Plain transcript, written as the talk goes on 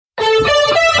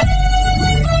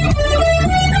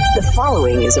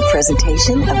following is a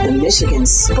presentation of the Michigan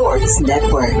Sports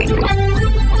Network.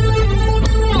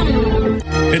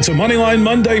 It's a Moneyline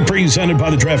Monday presented by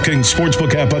the DraftKings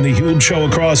Sportsbook app on the Huge Show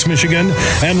across Michigan.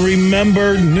 And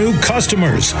remember, new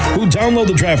customers who download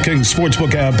the DraftKings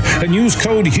Sportsbook app and use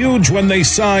code HUGE when they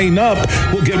sign up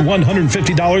will get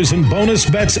 $150 in bonus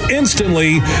bets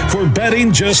instantly for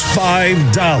betting just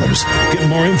 $5. Get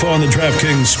more info on the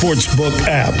DraftKings Sportsbook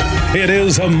app. It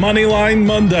is a Moneyline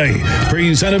Monday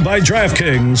presented by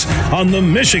DraftKings on the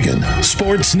Michigan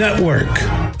Sports Network.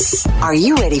 Are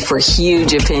you ready for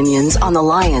huge opinions on the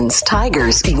Lions,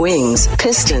 Tigers, Wings,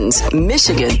 Pistons,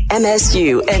 Michigan,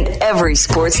 MSU, and every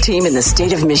sports team in the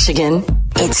state of Michigan?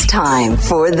 It's time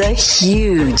for The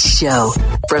Huge Show.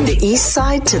 From the east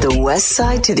side to the west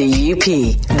side to the UP,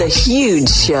 The Huge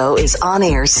Show is on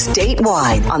air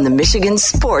statewide on the Michigan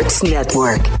Sports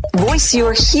Network. Voice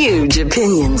your huge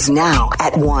opinions now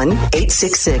at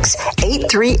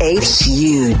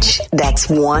 1-866-838-HUGE. That's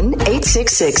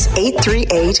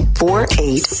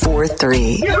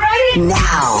 1-866-838-4843. You ready?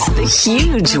 Now, the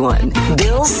huge one,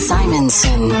 Bill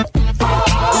Simonson.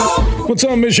 What's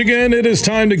up, Michigan? It is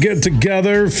time to get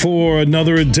together for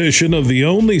another edition of the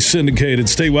only syndicated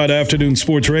statewide afternoon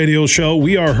sports radio show.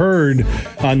 We are heard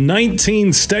on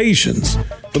 19 stations.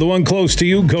 For the one close to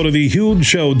you, go to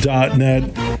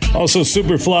thehugeshow.net. Also,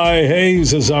 Superfly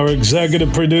Hayes is our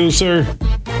executive producer.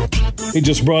 He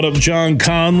just brought up John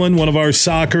Conlon, one of our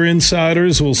soccer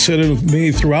insiders, who will sit in with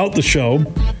me throughout the show.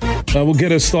 We'll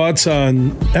get his thoughts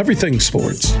on everything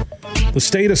sports. The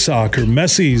state of soccer,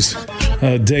 Messi's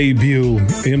debut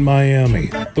in Miami.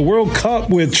 The World Cup,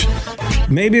 which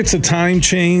maybe it's a time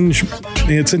change.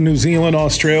 It's in New Zealand,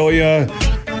 Australia.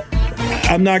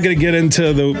 I'm not going to get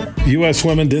into the U.S.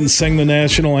 women didn't sing the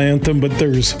national anthem, but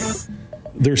there's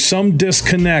some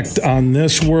disconnect on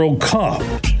this World Cup.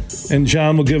 And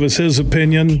John will give us his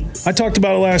opinion. I talked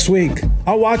about it last week.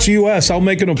 I'll watch U.S. I'll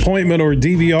make an appointment or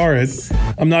DVR it.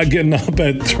 I'm not getting up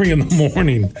at 3 in the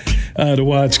morning to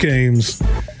watch games.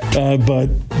 But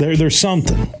there's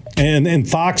something. And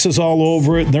Fox is all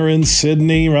over it. They're in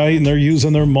Sydney, right? And they're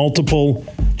using their multiple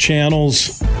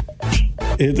channels.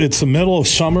 It's the middle of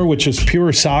summer, which is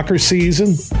pure soccer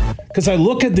season. Because I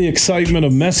look at the excitement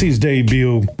of Messi's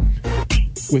debut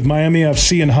with Miami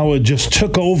FC and how it just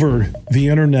took over the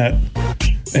internet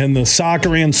and the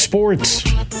soccer and sports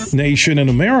nation in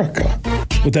America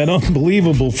with that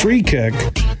unbelievable free kick.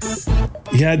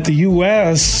 Yet the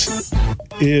U.S.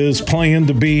 is playing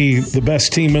to be the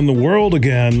best team in the world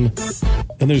again,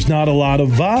 and there's not a lot of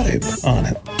vibe on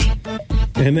it.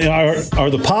 And they are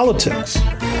the politics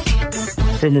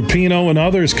from Rapinoe and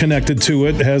others connected to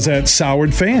it has that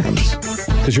soured fans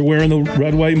because you're wearing the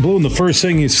red, white, and blue, and the first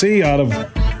thing you see out of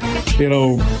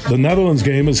the Netherlands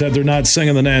game is that they're not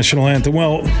singing the national anthem.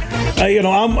 Well,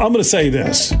 I'm going to say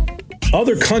this.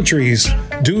 Other countries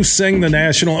do sing the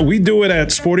national. We do it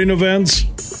at sporting events,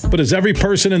 but is every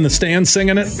person in the stand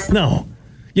singing it? No.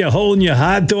 You holding your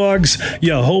hot dogs.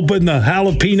 You hoping the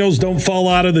jalapenos don't fall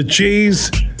out of the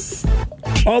cheese.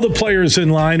 All the players in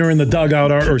line or in the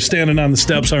dugout or standing on the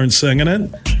steps aren't singing it.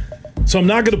 So I'm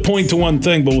not going to point to one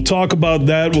thing, but we'll talk about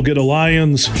that. We'll get a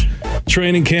Lions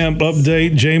training camp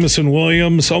update. Jameson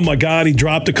Williams, oh my God, he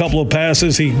dropped a couple of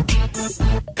passes. He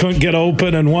couldn't get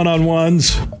open and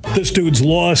one-on-ones. This dude's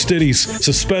lost it. He's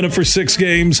suspended for 6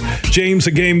 games. James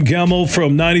A. Game Gemmel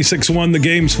from 96.1, the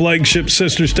game's flagship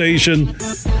sister station,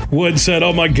 Wood said,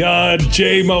 oh my God,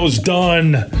 J-Mo's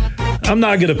done. I'm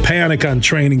not going to panic on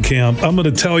training camp. I'm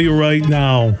going to tell you right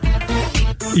now,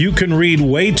 you can read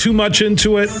way too much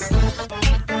into it,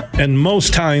 and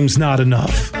most times not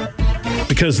enough.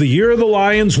 Because the year the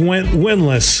Lions went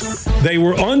winless, they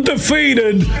were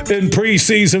undefeated in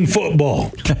preseason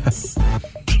football.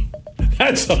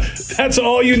 That's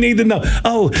all you need to know.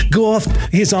 Oh, Goff,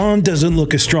 his arm doesn't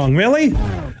look as strong. Really?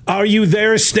 Are you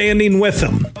there standing with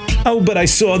him? Oh, but I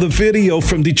saw the video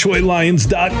from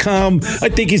DetroitLions.com. I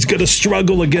think he's going to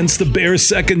struggle against the Bears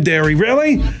secondary.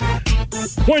 Really?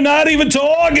 We're not even to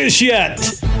August yet.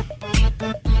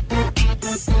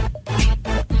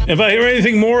 If I hear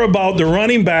anything more about the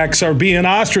running backs are being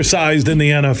ostracized in the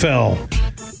NFL,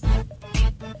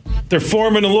 they're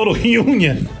forming a little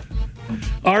union.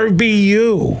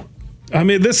 RBU. I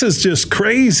mean, this is just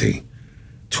crazy.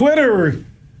 Twitter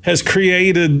has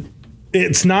created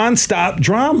its nonstop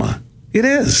drama. It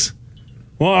is.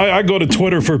 Well, I go to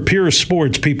Twitter for pure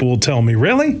sports, people will tell me.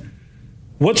 Really?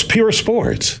 What's pure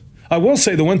sports? I will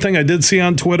say the one thing I did see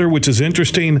on Twitter, which is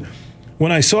interesting,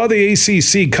 when I saw the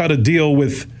ACC cut a deal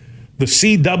with the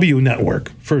CW network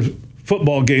for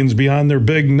football games beyond their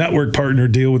big network partner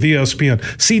deal with ESPN,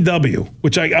 CW,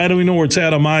 which I don't even know where it's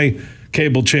at on my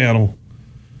cable channel.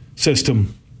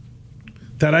 system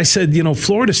that I said,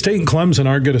 Florida State and Clemson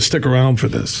aren't going to stick around for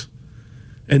this.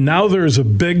 And now there's a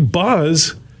big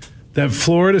buzz that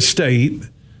Florida State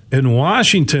and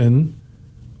Washington,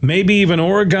 maybe even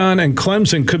Oregon and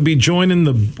Clemson could be joining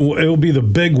it'll be the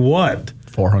big what?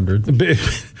 400.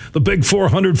 The big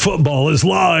 400 football is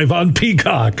live on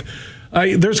Peacock.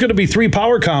 There's going to be 3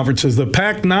 power conferences. The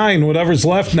Pac-9, whatever's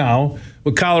left now,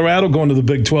 with Colorado going to the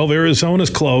Big 12, Arizona's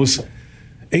close.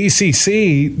 ACC,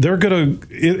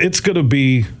 it's going to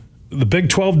be, the Big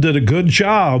 12 did a good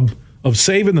job of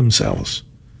saving themselves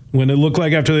when it looked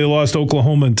like after they lost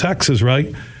Oklahoma and Texas,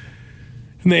 right?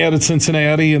 And they added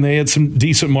Cincinnati, and they had some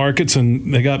decent markets,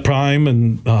 and they got Prime,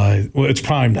 and it's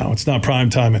Prime now. It's not Prime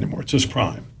Time anymore. It's just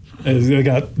Prime. They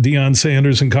got Deion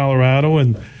Sanders in Colorado,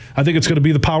 and I think it's going to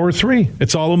be the Power 3.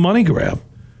 It's all a money grab.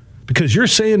 Because you're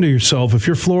saying to yourself, if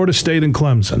you're Florida State and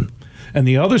Clemson, and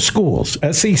the other schools,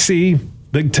 SEC,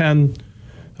 Big Ten,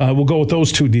 we'll go with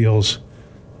those 2 deals.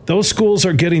 Those schools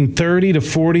are getting 30 to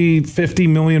 40, 50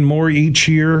 million more each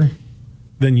year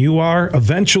than you are.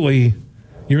 Eventually,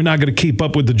 you're not going to keep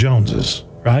up with the Joneses,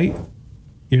 right?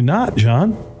 You're not,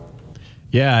 John.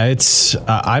 Yeah,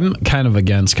 I'm kind of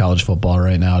against college football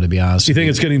right now, to be honest. You think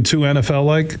it's getting too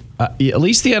NFL-like? At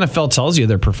least the NFL tells you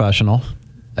they're professional.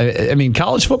 I mean,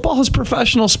 college football is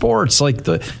professional sports. Like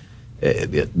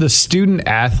the student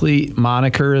athlete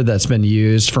moniker that's been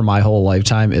used for my whole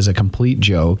lifetime is a complete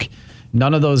joke.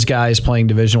 None of those guys playing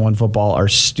Division I football are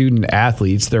student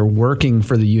athletes. They're working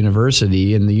for the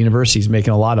university, and the university's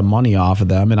making a lot of money off of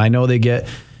them. And I know they get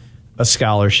a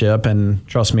scholarship, and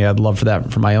trust me, I'd love for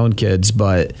that for my own kids,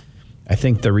 but I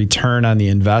think the return on the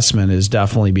investment is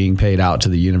definitely being paid out to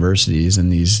the universities,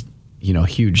 and these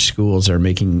huge schools are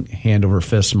making hand over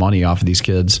fist money off of these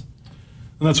kids.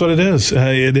 And that's what it is.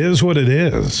 It is what it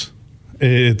is.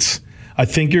 I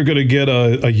think you're going to get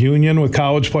a union with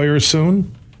college players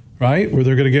soon, right? Where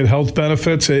they're going to get health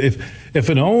benefits. If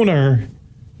an owner,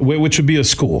 which would be a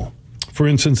school, for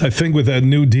instance, I think with that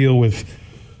new deal with,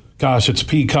 it's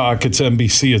Peacock, it's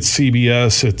NBC, it's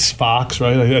CBS, it's Fox,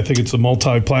 right? I think it's the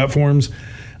multi-platforms.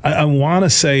 I want to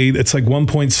say it's like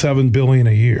 $1.7 billion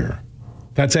a year.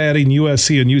 That's adding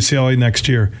USC and UCLA next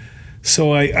year.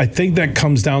 So I think that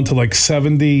comes down to like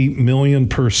 $70 million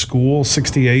per school,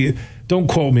 68. Don't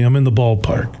quote me, I'm in the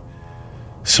ballpark.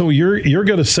 So you're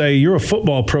going to say you're a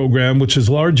football program, which is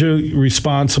largely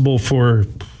responsible for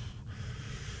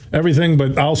everything,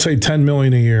 but I'll say $10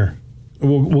 million a year.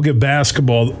 We'll give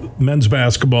men's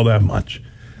basketball that much.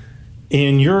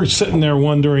 And you're sitting there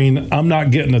wondering, I'm not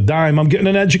getting a dime. I'm getting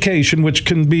an education, which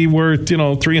can be worth,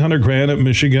 $300,000 at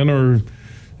Michigan or,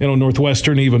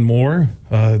 Northwestern even more.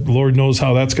 Lord knows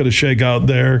how that's going to shake out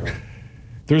there.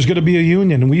 There's going to be a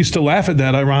union. And we used to laugh at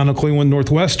that, ironically, when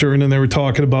Northwestern, and they were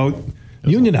talking about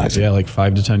unionizing. Yeah, like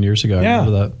 5 to 10 years ago. I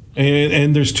remember that.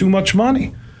 And there's too much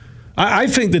money. I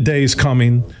think the day is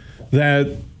coming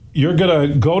that you're going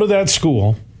to go to that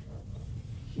school,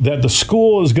 that the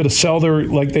school is going to sell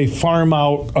they farm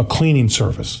out a cleaning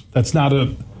service. That's not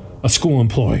a school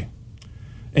employee.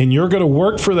 And you're going to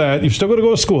work for that. You're still going to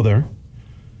go to school there.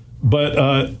 But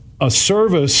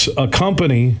a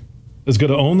company is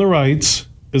going to own the rights,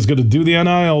 is going to do the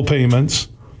NIL payments,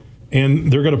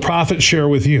 and they're going to profit share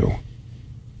with you.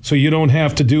 So you don't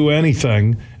have to do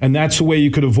anything. And that's the way you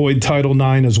could avoid Title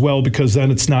IX as well, because then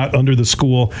it's not under the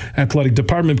school athletic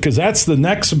department, because that's the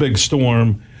next big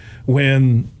storm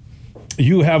when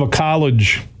you have a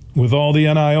college with all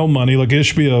the NIL money, like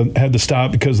Ishbia had to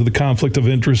stop because of the conflict of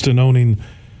interest in owning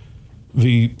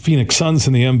the Phoenix Suns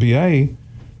in the NBA,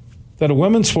 that a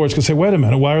women's sports can say, wait a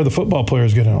minute, why are the football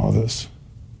players getting all this?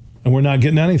 And we're not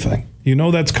getting anything.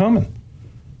 That's coming.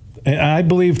 And I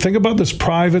believe, think about this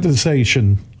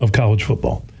privatization of college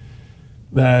football,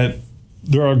 that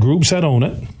there are groups that own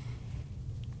it,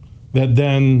 that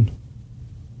then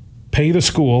pay the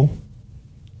school,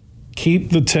 keep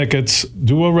the tickets,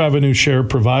 do a revenue share,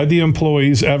 provide the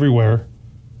employees everywhere.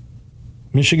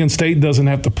 Michigan State doesn't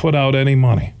have to put out any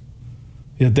money,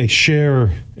 yet they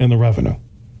share in the revenue.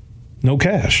 No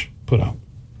cash put out.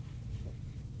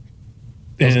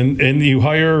 And you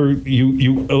hire,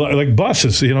 you like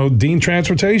buses, Dean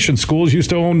Transportation. Schools used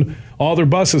to own all their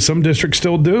buses. Some districts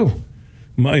still do.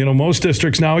 Most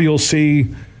districts now you'll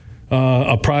see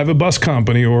a private bus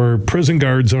company, or prison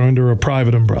guards are under a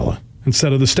private umbrella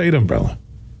instead of the state umbrella.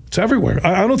 It's everywhere.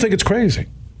 I don't think it's crazy.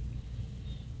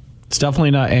 It's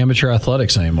definitely not amateur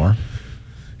athletics anymore.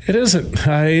 It isn't.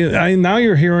 I now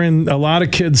you're hearing a lot of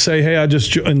kids say, hey, I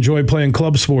just enjoy playing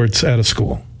club sports at a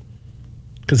school.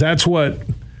 Because that's what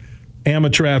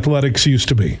amateur athletics used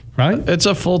to be, right? It's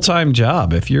a full-time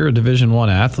job. If you're a Division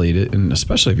I athlete, and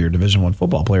especially if you're a Division I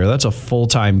football player, that's a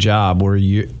full-time job where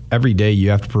every day you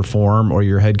have to perform or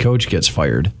your head coach gets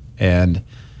fired. And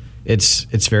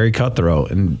it's very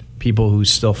cutthroat. And people who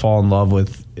still fall in love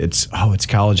with it's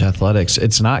college athletics.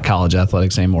 It's not college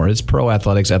athletics anymore. It's pro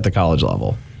athletics at the college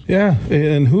level. Yeah,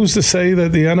 and who's to say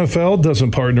that the NFL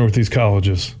doesn't partner with these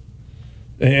colleges?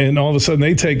 And all of a sudden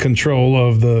they take control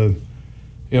of the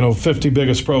 50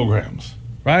 biggest programs,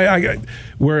 right?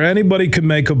 Where anybody can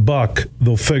make a buck,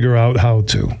 they'll figure out how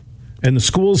to. And the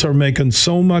schools are making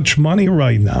so much money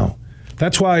right now.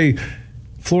 That's why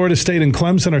Florida State and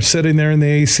Clemson are sitting there in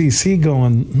the ACC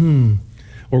going,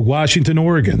 or Washington,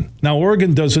 Oregon. Now,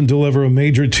 Oregon doesn't deliver a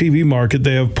major TV market.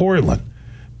 They have Portland.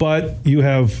 But you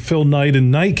have Phil Knight and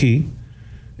Nike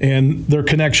and their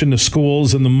connection to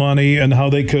schools and the money and how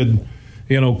they could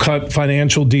cut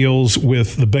financial deals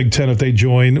with the Big Ten if they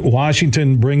join.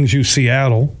 Washington brings you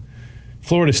Seattle.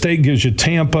 Florida State gives you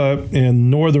Tampa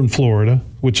and Northern Florida,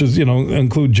 which is,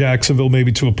 include Jacksonville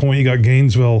maybe to a point. You got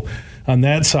Gainesville on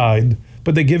that side.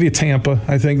 But they give you Tampa.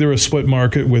 I think they're a split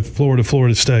market with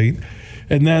Florida State.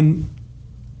 And then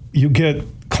you get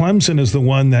Clemson is the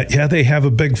one that, they have a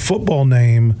big football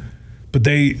name, but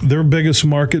their biggest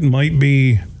market might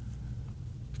be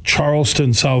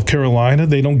Charleston, South Carolina.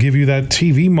 They don't give you that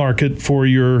TV market for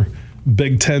your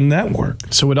Big Ten network.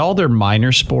 So would all their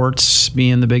minor sports be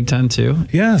in the Big Ten too?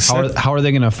 Yes. How are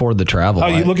they going to afford the travel?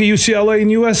 You look at UCLA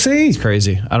and USC. It's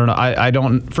crazy. I don't know. I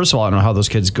don't. First of all, I don't know how those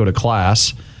kids go to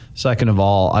class. Second of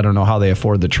all, I don't know how they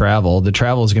afford the travel. The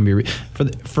travel is going to be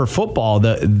for football.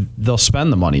 They'll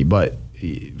spend the money, but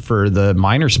for the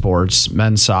minor sports,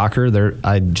 men's soccer,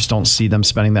 I just don't see them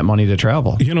spending that money to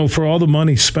travel. For all the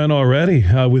money spent already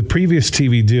with previous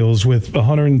TV deals, with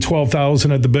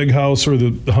 $112,000 at the Big House or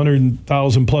the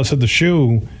 $100,000 plus at the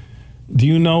Shoe, do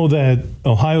you know that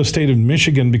Ohio State and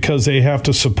Michigan, because they have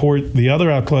to support the other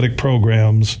athletic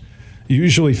programs,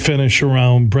 usually finish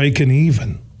around breaking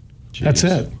even? Jeez. That's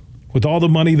it, with all the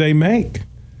money they make.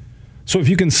 So if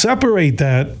you can separate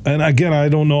that, and again, I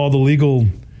don't know all the legal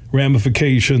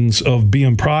ramifications of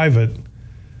being private,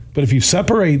 but if you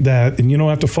separate that and you don't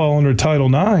have to fall under Title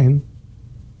IX,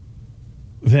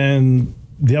 then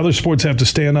the other sports have to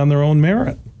stand on their own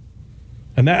merit.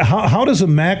 And that how does a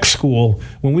MAC school,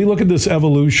 when we look at this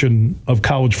evolution of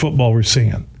college football we're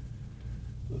seeing,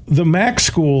 the MAC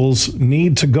schools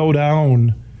need to go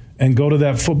down and go to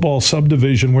that football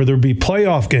subdivision where there'd be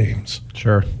playoff games.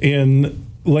 Sure. In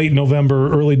late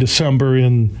November, early December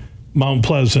in Mount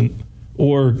Pleasant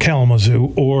or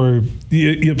Kalamazoo or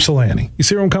Ypsilanti. You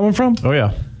see where I'm coming from? Oh,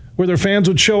 yeah. Where their fans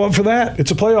would show up for that. It's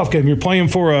a playoff game. You're playing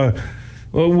for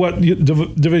what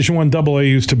Division I AA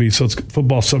used to be, so it's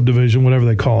football subdivision, whatever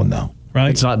they call it now, right?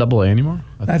 It's not AA anymore?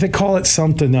 They call it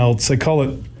something else. They call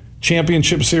it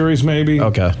Championship Series, maybe.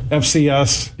 Okay.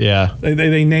 FCS. Yeah.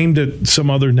 They named it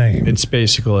some other name. It's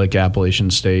basically like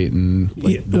Appalachian State and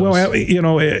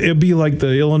it'd be like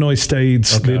the Illinois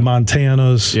States, the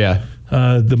Montanas. Yeah.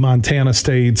 The Montana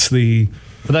States, But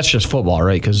that's just football,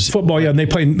 right? Because football, they'll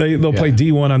play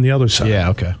D1 on the other side.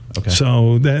 Yeah, okay.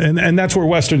 So and that's where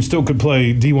Western still could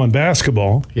play D1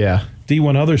 basketball. Yeah.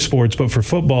 D1 other sports, but for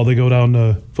football, they go down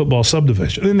to football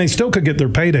subdivision, and they still could get their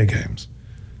payday games.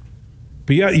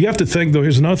 But you have to think though.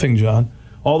 Here's another thing, John.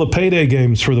 All the payday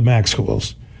games for the MAC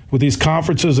schools, with these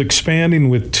conferences expanding,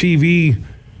 with TV.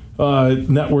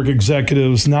 Network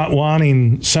executives not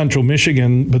wanting Central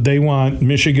Michigan, but they want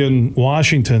Michigan,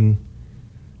 Washington.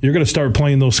 You're going to start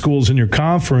playing those schools in your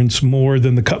conference more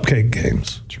than the cupcake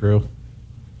games. True.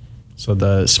 So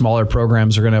the smaller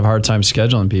programs are going to have a hard time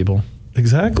scheduling people.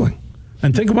 Exactly.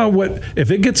 And think about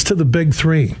if it gets to the Big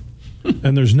Three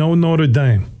and there's no Notre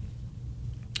Dame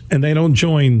and they don't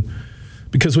join,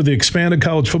 because with the expanded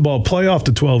college football playoff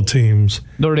to 12 teams,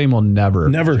 Notre Dame will never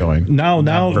join.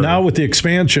 Now with the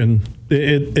expansion,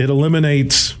 it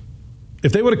eliminates.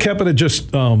 If they would have kept it at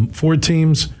just 4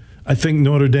 teams, I think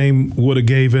Notre Dame would have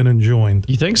gave in and joined.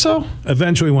 You think so?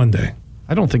 Eventually, one day.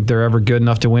 I don't think they're ever good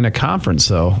enough to win a conference,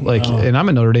 though. And I'm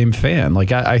a Notre Dame fan.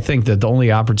 I think that the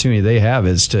only opportunity they have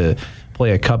is to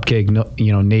play a cupcake,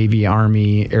 Navy,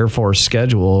 Army, Air Force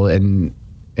schedule and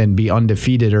be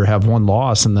undefeated or have one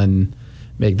loss and then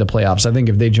make the playoffs. I think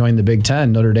if they join the Big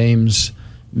Ten, Notre Dame's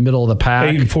middle of the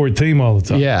pack. 8-4 team all the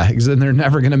time. Yeah, because then they're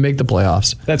never going to make the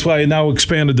playoffs. That's why it now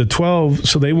expanded to 12,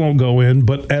 so they won't go in.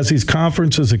 But as these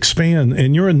conferences expand,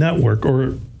 and you're a network,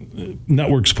 or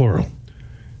networks plural,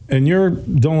 and you're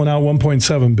doling out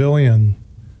 $1.7 billion,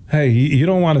 hey, you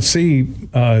don't want to see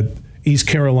East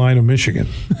Carolina, Michigan,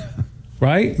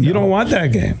 right? No. You don't want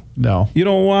that game. No. You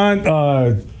don't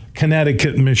want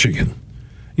Connecticut, Michigan.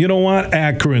 You don't want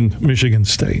Akron, Michigan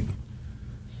State.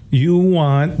 You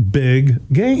want big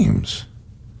games.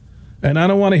 And I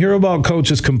don't want to hear about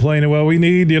coaches complaining, well, we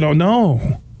need,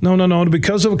 no.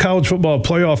 Because of a college football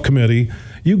playoff committee,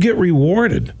 you get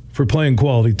rewarded for playing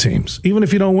quality teams, even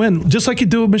if you don't win, just like you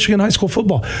do with Michigan high school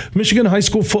football. Michigan high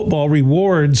school football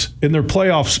rewards in their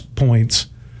playoffs points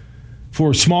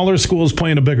for smaller schools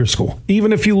playing a bigger school.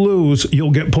 Even if you lose,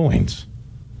 you'll get points.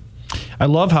 I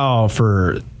love how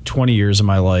for 20 years of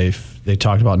my life, they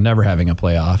talked about never having a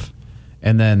playoff.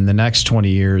 And then the next 20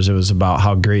 years, it was about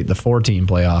how great the 4-team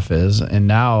playoff is. And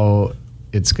now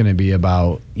it's going to be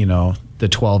about, the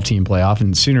 12-team playoff.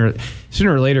 And sooner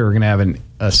or later, we're going to have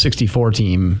a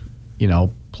 64-team,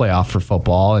 playoff for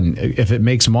football. And if it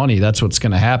makes money, that's what's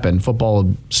going to happen. Football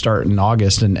will start in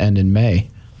August and end in May.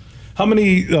 How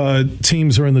many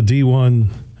teams are in the D1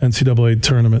 NCAA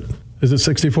tournament? Is it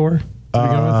 64?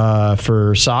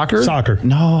 For soccer? Soccer.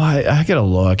 No, I got to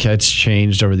look. It's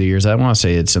changed over the years. I want to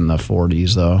say it's in the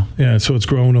 40s, though. Yeah, so it's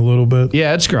grown a little bit.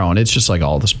 Yeah, it's grown. It's just like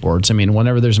all the sports. I mean,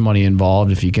 whenever there's money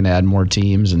involved, if you can add more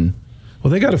teams and... Well,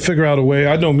 they got to figure out a way.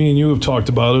 I know me and you have talked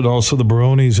about it. Also, the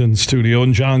Baronis in studio.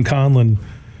 And John Conlon,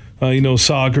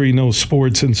 soccer,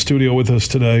 sports in studio with us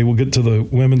today. We'll get to the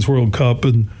Women's World Cup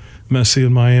and Messi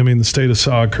in Miami and the state of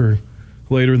soccer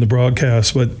later in the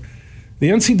broadcast. But the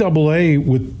NCAA,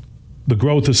 with the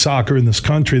growth of soccer in this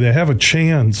country, they have a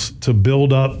chance to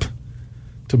build up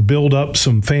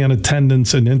some fan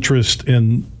attendance and interest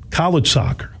in college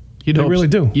soccer. They really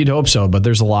do. You'd hope so, but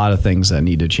there's a lot of things that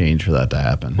need to change for that to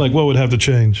happen. Like what would have to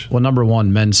change? Well, number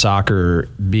one, men's soccer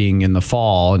being in the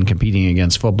fall and competing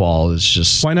against football is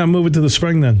just... Why not move it to the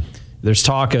spring then? There's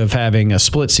talk of having a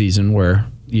split season where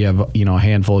you have a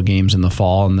handful of games in the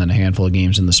fall and then a handful of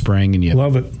games in the spring. And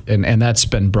love it. And that's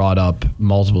been brought up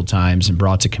multiple times and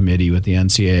brought to committee with the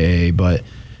NCAA. But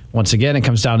once again, it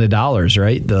comes down to dollars,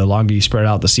 right? The longer you spread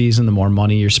out the season, the more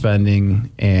money you're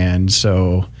spending. And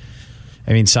so...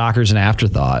 soccer's an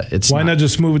afterthought. Why not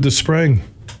just move it to spring?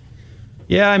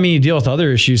 Yeah, you deal with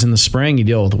other issues in the spring. You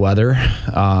deal with weather.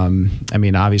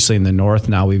 Obviously in the north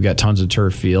now we've got tons of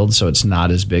turf fields, so it's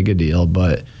not as big a deal.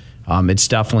 But it's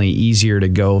definitely easier to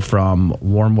go from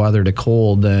warm weather to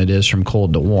cold than it is from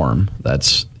cold to warm.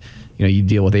 That's, you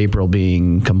deal with April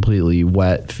being completely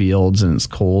wet fields and it's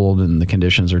cold and the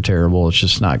conditions are terrible. It's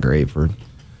just not great for...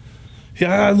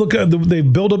 Yeah, I look at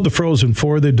they've built up the Frozen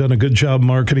Four. They've done a good job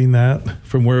marketing that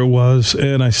from where it was,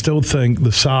 and I still think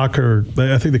the soccer.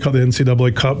 I think they call it the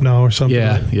NCAA Cup now or something.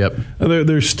 Yeah, yep.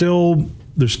 There's still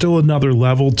another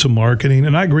level to marketing,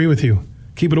 and I agree with you.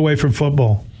 Keep it away from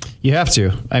football. You have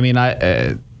to. I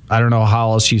don't know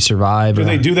how else you survive. Do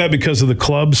they do that because of the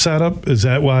club setup? Is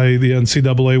that why the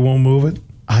NCAA won't move it?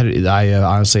 I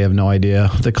honestly have no idea.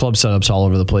 The club setup's all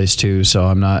over the place too, so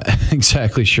I'm not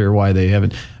exactly sure why they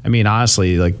haven't.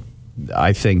 Honestly,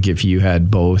 I think if you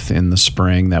had both in the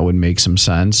spring, that would make some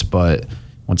sense. But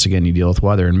once again, you deal with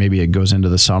weather, and maybe it goes into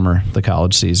the summer, the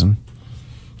college season.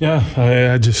 Yeah,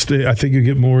 I think you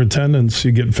get more attendance.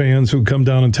 You get fans who come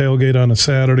down and tailgate on a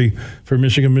Saturday for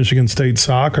Michigan State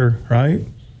soccer, right?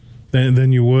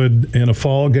 Than you would in a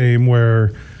fall game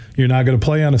where you're not going to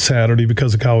play on a Saturday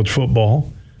because of college football.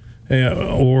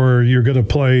 Or you're going to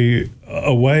play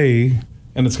away,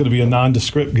 and it's going to be a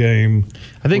nondescript game.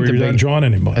 I think you're not drawing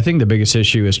anybody. I think the biggest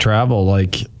issue is travel.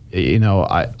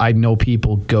 I know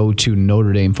people go to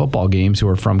Notre Dame football games who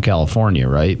are from California,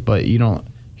 right? But you don't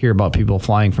hear about people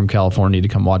flying from California to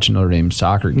come watch a Notre Dame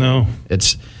soccer game. No.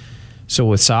 So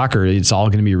with soccer, it's all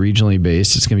going to be regionally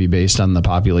based. It's going to be based on the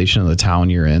population of the town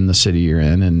you're in, the city you're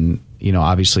in, and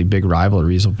obviously big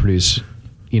rivalries will produce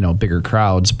bigger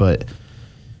crowds, but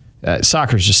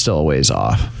soccer's just still a ways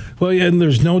off. Well, yeah, and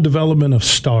there's no development of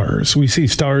stars. We see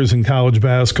stars in college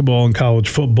basketball and college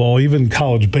football, even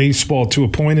college baseball to a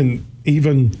point, and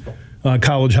even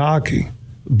college hockey.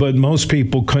 But most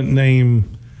people couldn't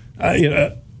name,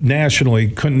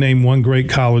 nationally, couldn't name one great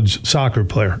college soccer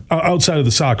player outside of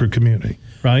the soccer community.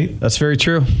 Right? That's very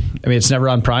true. It's never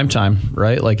on primetime,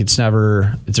 right?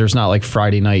 There's not like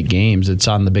Friday night games. It's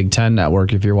on the Big Ten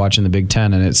network if you're watching the Big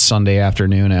Ten, and it's Sunday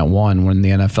afternoon at 1 when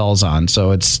the NFL's on. So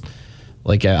it's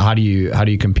like, how do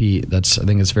you compete? I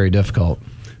think it's very difficult.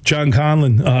 John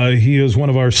Conlon, he is one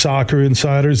of our soccer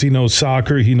insiders. He knows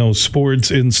soccer. He knows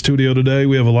sports in studio today.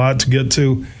 We have a lot to get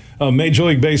to. Major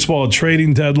League Baseball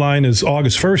trading deadline is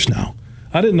August 1st now.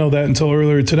 I didn't know that until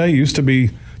earlier today. It used to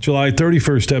be July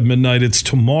 31st at midnight. It's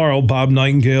tomorrow. Bob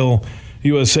Nightingale,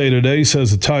 USA Today,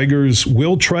 says the Tigers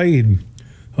will trade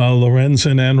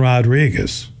Lorenzen and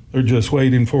Rodriguez. They're just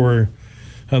waiting for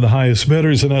the highest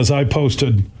bidders. And as I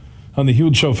posted on the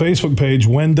Huge Show Facebook page,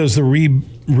 when does the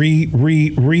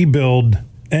rebuild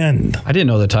end? I didn't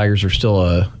know the Tigers are still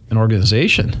an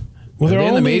organization. Well, they're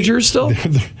in the majors still?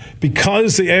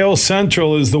 Because the AL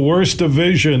Central is the worst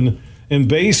division in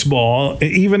baseball,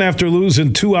 even after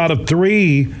losing 2 out of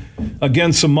 3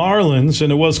 against the Marlins,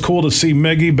 and it was cool to see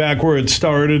Miggy back where it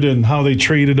started and how they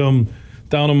treated him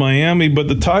down in Miami, but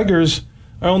the Tigers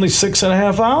are only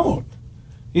 6.5 out,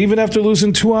 even after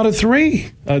losing 2 out of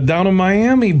 3 down in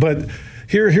Miami. But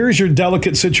here's your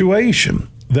delicate situation,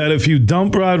 that if you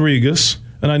dump Rodriguez,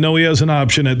 and I know he has an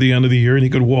option at the end of the year and he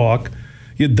could walk,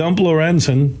 you dump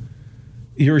Lorenzen,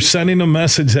 you're sending a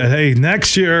message that, hey,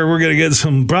 next year we're going to get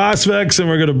some prospects and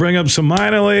we're going to bring up some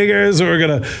minor leaguers, and we're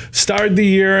going to start the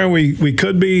year, and we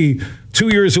could be 2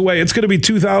 years away. It's going to be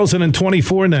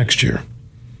 2024 next year.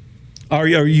 Are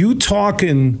you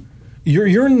talking,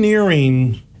 you're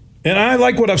nearing, and I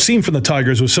like what I've seen from the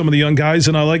Tigers with some of the young guys,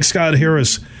 and I like Scott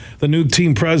Harris, the new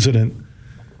team president.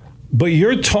 But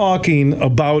you're talking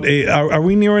about are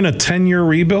we nearing a 10-year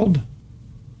rebuild?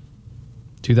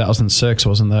 2006,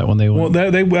 wasn't that when they went?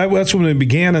 Well, that's when it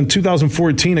began. In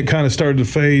 2014, it kind of started to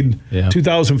fade. Yeah.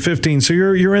 2015. So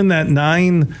you're in that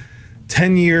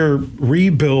 9-10-year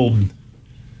rebuild.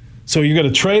 So you're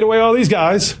going to trade away all these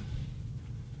guys,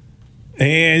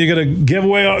 and you're going to give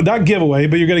away, not give away,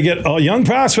 but you're going to get young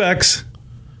prospects,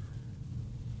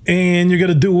 and you're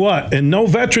going to do what? And no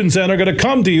veterans then are going to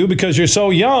come to you because you're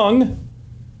so young.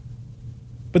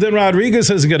 But then Rodriguez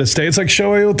isn't going to stay. It's like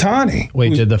Shohei Ohtani.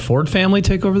 Wait, did the Ford family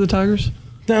take over the Tigers?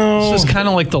 No. This is kind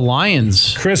of like the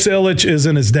Lions. Chris Ilitch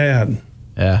isn't his dad.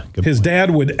 Yeah, good his point.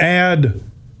 Dad would add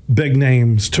big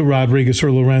names to Rodriguez or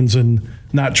Lorenzen,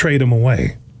 not trade him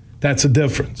away. That's a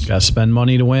difference. Got to spend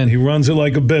money to win. He runs it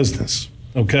like a business,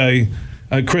 okay?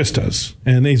 Chris does,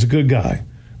 and he's a good guy.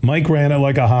 Mike ran it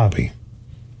like a hobby.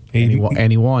 And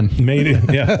he won. Made it,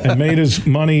 yeah, and made his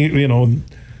money,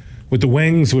 with the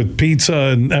wings, with pizza,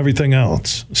 and everything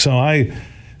else. So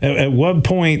at what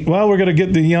point, well, we're going to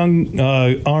get the young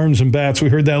arms and bats. We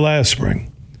heard that last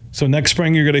spring. So next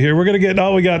spring you're going to hear, we're going to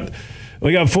get,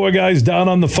 we got 4 guys down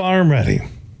on the farm ready.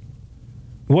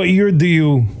 What year do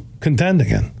you contend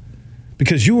again?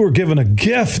 Because you were given a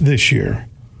gift this year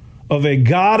of a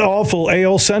god-awful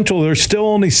AL Central. They're still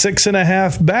only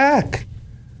 6.5 back.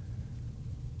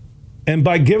 And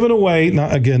by giving away,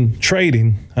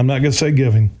 trading, I'm not going to say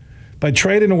giving, by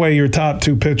trading away your top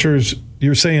 2 pitchers,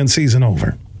 you're saying season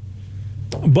over.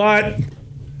 But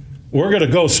we're going to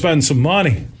go spend some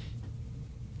money.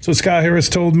 So Scott Harris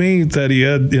told me that he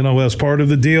had, as part of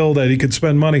the deal, that he could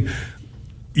spend money.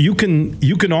 You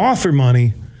can offer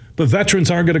money, but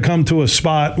veterans aren't going to come to a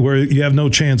spot where you have no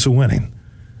chance of winning.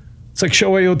 It's like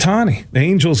Shohei Ohtani. The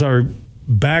Angels are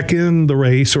back in the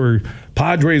race, or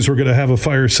Padres were going to have a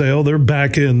fire sale. They're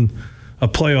back in a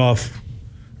playoff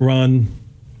run.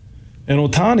 And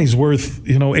Ohtani's worth,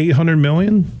 $800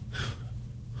 million.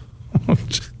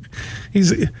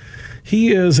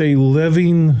 He is a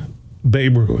living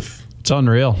Babe Ruth. It's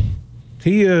unreal.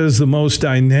 He is the most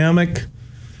dynamic.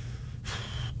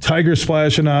 Tiger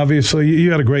splashing, obviously.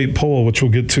 You had a great poll, which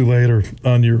we'll get to later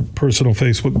on your personal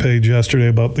Facebook page yesterday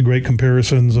about the great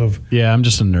comparisons of. Yeah, I'm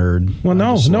just a nerd.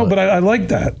 Well, but I like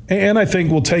that. And I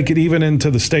think we'll take it even into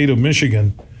the state of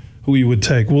Michigan, who you would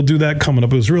take. We'll do that coming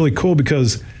up. It was really cool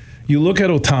because you look at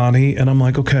Ohtani, and I'm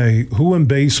like, okay, who in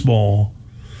baseball?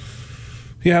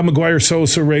 Yeah, McGuire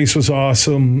Sosa race was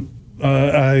awesome.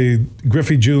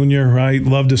 Griffey Jr., right?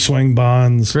 Loved to swing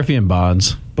Bonds. Griffey and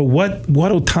Bonds. But what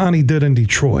Ohtani did in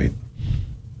Detroit,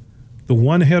 the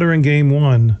one hitter in game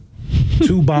 1,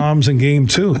 2 bombs in game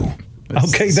 2.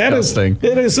 Okay, disgusting.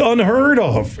 It is unheard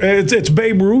of. It's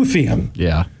Babe Ruthian.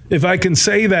 Yeah. If I can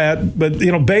say that, but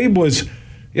Babe was,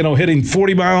 hitting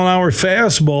 40-mile-an-hour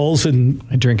fastballs and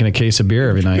drinking a case of beer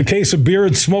every night. A case of beer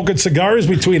and smoking cigars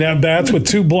between at-bats with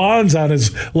 2 blondes on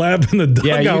his lap in the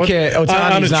dugout. Yeah, you can't.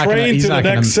 Ohtani's not going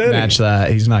to match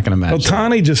that. He's not going to match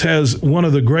Ohtani just has one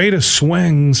of the greatest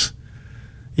swings.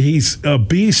 He's a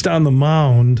beast on the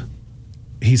mound.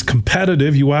 He's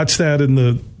competitive. You watch that in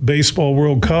the Baseball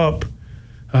World Cup.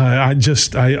 I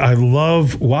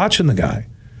love watching the guy.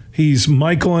 He's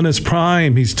Michael in his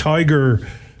prime. He's Tiger.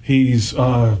 He's,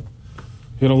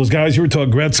 those guys you were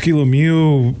talking, Gretzky,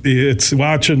 Lemieux. It's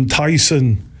watching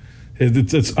Tyson.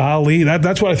 It's Ali.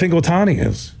 That's what I think Ohtani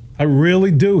is. I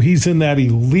really do. He's in that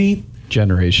elite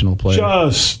generational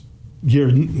player.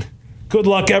 Good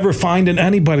luck ever finding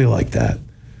anybody like that.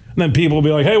 And then people will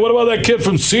be like, hey, what about that kid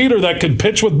from Cedar that can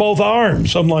pitch with both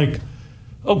arms? I'm like,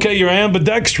 okay, you're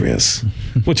ambidextrous,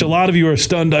 which a lot of you are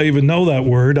stunned I even know that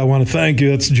word. I want to thank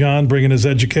you. That's John bringing his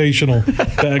educational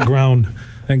background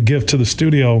and gift to the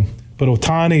studio. But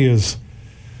Ohtani is.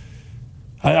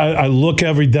 I look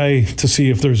every day to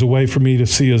see if there's a way for me to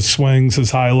see his swings,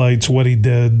 his highlights, what he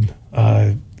did.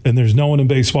 And there's no one in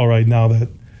baseball right now that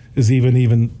is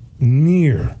even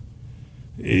near,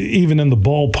 even in the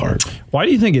ballpark. Why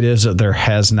do you think it is that there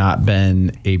has not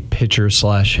been a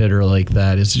pitcher/hitter like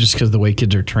that? Is it just because the way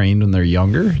kids are trained when they're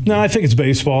younger? No, I think it's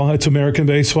baseball. It's American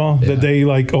baseball that they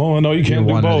like. Oh no, you can't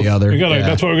do one both. Or the other.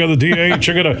 That's why we got the DH.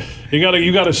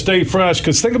 You gotta stay fresh.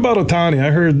 Because think about Ohtani.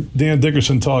 I heard Dan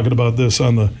Dickerson talking about this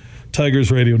on the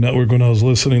Tigers radio network when I was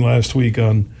listening last week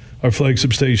on our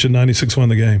flagship station 96.1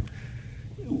 The Game.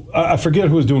 I forget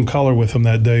who was doing color with him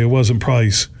that day. It wasn't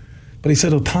Price. But he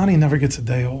said Ohtani never gets a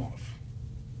day off.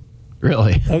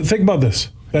 Really? Think about this.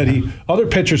 That other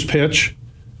pitchers pitch,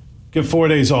 get 4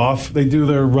 days off. They do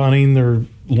their running, their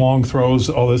long throws,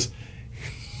 all this.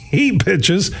 He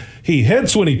pitches. He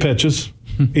hits when he pitches.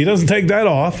 He doesn't take that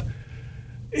off.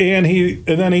 And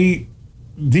then he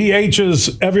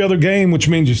DHs every other game, which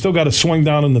means you still got to swing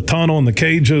down in the tunnel and the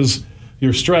cages.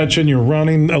 You're stretching, you're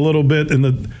running a little bit in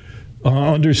the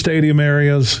under stadium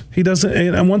areas. He doesn't,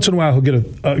 and once in a while he'll get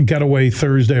a getaway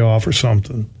Thursday off or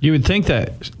something. You would think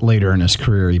that later in his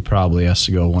career he probably has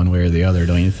to go one way or the other,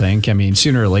 don't you think? I mean,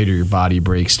 sooner or later your body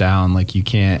breaks down. Like you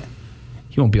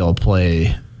won't be able to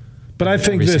play. But I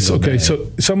think this, okay,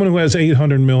 so someone who has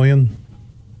 $800 million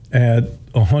at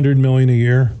 $100 million a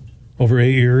year over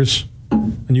 8 years,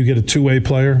 and you get a two-way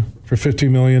player for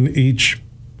 $50 million each,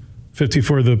 50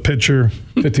 for the pitcher,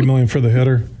 $50 million for the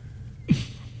hitter.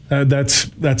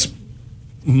 That's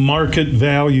market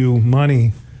value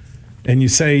money. And you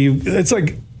say, it's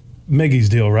like Miggy's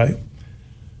deal, right?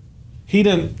 He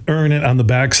didn't earn it on the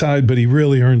backside, but he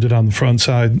really earned it on the front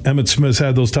side. Emmitt Smith's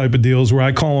had those type of deals where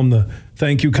I call them the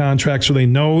thank you contracts, where they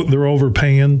know they're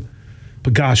overpaying,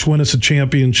 but gosh, win us a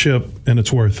championship and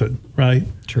it's worth it, right?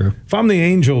 True. If I'm the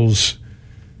Angels,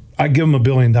 I give them $1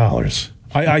 billion.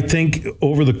 I think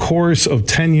over the course of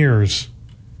 10 years,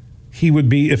 he would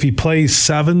be, if he plays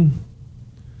 7,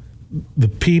 the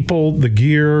people, the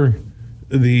gear,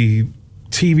 the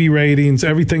TV ratings,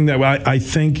 everything that I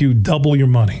think you double your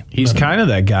money. He's kind of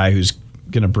that guy who's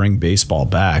going to bring baseball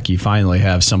back. You finally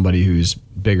have somebody who's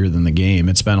bigger than the game.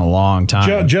 It's been a long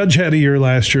time. Judge had a year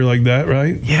last year like that,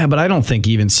 right? Yeah, but I don't think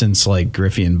even since like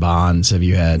Griffey and Bonds have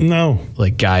you had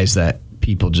like guys that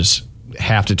people just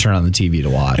have to turn on the TV to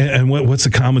watch. And what's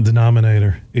the common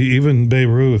denominator? Even Babe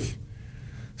Ruth.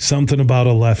 Something about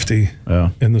a lefty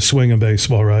in the swing of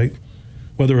baseball, right?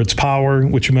 Whether it's power,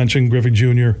 which you mentioned, Griffey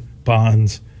Jr.,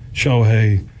 Bonds,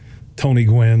 Shohei, Tony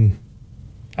Gwynn.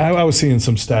 I was seeing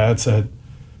some stats that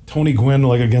Tony Gwynn,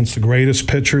 like against the greatest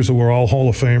pitchers who were all Hall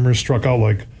of Famers, struck out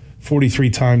like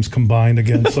 43 times combined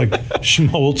against like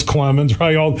Schmaltz, Clemens,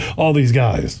 right? All these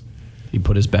guys. He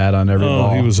put his bat on every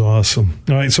ball. He was awesome.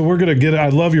 All right, so we're going to get – I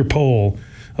love your poll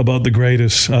about the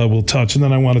greatest we'll touch. And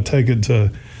then I want to take it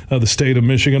to the state of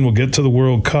Michigan. We'll get to the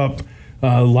World Cup.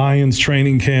 Lions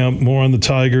training camp, more on the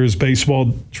Tigers.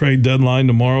 Baseball trade deadline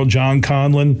tomorrow. John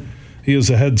Conlon, he is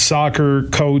the head soccer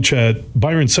coach at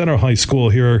Byron Center High School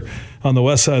here on the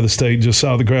west side of the state, just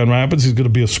south of Grand Rapids. He's going to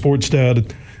be a sports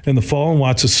dad in the fall and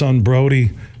watch his son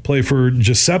Brody play for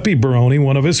Giuseppe Baroni,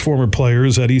 one of his former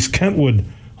players at East Kentwood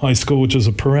High School, which is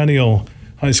a perennial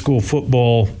high school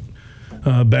football,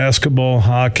 basketball,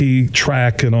 hockey,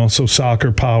 track, and also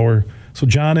soccer power. So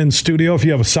John in studio. If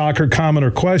you have a soccer comment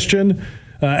or question,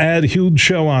 add Huge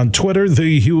Show on Twitter,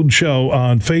 The Huge Show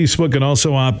on Facebook, and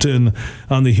also opt in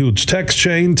on the Huge text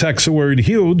chain. Text the word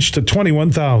HUGE to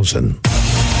 21,000.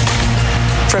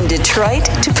 From Detroit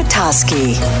to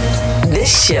Petoskey,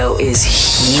 this show is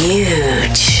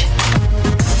huge.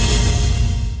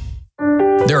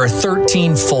 There are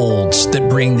 13 folds that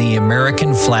bring the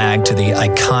American flag to the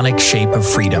iconic shape of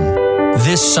freedom.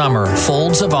 This summer,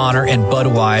 Folds of Honor and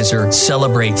Budweiser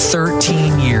celebrate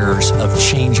 13 years of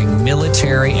changing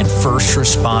military and first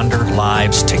responder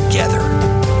lives together.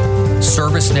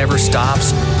 Service never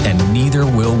stops, and neither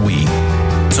will we.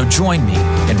 So join me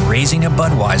in raising a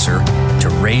Budweiser to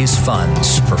raise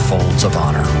funds for Folds of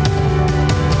Honor.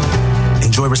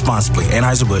 Enjoy responsibly.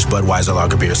 Anheuser-Busch Budweiser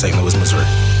Lager Beer, St. Louis, Missouri.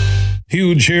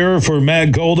 Huge here for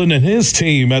Matt Golden and his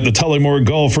team at the Tullymore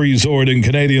Golf Resort in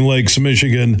Canadian Lakes,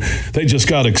 Michigan. They just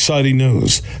got exciting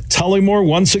news. Tullymore,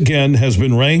 once again, has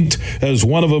been ranked as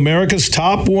one of America's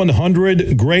top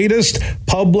 100 greatest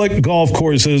public golf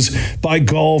courses by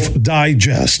Golf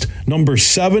Digest. Number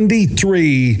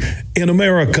 73 in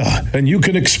America. And you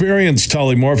can experience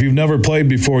Tullymore. If you've never played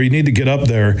before, you need to get up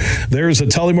there. There's a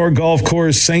Tullymore Golf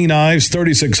Course, St. Ives,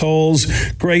 36 holes,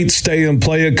 great stay and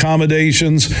play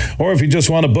accommodations. Or if if you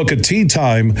just want to book a tee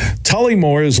time,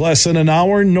 Tullymore is less than an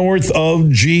hour north of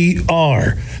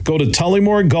GR. Go to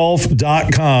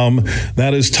TullymoreGolf.com.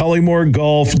 That is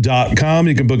TullymoreGolf.com.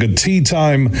 You can book a tee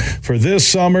time for this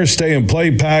summer, stay and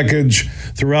play package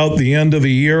throughout the end of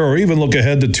the year, or even look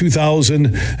ahead to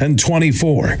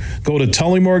 2024. Go to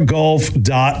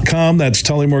TullymoreGolf.com. That's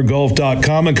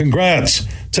TullymoreGolf.com. And congrats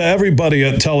to everybody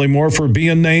at Tullymore for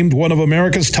being named one of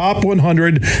America's top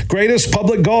 100 greatest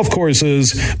public golf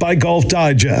courses by Golf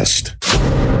Digest.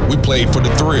 We played for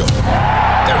the thrill,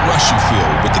 that rush you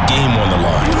feel with the game on the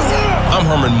line. I'm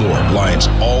Herman Moore, Lions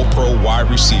All-Pro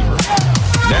wide receiver.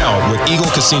 Now, with Eagle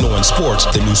Casino and Sports,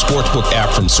 the new sportsbook app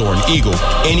from Soaring Eagle,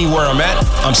 anywhere I'm at,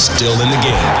 I'm still in the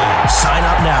game. Sign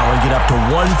up now and get up to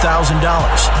 $1,000.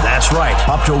 That's right,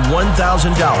 up to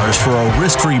 $1,000 for a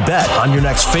risk-free bet on your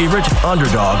next favorite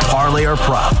underdog, parlay, or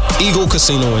prop. Eagle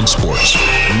Casino and Sports.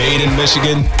 Made in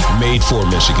Michigan, made for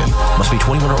Michigan. Must be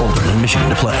 21 or older in Michigan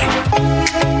to play.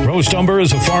 Roast Umber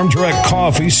is a farm direct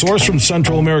coffee sourced from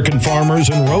Central American farmers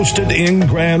and roasted in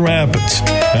Grand Rapids.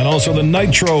 And also the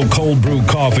Nitro Cold Brew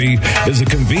Coffee is a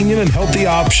convenient and healthy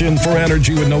option for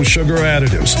energy with no sugar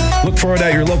additives. Look for it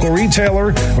at your local retailer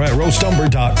or at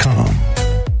roastumber.com.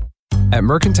 At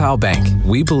Mercantile Bank,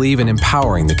 we believe in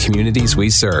empowering the communities we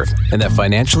serve and that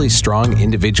financially strong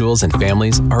individuals and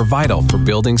families are vital for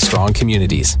building strong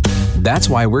communities. That's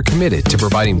why we're committed to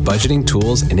providing budgeting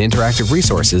tools and interactive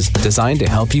resources designed to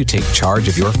help you take charge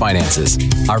of your finances.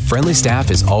 Our friendly staff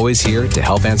is always here to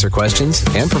help answer questions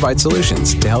and provide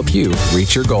solutions to help you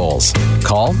reach your goals.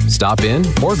 Call, stop in,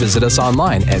 or visit us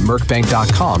online at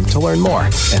mercbank.com to learn more.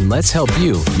 And let's help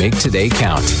you make today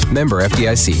count. Member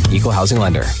FDIC, Equal Housing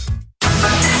Lender.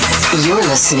 You're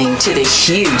listening to The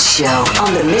Huge Show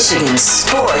on the Michigan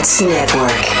Sports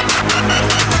Network.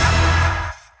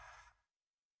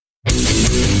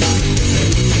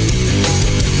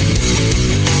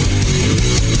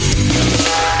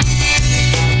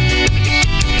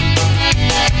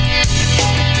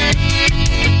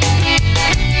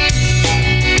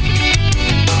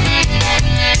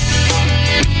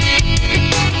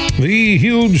 The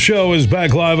Huge Show is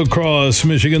back live across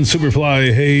Michigan.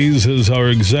 Superfly Hayes is our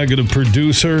executive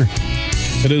producer.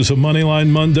 It is a Moneyline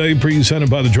Monday presented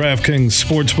by the DraftKings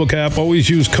Sportsbook app. Always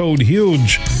use code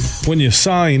HUGE when you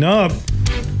sign up.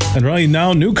 And right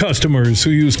now, new customers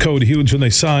who use code HUGE when they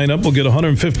sign up will get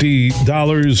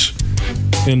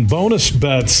 $150 in bonus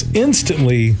bets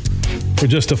instantly for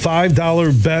just a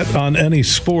 $5 bet on any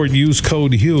sport. Use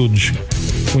code HUGE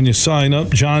when you sign up.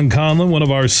 John Conlon, one of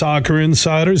our soccer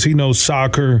insiders. He knows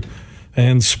soccer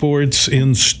and sports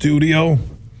in studio.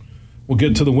 We'll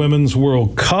get to the Women's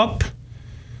World Cup.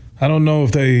 I don't know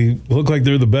if they look like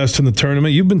they're the best in the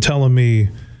tournament. You've been telling me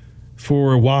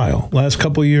for a while, last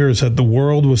couple of years, that the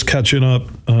world was catching up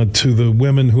to the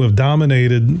women who have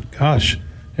dominated,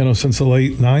 since the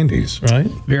late 90s, right?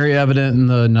 Very evident in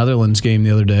the Netherlands game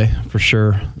the other day, for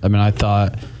sure. I mean, I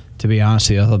thought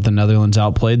the Netherlands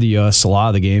outplayed the U.S. a lot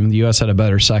of the game. The U.S. had a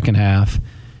better second half.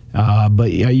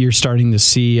 But you're starting to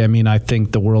see, I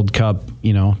think the World Cup,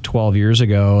 12 years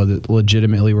ago, that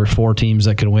legitimately were 4 teams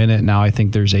that could win it. Now I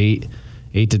think there's 8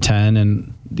 to 10,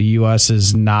 and the U.S.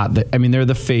 is not they're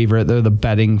the favorite. They're the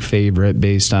betting favorite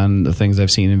based on the things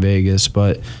I've seen in Vegas.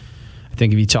 But I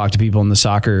think if you talk to people in the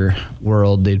soccer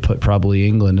world, they'd put probably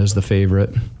England as the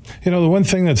favorite. The one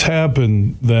thing that's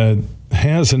happened that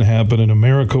hasn't happened in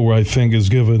America, where I think has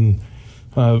given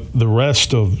the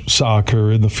rest of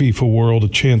soccer in the FIFA world a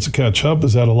chance to catch up,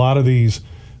 is that a lot of these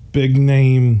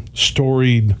big-name,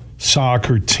 storied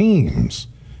soccer teams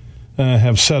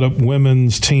have set up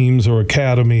women's teams or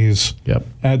academies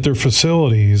at their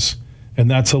facilities, and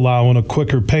that's allowing a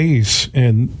quicker pace.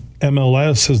 And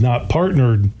MLS has not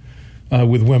partnered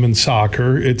with women's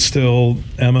soccer. It's still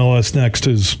MLS Next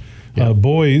is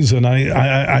boys, and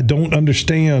I don't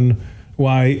understand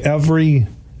why every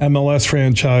MLS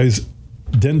franchise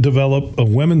didn't develop a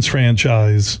women's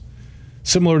franchise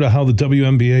similar to how the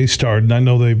WNBA started. And I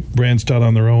know they branched out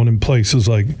on their own in places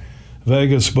like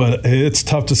Vegas, but it's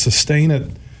tough to sustain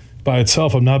it by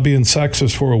itself. I'm not being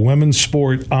sexist. For a women's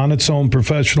sport on its own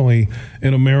professionally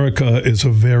in America is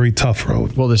a very tough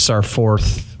road. Well, this is our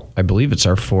fourth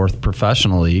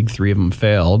professional league. 3 of them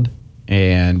failed,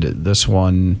 and this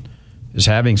one is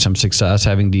having some success,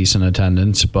 having decent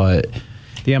attendance, but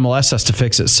the MLS has to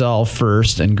fix itself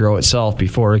first and grow itself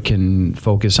before it can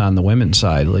focus on the women's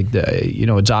side.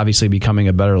 It's obviously becoming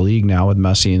a better league now with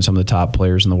Messi and some of the top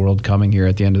players in the world coming here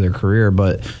at the end of their career.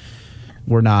 But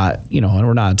we're not, and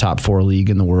we're not a top 4 league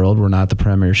in the world. We're not the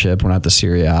Premiership. We're not the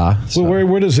Serie A. So. Well,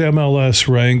 where does MLS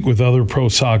rank with other pro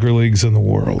soccer leagues in the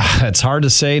world? It's hard to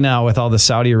say now with all the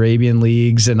Saudi Arabian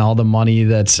leagues and all the money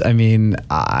it's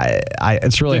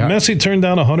really hard. Messi turned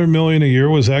down $100 million a year.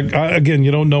 Was that, again,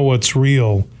 you don't know what's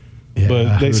real,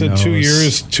 but they said 2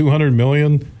 years, $200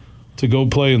 million to go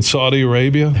play in Saudi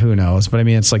Arabia. Who knows? But I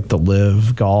mean, it's like the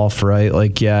live golf, right?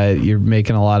 Like, yeah, you're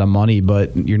making a lot of money,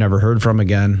 but you're never heard from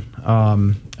again.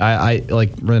 I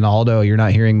like Ronaldo. You're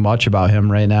not hearing much about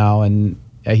him right now, and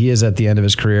he is at the end of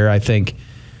his career. I think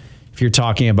if you're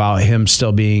talking about him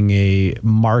still being a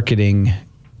marketing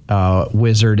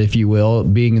wizard, if you will,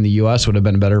 being in the U.S. would have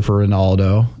been better for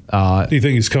Ronaldo. Do you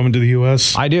think he's coming to the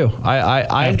U.S.? I do.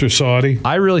 After Saudi?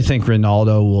 I really think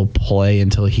Ronaldo will play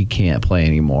until he can't play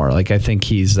anymore. Like, I think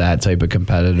he's that type of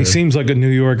competitor. He seems like New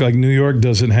York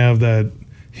doesn't have that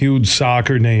huge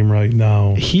soccer name right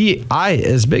now.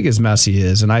 As big as Messi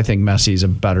is, and I think Messi's a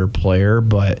better player,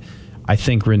 but I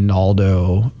think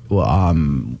Ronaldo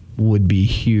would be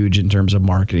huge in terms of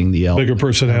marketing the bigger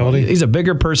personality. He's a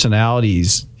bigger personality.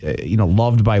 He's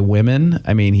loved by women.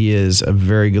 I mean, he is a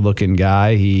very good looking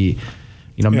guy. We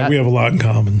have a lot in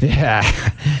common. Yeah.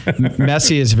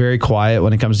 Messi is very quiet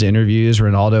when it comes to interviews.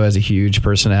 Ronaldo has a huge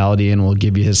personality and will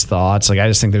give you his thoughts. Like, I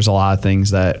just think there's a lot of things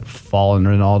that fall in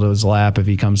Ronaldo's lap if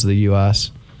he comes to the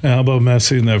U.S. How about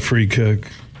Messi and that free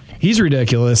kick? He's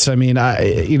ridiculous. I mean,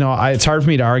 it's hard for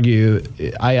me to argue.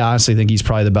 I honestly think he's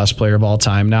probably the best player of all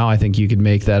time now. I think you could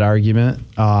make that argument.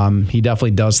 He definitely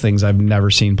does things I've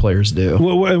never seen players do.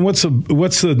 Well, and what's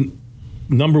the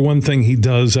number one thing he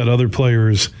does that other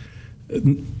players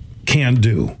can't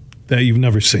do that you've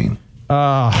never seen?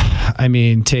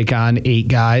 Take on 8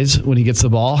 guys when he gets the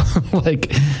ball, like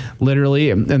literally.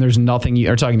 And there's nothing.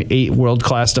 You're talking 8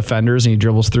 world-class defenders, and he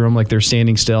dribbles through them like they're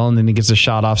standing still, and then he gets a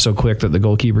shot off so quick that the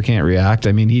goalkeeper can't react.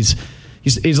 I mean, he's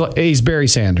Barry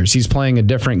Sanders. He's playing a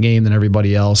different game than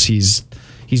everybody else. He's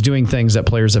doing things that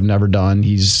players have never done.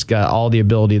 He's got all the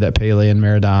ability that Pele and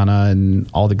Maradona and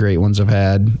all the great ones have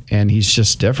had, and he's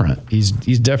just different. He's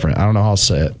different. I don't know how to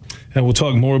say it. And we'll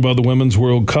talk more about the Women's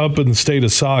World Cup and the state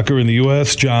of soccer in the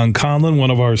U.S. John Conlon,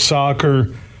 one of our soccer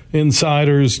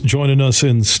insiders, joining us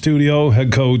in studio,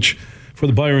 head coach for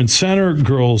the Byron Center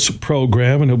girls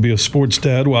program, and he'll be a sports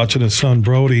dad watching his son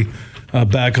Brody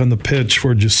back on the pitch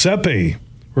for Giuseppe,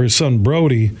 or his son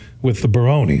Brody, with the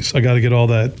Barones. I got to get all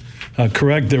that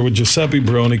correct there with Giuseppe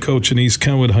Baroni, coaching East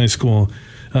Kenwood High School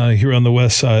here on the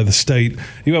west side of the state.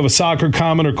 You have a soccer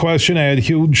comment or question, add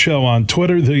Huge Show on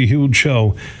Twitter, The Huge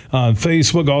Show on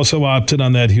Facebook. Also opted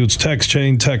on that huge text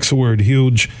chain. Text the word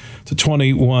HUGE to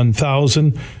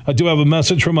 21,000. I do have a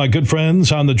message from my good friends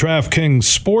on the DraftKings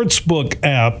Sportsbook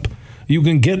app. You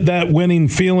can get that winning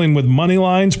feeling with money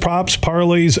lines, props,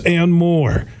 parlays, and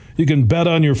more. You can bet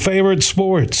on your favorite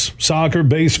sports, soccer,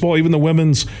 baseball, even the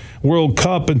Women's World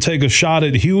Cup, and take a shot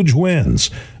at huge wins.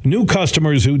 New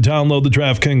customers who download the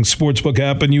DraftKings Sportsbook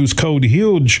app and use code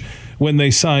HUGE when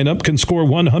they sign up can score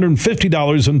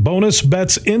 $150 in bonus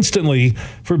bets instantly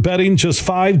for betting just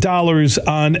 $5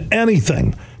 on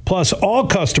anything. Plus, all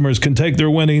customers can take their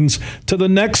winnings to the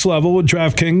next level with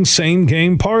DraftKings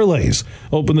same-game parlays.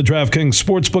 Open the DraftKings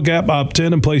Sportsbook app, opt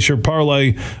in, and place your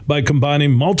parlay by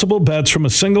combining multiple bets from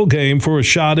a single game for a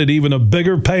shot at even a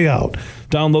bigger payout.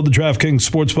 Download the DraftKings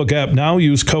Sportsbook app now.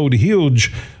 Use code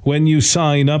HUGE when you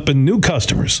sign up, and new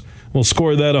customers will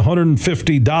score that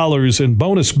 $150 in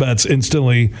bonus bets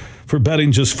instantly for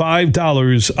betting just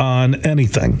 $5 on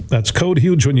anything. That's code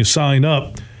HUGE when you sign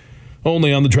up.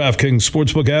 Only on the DraftKings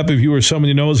Sportsbook app. If you or someone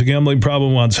you know has a gambling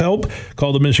problem wants help,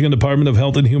 call the Michigan Department of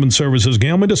Health and Human Services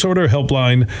Gambling Disorder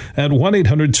Helpline at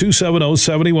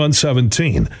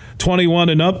 1-800-270-7117. 21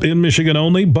 and up in Michigan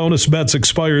only. Bonus bets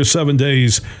expire 7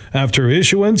 days after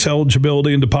issuance.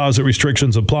 Eligibility and deposit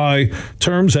restrictions apply.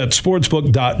 Terms at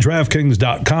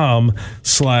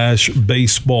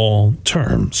sportsbook.draftkings.com/baseball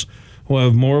terms. We'll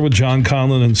have more with John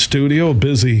Conlon in studio. A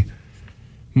busy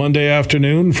Monday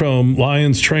afternoon, from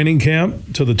Lions training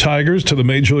camp to the Tigers to the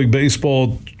Major League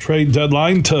Baseball trade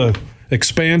deadline to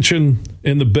expansion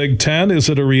in the Big Ten. Is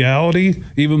it a reality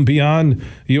even beyond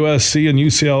USC and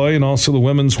UCLA, and also the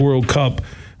Women's World Cup?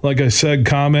 Like I said,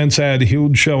 comments, add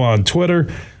Huge Show on Twitter,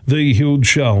 The Huge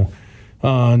Show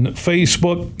on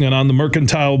Facebook, and on the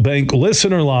Mercantile Bank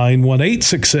listener line,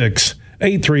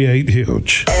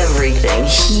 1-866-838-HUGE. Everything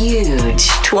huge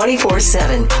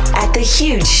 24/7 at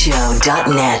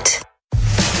thehugeshow.net.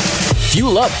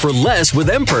 Fuel up for less with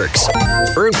M-Perks.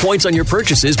 Earn points on your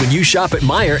purchases when you shop at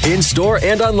Meijer in-store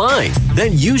and online.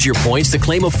 Then use your points to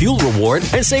claim a fuel reward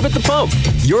and save at the pump.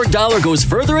 Your dollar goes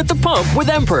further at the pump with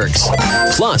M-Perks.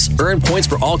 Plus, earn points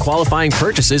for all qualifying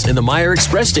purchases in the Meijer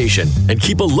Express station. And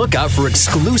keep a lookout for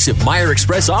exclusive Meijer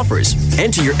Express offers.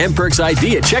 Enter your M-Perks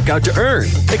ID at checkout to earn.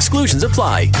 Exclusions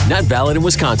apply. Not valid in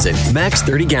Wisconsin. Max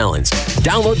 30 gallons.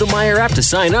 Download the Meijer app to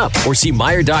sign up or see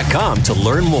Meijer.com to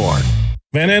learn more.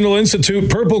 Van Andel Institute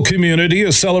Purple Community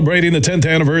is celebrating the 10th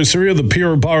anniversary of the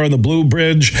Pure Barre on the Blue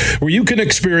Bridge, where you can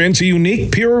experience a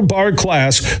unique Pure Barre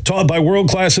class taught by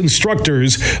world-class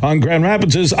instructors on Grand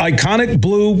Rapids' iconic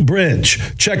Blue Bridge.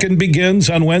 Check-in begins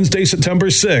on Wednesday, September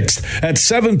 6th at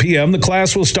 7 p.m. The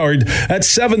class will start at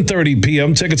 7:30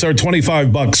 p.m. Tickets are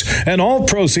 $25, and all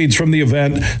proceeds from the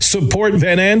event support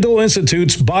Van Andel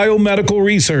Institute's biomedical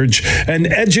research and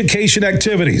education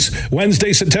activities.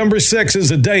 Wednesday, September 6th is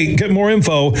the date. Get more info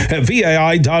at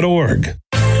vai.org.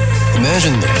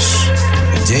 Imagine this,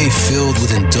 a day filled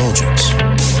with indulgence,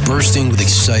 bursting with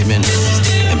excitement,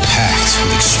 and packed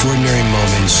with extraordinary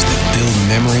moments that build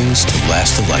memories to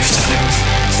last a lifetime.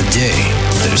 A day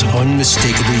that is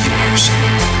unmistakably yours,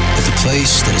 at the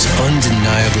place that is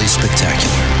undeniably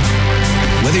spectacular.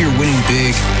 Whether you're winning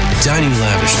big, dining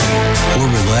lavishly, or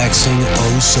relaxing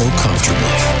oh so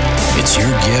comfortably, it's your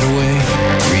getaway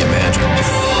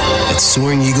reimagined at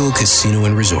Soaring Eagle Casino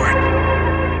and Resort.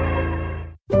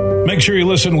 Make sure you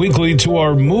listen weekly to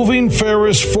our Moving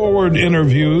Ferris Forward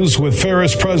interviews with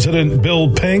Ferris President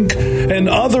Bill Pink and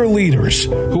other leaders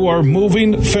who are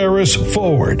moving Ferris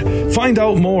forward. Find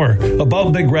out more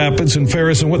about Big Rapids and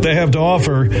Ferris and what they have to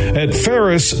offer at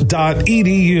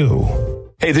ferris.edu.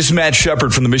 Hey, this is Matt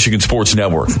Shepard from the Michigan Sports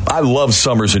Network. I love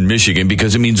summers in Michigan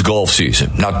because it means golf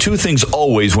season. Now, two things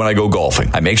always when I go golfing.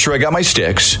 I make sure I got my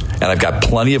sticks, and I've got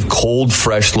plenty of cold,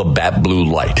 fresh Labatt Blue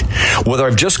Light. Whether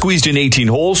I've just squeezed in 18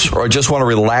 holes or I just want to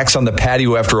relax on the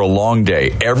patio after a long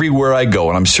day, everywhere I go,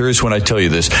 and I'm serious when I tell you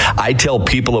this, I tell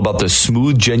people about the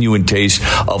smooth, genuine taste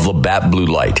of Labatt Blue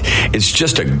Light. It's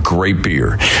just a great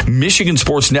beer. Michigan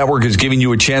Sports Network is giving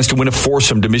you a chance to win a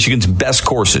foursome to Michigan's best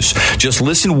courses. Just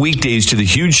listen weekdays to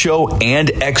the Huge Show and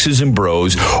X's and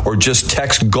Bros, or just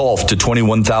text golf to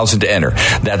 21,000 to enter.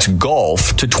 That's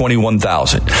golf to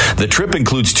 21,000. The trip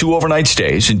includes 2 overnight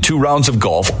stays and 2 rounds of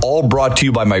golf, all brought to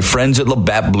you by my friends at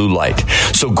Labatt Blue Light.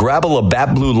 So grab a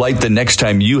Labatt Blue Light the next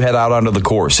time you head out onto the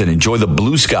course and enjoy the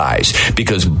blue skies,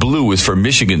 because blue is for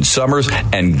Michigan summers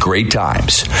and great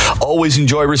times. Always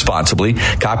enjoy responsibly.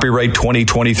 Copyright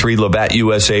 2023 Labatt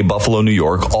USA, Buffalo, New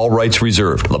York. All rights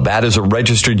reserved. Labatt is a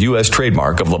registered U.S.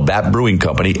 trademark of Labatt Brewing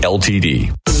Company,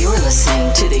 Ltd. You're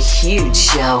listening to The Huge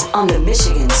Show on the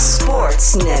Michigan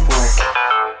Sports Network.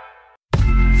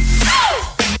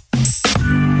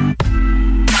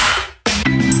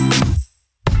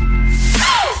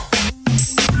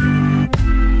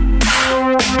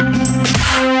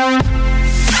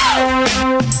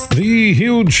 The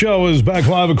Huge Show is back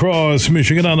live across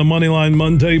Michigan on the Moneyline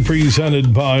Monday,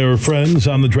 presented by our friends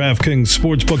on the DraftKings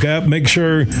Sportsbook app. Make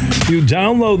sure you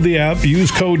download the app,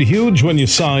 use code HUGE when you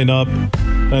sign up,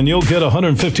 and you'll get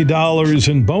 $150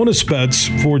 in bonus bets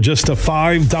for just a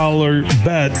 $5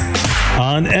 bet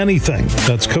on anything.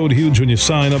 That's code HUGE when you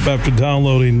sign up after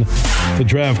downloading the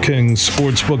DraftKings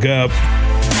Sportsbook app.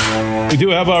 We do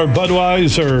have our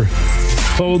Budweiser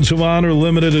Folds of Honor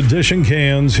limited edition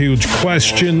cans. Huge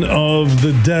question of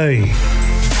the day.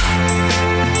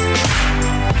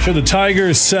 Should the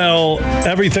Tigers sell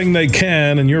everything they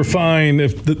can and you're fine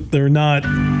if they're not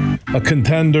a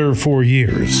contender for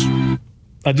years?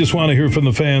 I just want to hear from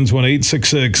the fans.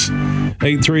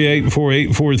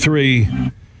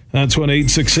 1-866-838-4843. That's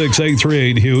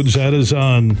 1-866-838-HUGE. That is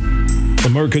on the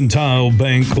Mercantile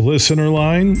Bank listener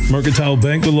line. Mercantile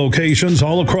Bank with locations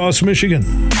all across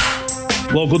Michigan.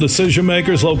 Local decision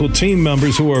makers, local team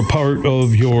members who are part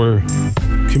of your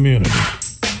community.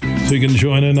 So you can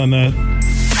join in on that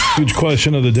huge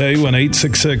question of the day.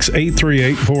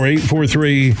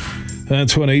 1-866-838-4843.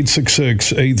 That's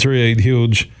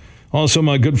 1-866-838-HUGE. Also,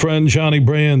 my good friend Johnny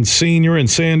Brand Sr. and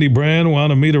Sandy Brand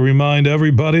wanted me to remind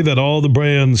everybody that all the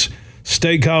Brand's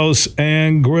Steakhouse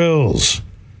and Grills,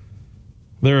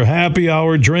 their happy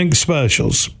hour drink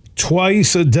specials,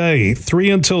 twice a day,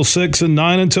 3 until 6 and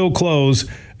 9 until close,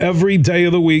 every day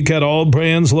of the week at all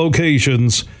Brands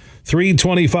locations.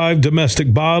 $3.25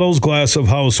 domestic bottles, glass of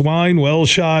house wine, well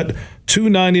shot,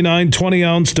 $2.99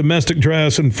 20-ounce domestic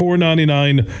drafts, and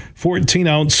 $4.99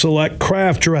 14-ounce select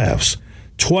craft drafts.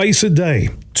 Twice a day,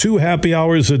 2 happy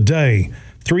hours a day,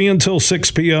 3 until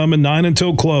 6 p.m. and 9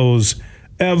 until close,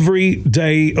 every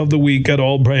day of the week at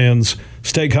all Brands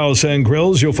Steakhouse and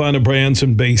Grills. You'll find a Brands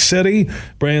in Bay City,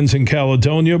 Brands in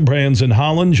Caledonia, Brands in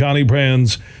Holland, Johnny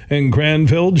Brands in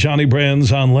Granville, Johnny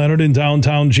Brands on Leonard in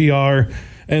downtown GR,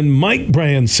 and Mike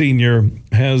Brands Sr.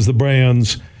 has the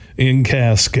Brands in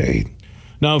Cascade.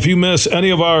 Now, if you miss any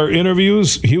of our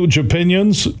interviews, huge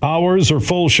opinions, hours, or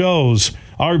full shows,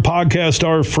 our podcasts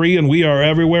are free and we are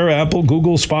everywhere: Apple,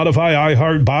 Google, Spotify,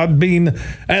 iHeart, Podbean,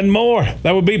 and more.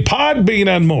 That would be Podbean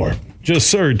and more. Just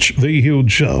search The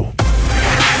Huge Show.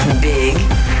 Big,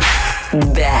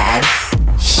 bad,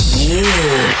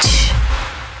 huge.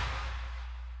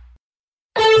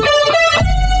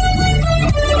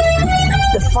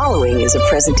 The following is a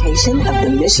presentation of the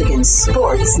Michigan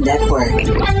Sports Network.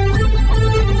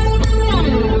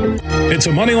 It's a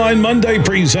Moneyline Monday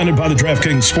presented by the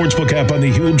DraftKings Sportsbook app on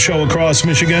the Huge Show across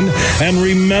Michigan. And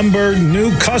remember,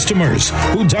 new customers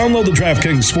who download the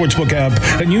DraftKings Sportsbook app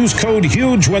and use code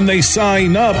HUGE when they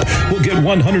sign up will get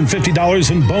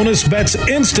 $150 in bonus bets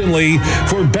instantly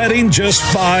for betting just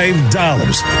 $5.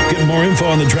 Get more info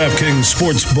on the DraftKings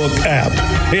Sportsbook app.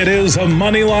 It is a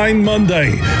Moneyline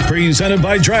Monday presented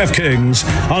by DraftKings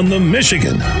on the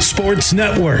Michigan Sports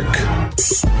Network.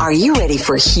 Are you ready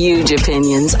for huge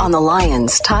opinions on the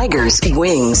Lions, Tigers,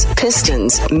 Wings,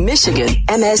 Pistons, Michigan,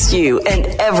 MSU, and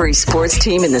every sports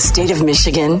team in the state of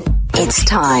Michigan? It's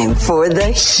time for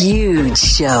The Huge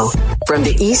Show. From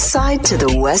the east side to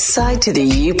the west side to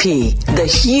the UP, The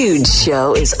Huge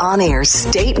Show is on air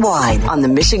statewide on the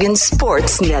Michigan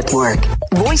Sports Network.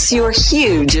 Voice your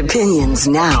huge opinions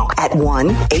now at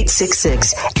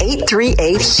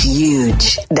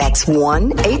 1-866-838-HUGE. That's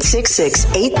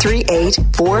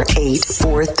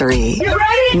 1-866-838-4843. You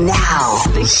ready? Now,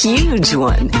 the huge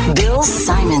one, Bill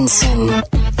Simonson.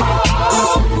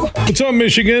 What's up,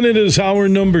 Michigan? It is hour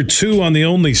number 2 on the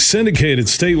only syndicated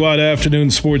statewide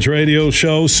afternoon sports radio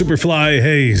show. Superfly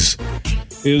Hayes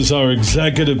is our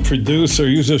executive producer.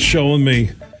 He was just showing me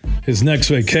his next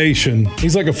vacation.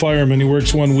 He's like a fireman. He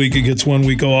works 1 week, he gets 1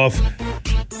 week off.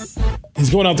 He's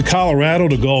going out to Colorado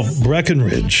to golf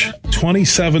Breckenridge.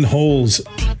 27 holes.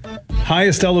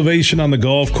 Highest elevation on the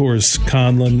golf course,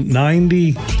 Conlon,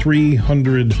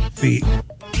 9,300 feet.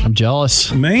 I'm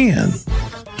jealous. Man.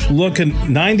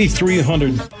 Looking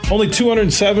 9,300, only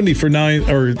 270 for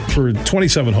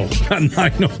 27 holes, not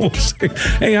 9 holes.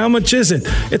 Hey, how much is it?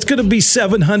 It's going to be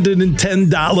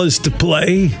 $710 to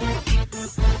play.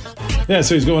 Yeah,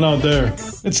 so he's going out there.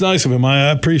 It's nice of him.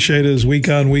 I appreciate his week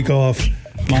on, week off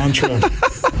mantra.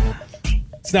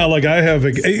 It's not like I have.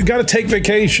 You got to take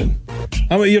vacation.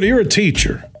 I mean, you're a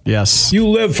teacher. Yes. You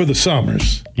live for the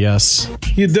summers. Yes.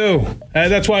 You do. And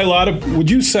that's why would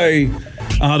you say,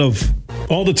 out of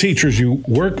all the teachers you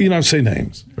work, you don't say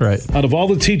names. Right. Out of all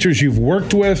the teachers you've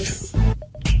worked with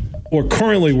or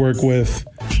currently work with,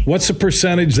 what's the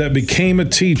percentage that became a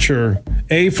teacher,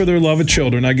 A, for their love of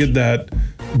children? I get that.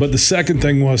 But the second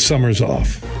thing was summers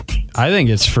off. I think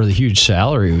it's for the huge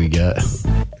salary we get.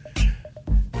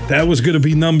 That was going to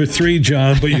be number 3,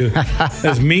 John, but you,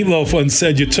 as Meatloaf once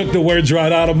said, you took the words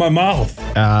right out of my mouth.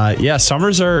 Yeah,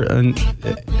 summers they're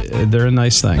a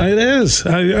nice thing. It is.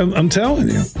 I'm telling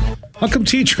you. How come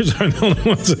teachers are the only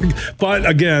ones? But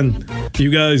again, you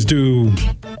guys do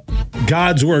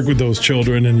God's work with those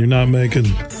children, and you're not making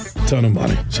a ton of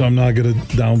money. So I'm not going to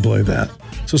downplay that.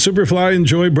 So Superfly,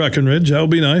 enjoy Breckenridge. That'll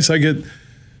be nice. I get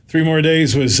 3 more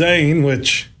days with Zane,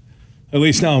 which at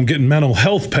least now I'm getting mental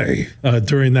health pay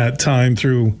during that time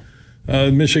through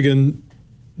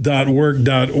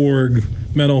michigan.work.org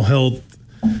mental health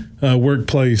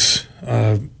workplace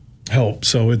help.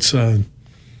 So it's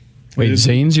wait,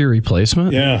 Zane's your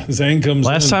replacement? Yeah, Zane comes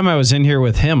Last time I was in here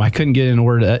with him, I couldn't get in a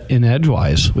word in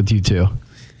edgewise with you two.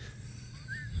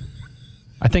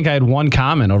 I think I had one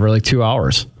comment over like 2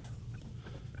 hours.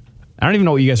 I don't even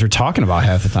know what you guys were talking about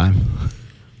half the time.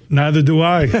 Neither do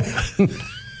I.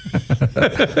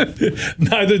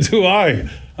 Neither do I.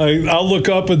 I'll look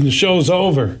up and the show's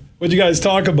over. What'd you guys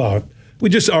talk about? We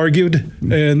just argued,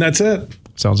 and that's it.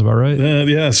 Sounds about right.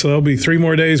 Yeah, so there'll be 3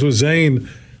 more days with Zane.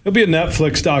 It'll be a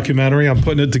Netflix documentary. I'm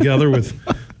putting it together with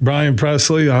Brian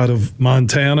Presley out of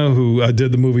Montana, who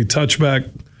did the movie Touchback.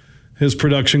 His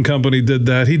production company did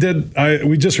that.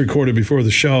 We just recorded before the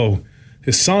show.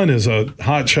 His son is a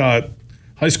hotshot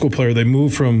high school player. They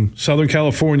moved from Southern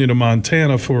California to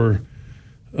Montana for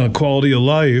quality of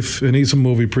life, and he's a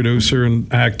movie producer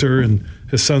and actor, and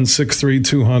his son's 6'3",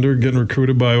 200, getting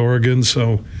recruited by Oregon.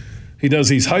 So he does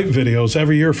these hype videos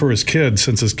every year for his kid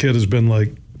since his kid has been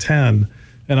like 10,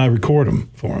 and I record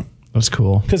them for him. That's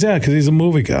cool. Because he's a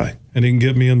movie guy, and he can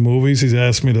get me in movies. He's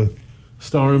asked me to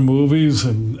star in movies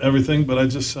and everything, but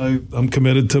I'm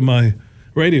committed to my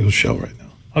radio show right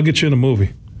now. I'll get you in a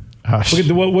movie. We could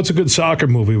do, what's a good soccer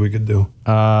movie we could do?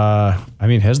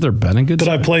 Has there been a good? Did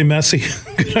I play Messi?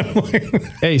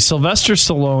 Hey, Sylvester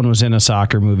Stallone was in a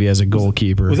soccer movie as a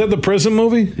goalkeeper. Was that the prison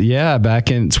movie? Yeah,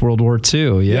 back in World War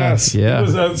II. Yeah, yes, yeah. It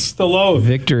was Stallone.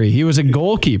 Victory. He was a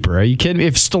goalkeeper. Are you kidding?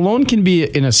 If Stallone can be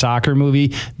in a soccer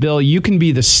movie, Bill, you can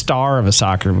be the star of a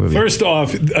soccer movie. First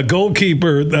off, a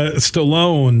goalkeeper,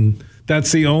 Stallone.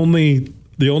 That's the only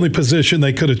position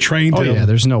they could have trained him. Oh, yeah,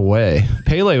 there's no way.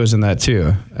 Pele was in that,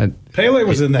 too. Pele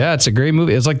was in that. Yeah, it's a great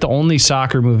movie. It's like the only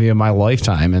soccer movie of my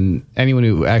lifetime, and anyone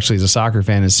who actually is a soccer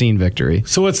fan has seen Victory.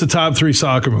 So what's the top 3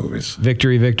 soccer movies?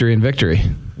 Victory, Victory, and Victory.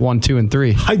 1, 2, and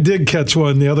 3. I did catch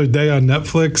one the other day on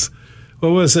Netflix. What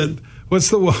was it? What's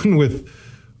the one with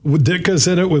Ditka's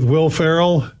in it with Will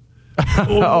Ferrell?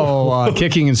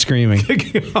 Kicking and Screaming.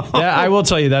 Yeah, I will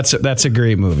tell you that's a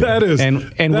great movie. That is,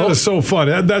 and that is so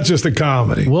fun. That's just a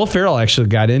comedy. Will Ferrell actually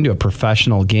got into a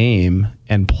professional game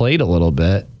and played a little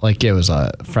bit. Like, it was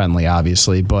friendly,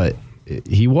 obviously, but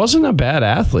he wasn't a bad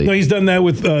athlete. No, he's done that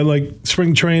with like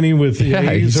spring training with the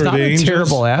A's he's or not the a Angels.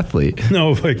 Terrible athlete.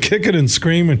 No, but Kicking and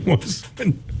Screaming was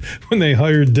when they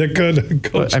hired Ditka to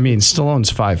coach. I mean,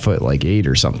 Stallone's 5'8"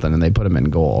 or something, and they put him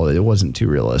in goal. It wasn't too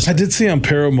realistic. I did see on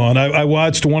Paramount. I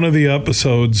watched one of the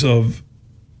episodes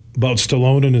about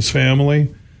Stallone and his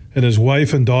family, and his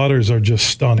wife and daughters are just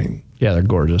stunning. Yeah, they're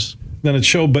gorgeous. Then it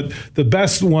showed, but the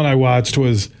best one I watched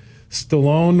was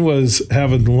Stallone was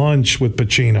having lunch with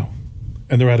Pacino,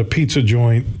 and they're at a pizza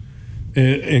joint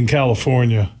in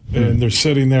California, and they're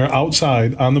sitting there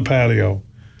outside on the patio.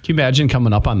 Can you imagine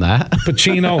coming up on that?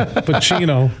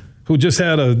 Pacino, who just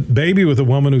had a baby with a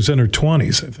woman who's in her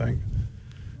 20s, I think.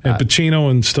 And Pacino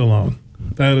and Stallone.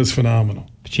 That is phenomenal.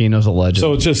 Pacino's a legend.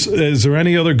 So it's just, is there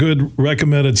any other good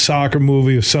recommended soccer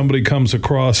movie if somebody comes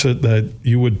across it that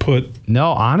you would put?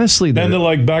 No, honestly. Bend It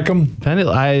Like Beckham?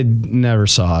 I never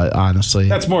saw it, honestly.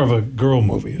 That's more of a girl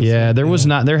movie. Yeah, there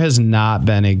has not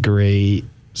been a great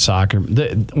soccer.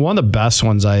 One of the best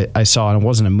ones I saw, and it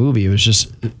wasn't a movie, it was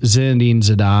just Zinedine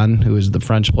Zidane, who is the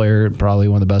French player, probably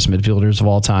one of the best midfielders of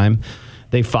all time.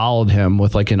 They followed him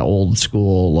with like an old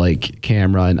school like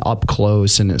camera and up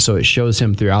close, and so it shows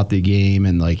him throughout the game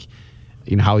and like,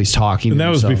 you know, how he's talking. And that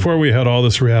was before we had all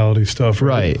this reality stuff.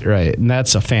 Right. And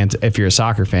that's if you're a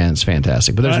soccer fan, it's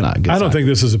fantastic. But there's not good. I don't think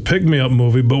this is a pick-me-up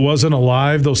movie, but wasn't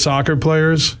Alive, those soccer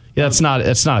players? Yeah, it's not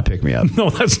a pick-me-up. No,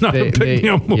 that's not a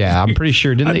pick-me-up movie. Yeah, I'm pretty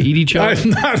sure. Didn't they eat each other?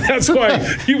 That's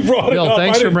why you brought Bill, it up.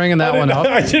 Thanks for bringing that one up.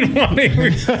 I didn't want to.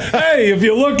 Hey, if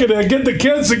you're looking at get the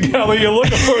kids together, you're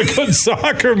looking for a good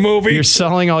soccer movie. You're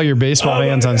selling all your baseball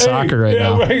fans on soccer right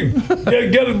now. Right.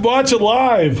 Watch it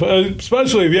live,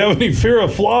 especially if you have any fear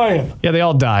of flying. Yeah, they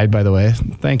all died, by the way.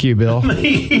 Thank you, Bill. They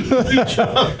eat each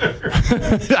other.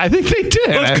 I think they did.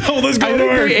 Let's go. I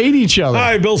think they ate each other.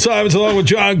 Hi, Bill Simons along with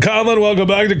John Conlon. Welcome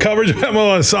back to coverage of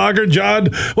MLS Soccer. John,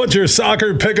 what's your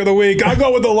soccer pick of the week? I'll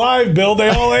go with the live, Bill. They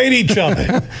all ate each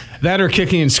other. That or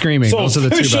Kicking and Screaming. So those are the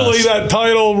two best. officially, that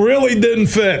title really didn't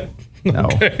fit. No.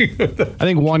 Okay. I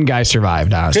think one guy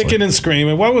survived, honestly. Kicking and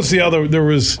Screaming. What was the other? That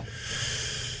was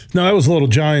Little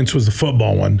Giants was the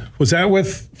football one. Was that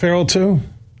with Farrell too?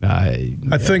 I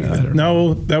think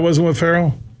no, that wasn't with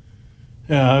Farrell.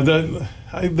 Yeah,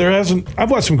 I've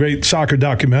watched some great soccer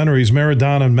documentaries.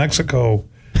 Maradona in Mexico.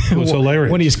 It was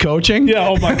hilarious. When he's coaching? Yeah,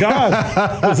 oh my God.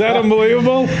 Was that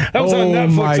unbelievable? That was on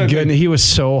Netflix. Oh my goodness. He was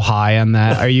so high on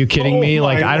that. Are you kidding me?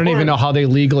 Like, I don't even know how they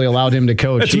legally allowed him to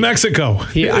coach. It's Mexico.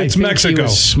 It's Mexico. He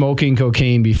was smoking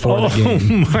cocaine before the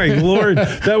game. Oh my Lord.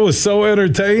 That was so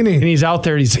entertaining. And he's out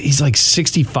there, he's like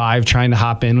 65 trying to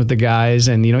hop in with the guys,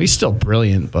 and you know, he's still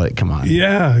brilliant, but come on.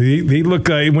 Yeah, he looked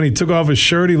like, when he took off his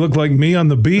shirt, he looked like me on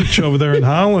the beach over there in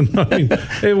Holland. I mean,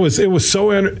 it was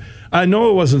so I know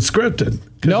it wasn't scripted.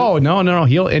 No.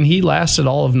 He lasted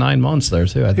all of 9 months there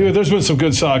too. I think. Yeah, there's been some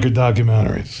good soccer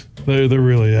documentaries. They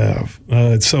really have.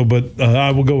 But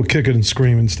I will go with Kick It and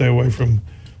Scream and stay away from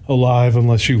Alive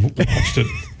unless you've watched it.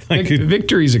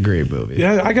 Victory's a great movie.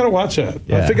 Yeah, I got to watch that.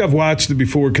 Yeah. I think I've watched it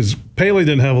before because Pele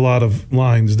didn't have a lot of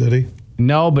lines, did he?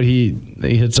 No, but he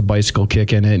hits a bicycle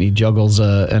kick in it and he juggles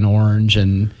an orange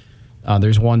and.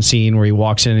 There's one scene where he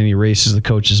walks in and he races the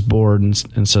coach's board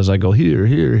and says, I go here,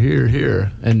 here, here,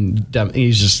 here. And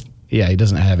he's just, he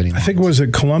doesn't have any. I think it was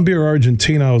at Colombia or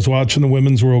Argentina. I was watching the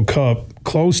Women's World Cup.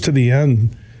 Close to the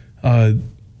end, a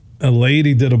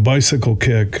lady did a bicycle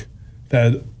kick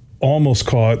that almost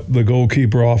caught the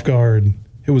goalkeeper off guard.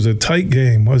 It was a tight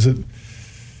game. Maybe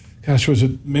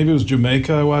it was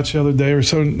Jamaica I watched the other day or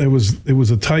so. It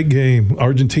was a tight game.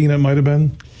 Argentina it might have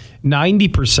been.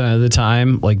 90% of the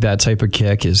time, like that type of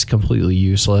kick is completely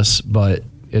useless. But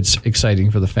it's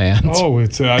exciting for the fans. Oh, I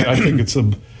think it's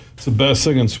the best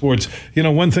thing in sports.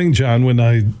 One thing, John, when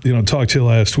I talked to you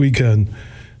last weekend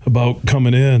about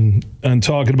coming in and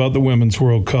talking about the Women's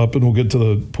World Cup, and we'll get to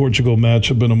the Portugal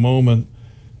matchup in a moment,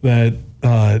 that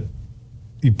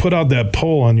you put out that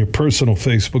poll on your personal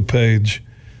Facebook page,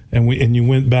 and you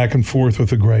went back and forth with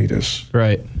the greatest.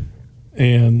 Right.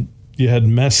 And you had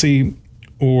Messi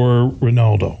or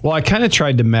Ronaldo. Well, I kind of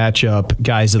tried to match up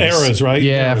guys of eras, right?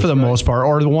 Yeah, eras, for the most part,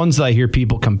 or the ones that I hear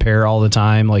people compare all the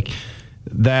time. Like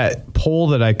that poll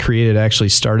that I created actually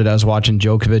started. I was watching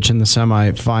Djokovic in the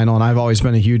semifinal, and I've always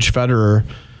been a huge Federer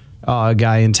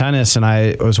guy in tennis, and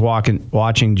I was watching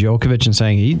Djokovic and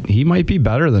saying he might be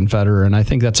better than Federer, and I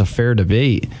think that's a fair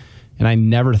debate. And I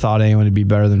never thought anyone would be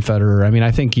better than Federer. I mean,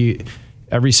 I think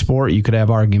every sport you could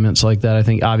have arguments like that. I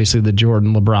think obviously the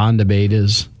Jordan-LeBron debate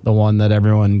is the one that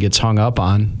everyone gets hung up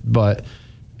on, but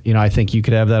I think you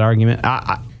could have that argument.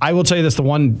 I will tell you this, the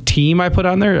one team I put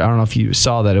on there, I don't know if you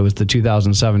saw that, it was the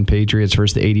 2007 Patriots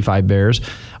versus the 85 Bears.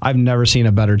 I've never seen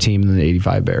a better team than the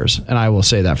 85 Bears, and I will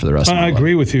say that for the rest of my life. I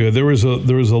agree with you. There was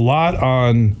a lot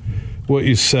on what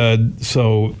you said.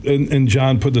 So, and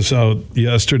John put this out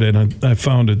yesterday, and I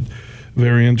found it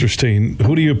very interesting.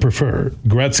 Who do you prefer,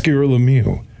 Gretzky or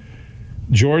Lemieux?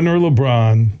 Jordan or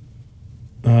LeBron?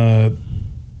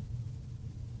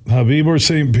 Habib or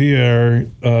St. Pierre?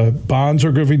 Bonds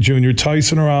or Griffey Jr.?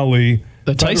 Tyson or Ali?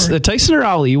 The Tyson or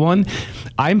Ali one,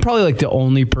 I'm probably like the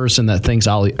only person that thinks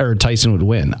Tyson would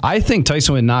win. I think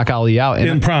Tyson would knock Ali out in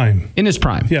his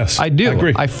prime. Yes, I do. I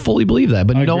agree. I fully believe that,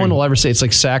 but no one will ever say it's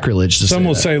like sacrilege to Some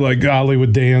will say like Ali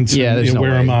would dance and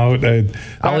wear him out.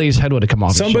 Ali's head would have come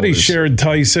off. Somebody shared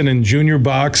Tyson in junior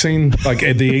boxing, like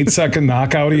at the 8-second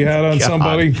knockout he had on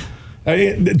somebody.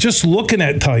 Just looking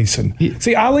at Tyson.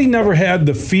 See, Ali never had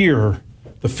the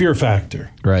fear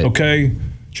factor. Right. Okay?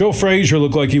 Joe Frazier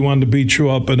looked like he wanted to beat you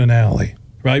up in an alley.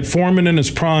 Right? Foreman in his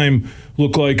prime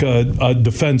looked like a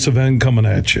defensive end coming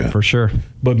at you. For sure.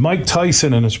 But Mike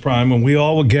Tyson in his prime, when we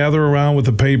all would gather around with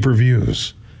the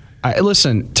pay-per-views.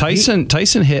 Listen,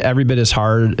 Tyson hit every bit as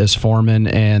hard as Foreman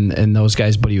and those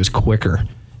guys, but he was quicker.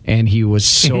 And he was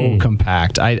so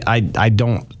compact. I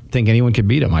don't think anyone could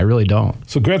beat him. I really don't.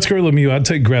 So Gretzky or Lemieux? I'd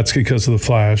take Gretzky because of the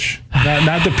flash.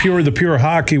 Not the pure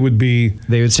hockey would be.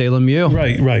 They would say Lemieux.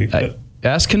 Right.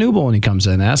 Ask Knuble when he comes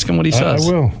in. Ask him what he says.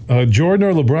 I will. Jordan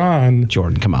or LeBron?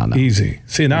 Jordan, come on now. Easy.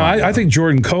 See, now I think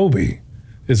Jordan Kobe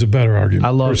is a better argument. I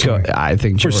love Kobe. I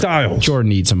think for styles.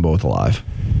 Jordan eats them both alive.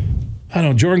 I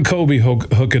don't know. Jordan Kobe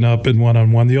hooking up in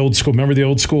one-on-one. The old school. Remember the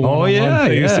old school one-on-one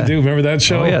they used to do? Remember that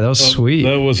show? Oh, yeah. That was sweet.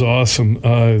 That was awesome.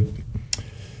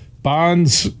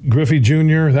 Bonds, Griffey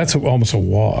Jr., that's almost a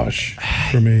wash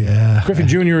for me. Yeah. Griffey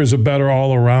Jr. is a better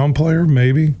all-around player,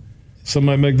 maybe. Some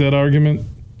might make that argument.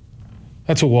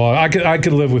 That's a wash. I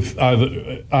could live with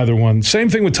either one. Same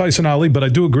thing with Tyson Ali, but I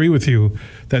do agree with you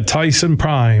that Tyson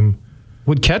prime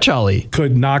would catch Ali.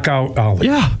 Could knock out Ali.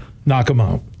 Yeah. Knock him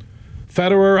out.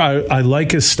 Federer, I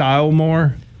like his style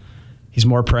more. He's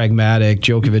more pragmatic.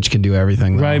 Djokovic can do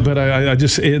everything, though. Right, but I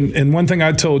just and one thing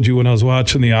I told you when I was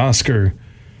watching the Oscar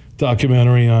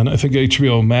documentary on, I think,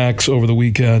 HBO Max over the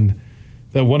weekend,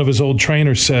 that one of his old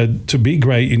trainers said, to be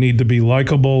great, you need to be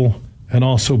likable and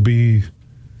also be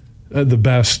the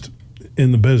best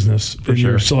in the business in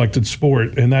your selected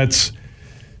sport. And that's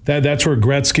where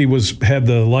Gretzky had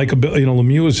the likability.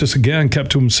 Lemieux was just, again,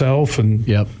 kept to himself and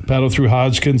battled through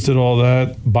Hodgkins, did all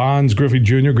that. Bonds, Griffey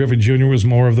Jr. Griffey Jr. was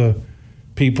more of the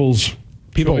people's.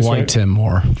 People liked him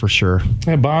more, for sure.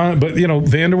 Yeah, but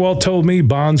Vanderwalt told me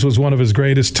Bonds was one of his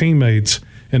greatest teammates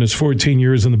in his 14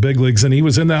 years in the big leagues, and he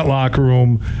was in that locker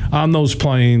room, on those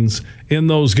planes, in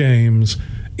those games,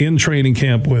 in training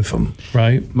camp with him,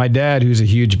 right? My dad, who's a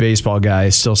huge baseball guy,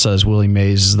 still says Willie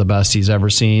Mays is the best he's ever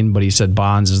seen, but he said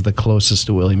Bonds is the closest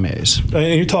to Willie Mays.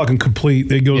 And you're talking complete.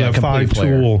 They go that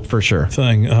five-tool for sure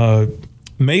thing.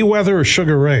 Mayweather or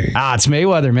Sugar Ray? It's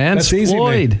Mayweather, man. That's it's easy.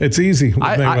 Floyd. It's easy.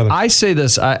 I say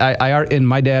this. And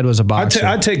my dad was a boxer.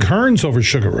 I'd take Hearns over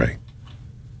Sugar Ray.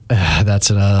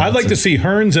 I'd like to see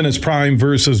Hearns in his prime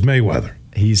versus Mayweather.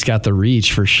 He's got the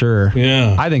reach for sure.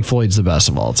 Yeah. I think Floyd's the best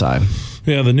of all time.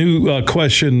 Yeah, the new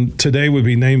question today would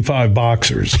be name 5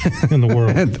 boxers in the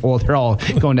world. Well, they're all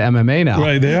going to MMA now.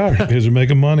 Right, they are. Because they're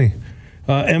making money.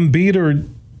 Embiid or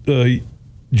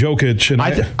Jokic? And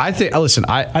I think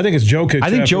it's Jokic. I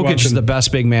think Jokic is the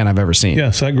best big man I've ever seen.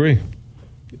 Yes, I agree.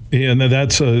 Yeah, and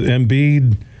that's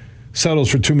Embiid, settles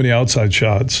for too many outside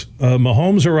shots.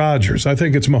 Mahomes or Rodgers? I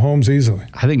think it's Mahomes easily.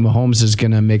 I think Mahomes is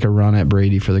going to make a run at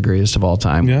Brady for the greatest of all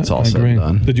time. Yeah, it's all I said agree. and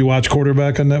done. Did you watch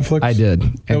Quarterback on Netflix? I did.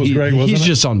 That was great, wasn't it? He's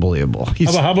just unbelievable.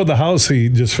 How about the house he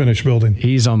just finished building?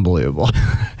 He's unbelievable.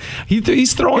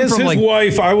 He's throwing from his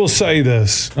wife, I will say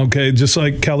this, okay, just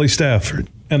like Kelly Stafford,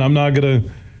 and I'm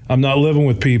not living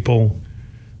with people,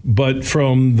 but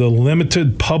from the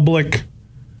limited public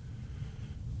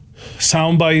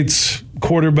sound bites,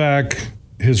 Quarterback,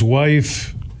 his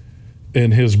wife,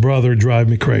 and his brother drive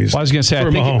me crazy. Well, I was going to say,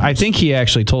 I think he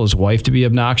actually told his wife to be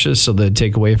obnoxious so they'd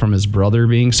take away from his brother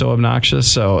being so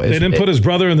obnoxious. So they didn't put his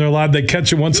brother in their live. They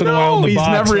catch him once in a while in the box.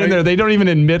 No, he's never in there. They don't even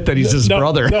admit that he's his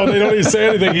brother. No, they don't even say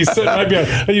anything. He's sitting right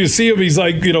behind. You see him, he's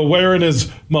like, wearing his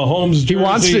Mahomes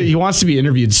jersey. He wants to be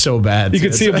interviewed so bad. You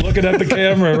can see him looking at the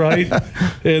camera, right?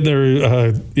 And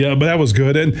they're, but that was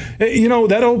good. And,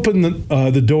 that opened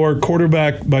the door.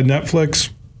 Quarterback by Netflix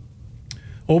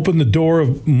opened the door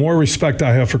of more respect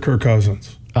I have for Kirk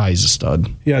Cousins. Oh, he's a stud.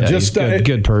 Yeah, just he's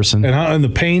good person. And the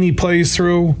pain he plays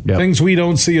through, things we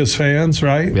don't see as fans,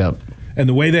 right? Yep. And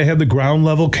the way they have the ground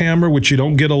level camera, which you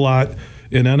don't get a lot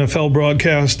in NFL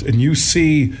broadcast, and you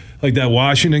see like that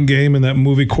Washington game and that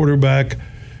movie Quarterback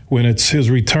when it's his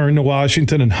return to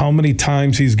Washington and how many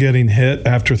times he's getting hit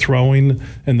after throwing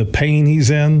and the pain he's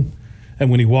in. And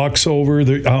when he walks over,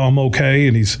 I'm okay,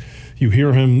 and you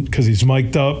hear him because he's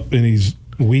mic'd up and he's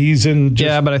wheezing.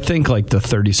 But I think like the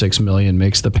 $36 million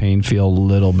makes the pain feel a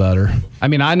little better. I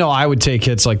mean, I know I would take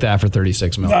hits like that for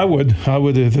 $36 million. I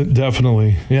would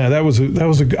definitely. Yeah, that was a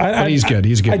good. He's good.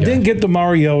 He's a good. I didn't get the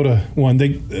Mariota one.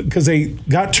 Because they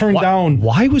got turned down.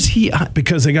 Why was he?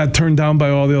 Because they got turned down by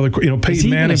all the other.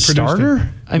 Peyton Manning produced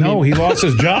starter. No, he lost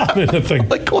his job in the thing.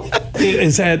 Like what?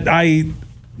 Is that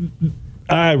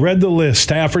I read the list.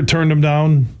 Stafford turned him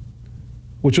down,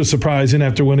 which was surprising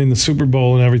after winning the Super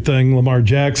Bowl and everything. Lamar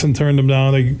Jackson turned him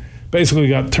down. They basically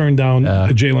got turned down.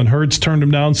 Jalen Hurts turned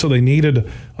him down, so they needed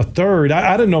a third.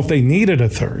 I didn't know if they needed a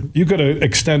third. You could have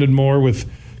extended more with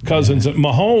Cousins. Yeah.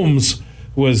 Mahomes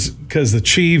was because the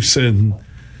Chiefs and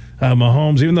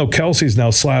Mahomes, even though Kelsey's now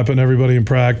slapping everybody in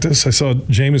practice. I saw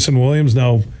Jameson Williams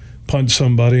now punch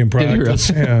somebody in practice.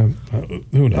 Yeah,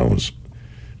 who knows?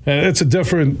 It's a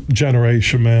different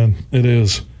generation, man. It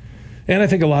is. And I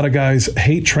think a lot of guys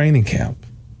hate training camp.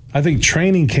 I think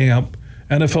training camp,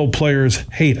 NFL players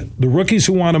hate it. The rookies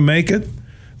who want to make it,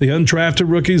 the undrafted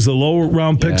rookies, the low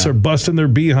round picks are busting their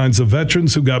behinds. The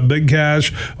veterans who got big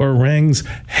cash or rings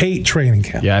hate training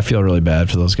camp. Yeah, I feel really bad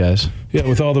for those guys. Yeah,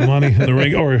 with all the money and the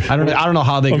ring. Or I don't know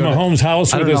how they go to Mahomes'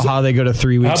 house. I don't know how they go to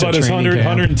 3 weeks. How about his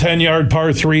 110-yard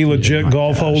par 3 legit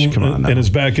golf hole in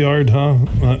his backyard? Huh?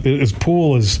 His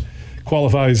pool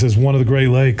qualifies as one of the Great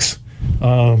Lakes.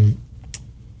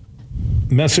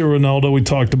 Messi or Ronaldo, we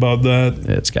talked about that.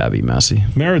 It's got to be Messi.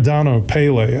 Maradona or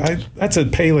Pele. That's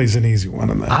Pele's an easy one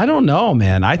on that. I don't know,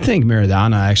 man. I think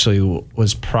Maradona actually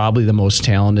was probably the most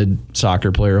talented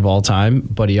soccer player of all time,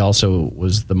 but he also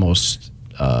was the most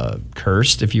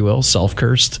cursed, if you will,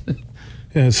 self-cursed.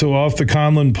 Yeah, so off the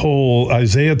Conlon poll,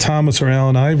 Isaiah Thomas or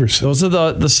Allen Iverson? Those are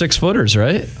the 6-footers,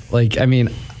 right? Like, I mean,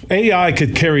 AI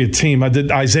could carry a team. Did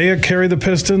Isaiah carry the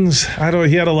Pistons?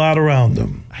 He had a lot around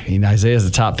him. I mean, Isaiah's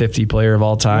the top 50 player of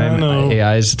all time. I know.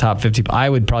 AI is the top 50. I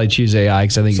would probably choose AI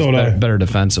because I think he's better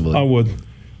defensively. I would.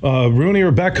 Rooney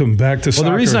or Beckham, back to soccer.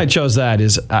 Well, the reason I chose that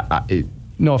is,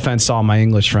 no offense to all my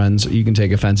English friends, you can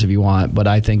take offense if you want, but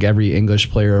I think every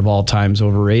English player of all time is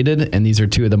overrated, and these are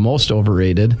two of the most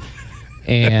overrated.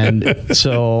 And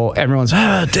so everyone's,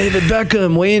 David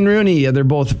Beckham, Wayne Rooney. They're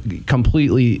both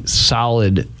completely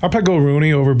solid. I'd probably go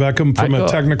Rooney over Beckham from a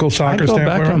technical soccer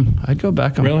standpoint. I'd go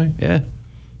Beckham. Really? Yeah.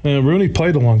 Rooney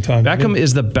played a long time. Beckham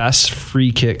is the best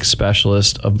free kick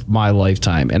specialist of my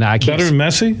lifetime. And better than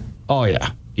Messi? Oh,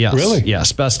 yeah. Yes. Really?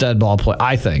 Yes. Best dead ball player,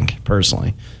 I think,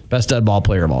 personally. Best dead ball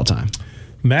player of all time.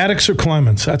 Maddox or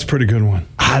Clemens? That's a pretty good one.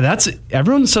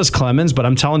 Everyone says Clemens, but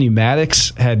I'm telling you,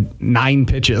 Maddox had 9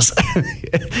 pitches.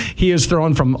 He was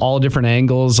throwing from all different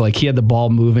angles. Like, he had the ball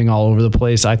moving all over the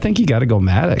place. I think you got to go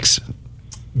Maddox.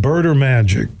 Bird or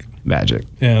Magic? Magic.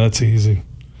 Yeah, that's easy.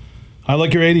 I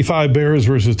like your 85 Bears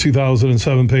versus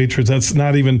 2007 Patriots. That's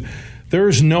not even...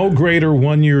 There's no greater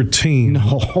one-year team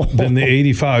than the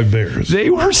 85 Bears. They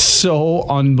were so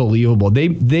unbelievable.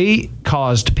 They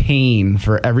caused pain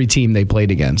for every team they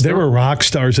played against. They were rock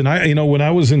stars. And when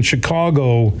I was in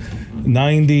Chicago,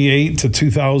 98 to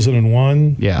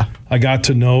 2001, I got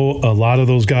to know a lot of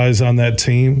those guys on that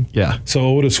team. Yeah. So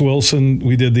Otis Wilson,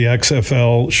 we did the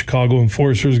XFL Chicago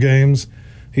Enforcers games.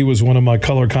 He was one of my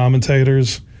color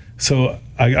commentators. So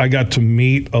I got to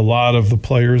meet a lot of the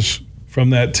players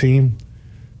from that team.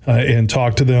 and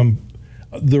talk to them.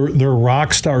 They're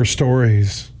rock star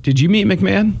stories. Did you meet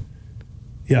McMahon?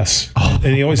 Yes, and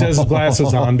he always has his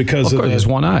glasses on because of his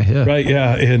one eye. Yeah, right.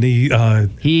 Yeah, and he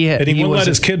wouldn't let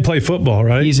his kid play football.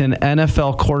 Right, he's an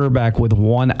NFL quarterback with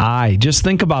one eye. Just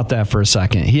think about that for a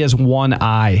second. He has one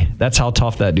eye. That's how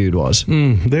tough that dude was.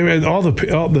 They had all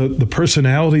the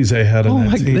personalities they had. In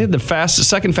that team. They had the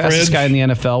second fastest guy in the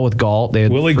NFL with Galt. They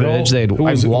had Willie Fridge. Galt, They had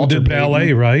who did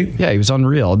ballet, right? Yeah, he was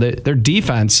unreal. Their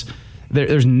defense.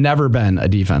 There's never been a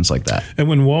defense like that. And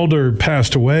when Walter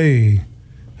passed away,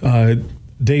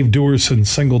 Dave Duerson,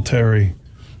 Singletary,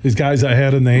 these guys I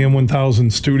had in the AM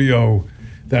 1000 studio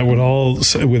that would all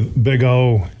sit with Big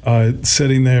O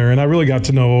sitting there. And I really got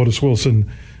to know Otis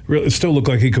Wilson. Really, it still looked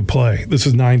like he could play. This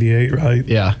is 98, right?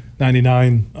 Yeah.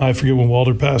 99. I forget when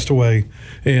Walter passed away.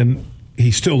 And he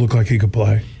still looked like he could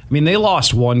play. I mean, they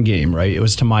lost one game, right? It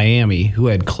was to Miami, who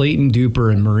had Clayton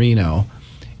Duper and Marino.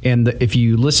 And if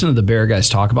you listen to the Bear guys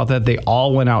talk about that, they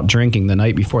all went out drinking the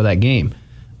night before that game.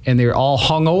 And they were all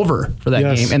hung over for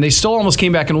that game. And they still almost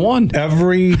came back and won.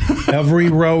 Every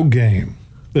road game,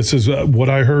 this is what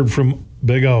I heard from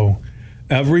Big O,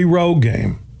 every road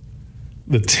game,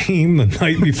 the team the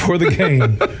night before the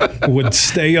game would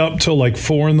stay up till like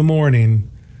 4 a.m.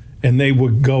 and they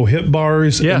would go hit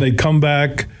bars and they'd come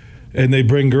back and they'd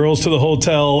bring girls to the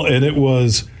hotel, and it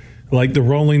was like the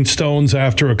Rolling Stones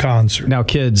after a concert. Now,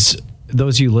 kids,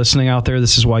 those of you listening out there,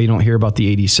 this is why you don't hear about the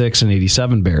 86 and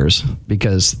 87 Bears,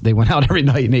 because they went out every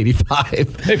night in 85.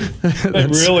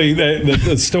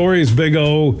 The stories, Big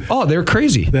O. Oh, they're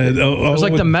crazy. It was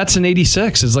like the Mets in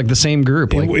 86. It's like the same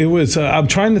group. It was, I'm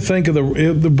trying to think of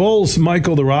the Bulls,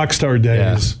 Michael, the rock star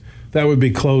days. Yeah. That would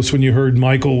be close when you heard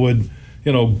Michael would,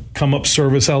 come up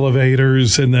service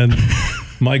elevators, and then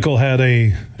Michael had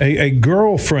a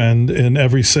girlfriend in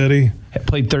every city.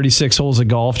 Played 36 holes of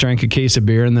golf, drank a case of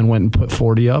beer, and then went and put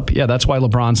 40 up. Yeah, that's why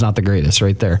LeBron's not the greatest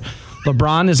right there.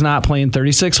 LeBron is not playing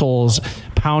 36 holes,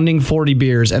 pounding 40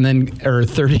 beers, or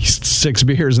 36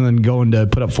 beers, and then going to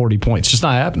put up 40 points. Just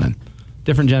not happening.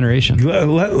 Different generation.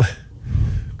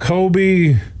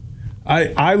 Kobe,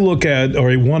 I look at, all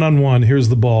right, one-on-one, here's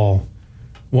the ball.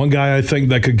 One guy I think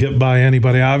that could get by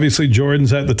anybody. Obviously,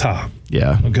 Jordan's at the top.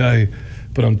 Yeah. Okay.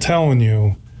 But I'm telling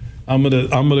you, I'm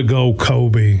gonna go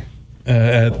Kobe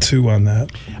at 2 on that.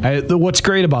 What's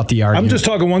great about the argument? I'm just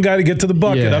talking one guy to get to the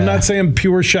bucket. Yeah. I'm not saying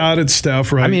pure shot at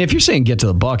Steph, right? I mean, if you're saying get to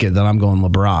the bucket, then I'm going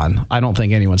LeBron. I don't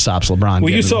think anyone stops LeBron.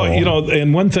 Well, you saw,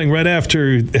 and one thing right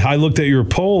after I looked at your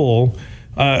poll,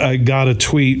 I got a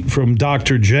tweet from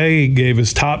Dr. J, gave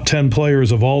his top 10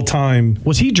 players of all time.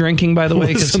 Was he drinking, by the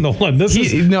way?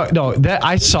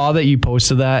 I saw that you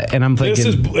posted that, and I'm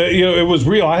thinking it was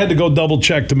real. I had to go double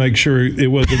check to make sure it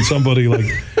wasn't somebody like.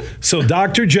 So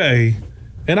Dr. J,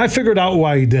 and I figured out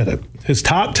why he did it. His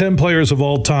top 10 players of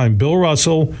all time: Bill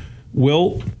Russell,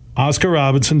 Wilt, Oscar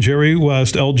Robertson, Jerry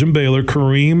West, Elgin Baylor,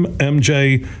 Kareem,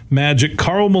 MJ, Magic,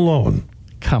 Karl Malone.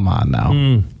 Come on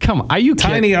now. Come on. Are you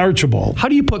Tiny kidding? Archibald. How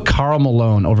do you put Karl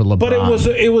Malone over LeBron? But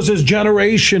it was his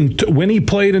generation when he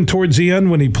played and towards the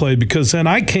end when he played, because then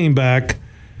I came back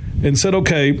and said,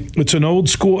 okay, it's an old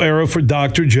school era for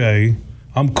Dr. J.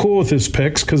 I'm cool with his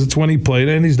picks because it's when he played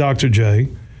and he's Dr. J.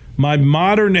 My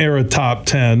modern era top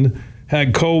 10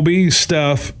 had Kobe,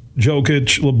 Steph,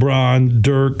 Jokic, LeBron,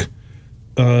 Dirk,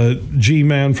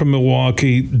 G-Man from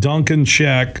Milwaukee, Duncan,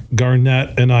 Shaq,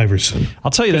 Garnett, and Iverson. I'll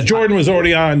tell you that Jordan was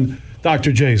already on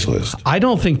Dr. J's list. I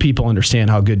don't think people understand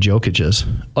how good Jokic is.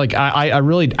 Like, I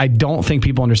really don't think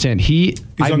people understand. He's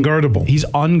unguardable. He's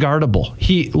unguardable.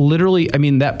 He literally,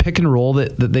 that pick and roll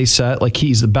that they set, like,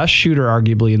 he's the best shooter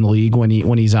arguably in the league when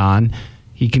he's on.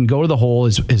 He can go to the hole.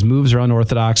 His moves are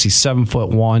unorthodox. He's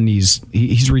 7'1".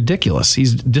 He's ridiculous.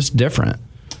 He's just different.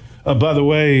 By the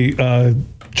way,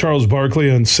 Charles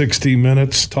Barkley on 60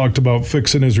 Minutes talked about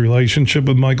fixing his relationship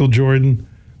with Michael Jordan.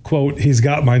 Quote, he's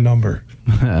got my number.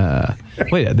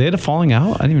 Wait, they had a falling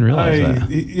out? I didn't even realize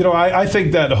that. I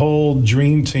think that whole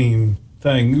dream team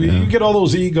thing, you get all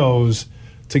those egos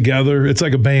together. It's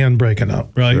like a band breaking up,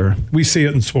 right? Sure. We see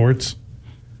it in sports.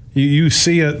 You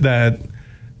see it that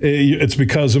it's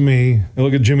because of me.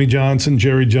 Look at Jimmy Johnson,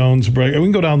 Jerry Jones. We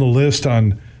can go down the list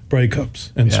on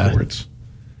breakups in sports.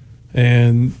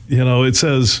 And, it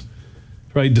says,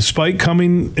 right, despite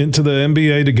coming into the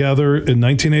NBA together in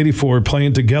 1984,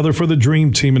 playing together for the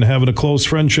Dream Team and having a close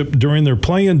friendship during their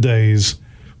playing days,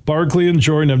 Barkley and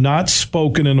Jordan have not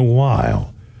spoken in a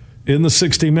while. In the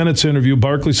 60 Minutes interview,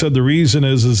 Barkley said the reason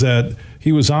is that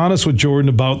he was honest with Jordan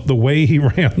about the way he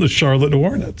ran the Charlotte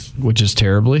Hornets. Which is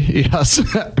terribly, yes.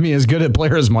 As good a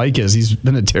player as Mike is, he's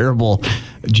been a terrible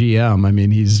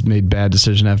GM. He's made bad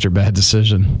decision after bad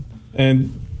decision.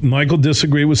 And Michael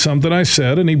disagreed with something I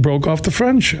said, and he broke off the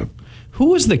friendship.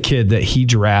 Who was the kid that he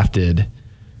drafted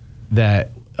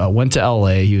that went to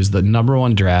L.A.? He was the number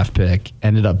 1 draft pick,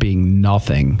 ended up being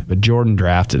nothing, but Jordan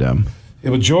drafted him.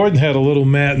 Yeah, but Jordan had a little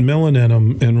Matt Millen in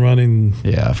him in running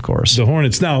of course, the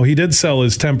Hornets. Now, he did sell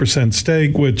his 10%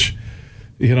 stake, which,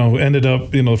 ended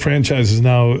up, the franchises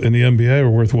now in the NBA are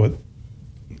worth,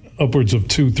 upwards of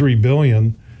 $2-3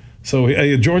 billion. So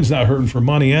Jordan's not hurting for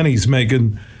money, and he's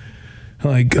making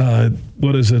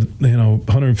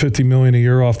 $150 million a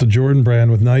year off the Jordan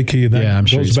brand with Nike. And that I'm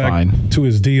sure he's fine. To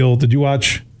his deal. Did you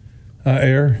watch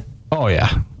Air? Oh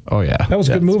yeah. That was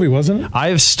a good movie, wasn't it? I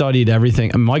have studied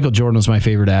everything. Michael Jordan was my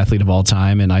favorite athlete of all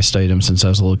time, and I studied him since I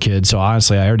was a little kid. So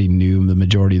honestly, I already knew the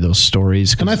majority of those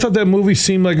stories. And I thought that movie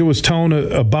seemed like it was toned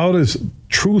about as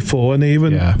truthful, and they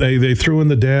even they threw in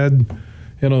the dad,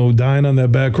 dying on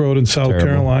that back road in South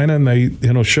Carolina, and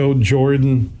they showed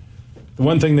Jordan. The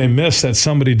one thing they missed that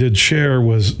somebody did share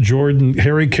was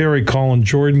Harry Carey calling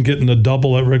Jordan getting a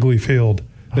double at Wrigley Field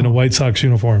in a White Sox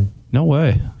uniform. No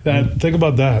way. Think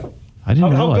about that. I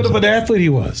didn't know how good of an athlete he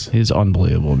was. He's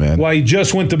unbelievable, man. Why, he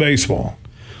just went to baseball.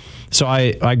 So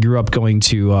I grew up going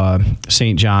to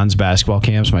St. John's basketball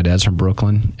camps. My dad's from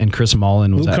Brooklyn, and Chris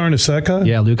Mullin was Lou Carnesecca?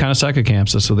 Yeah, Lou Carnesecca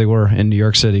camps. That's what they were in New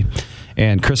York City.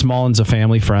 And Chris Mullin's a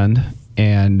family friend,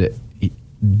 and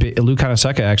Lou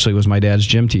Carnesecca actually was my dad's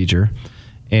gym teacher.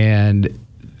 And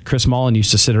Chris Mullin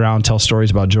used to sit around and tell stories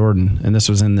about Jordan. And this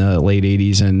was in the late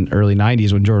 80s and early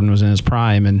 90s when Jordan was in his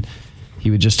prime. And he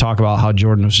would just talk about how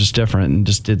Jordan was just different and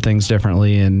just did things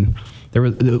differently. And there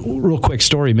was a real quick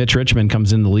story. Mitch Richmond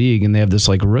comes in the league, and they have this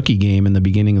rookie game in the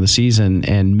beginning of the season,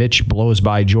 and Mitch blows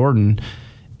by Jordan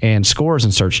and scores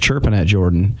and starts chirping at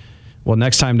Jordan. Well,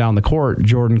 next time down the court,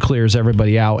 Jordan clears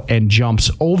everybody out and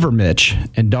jumps over Mitch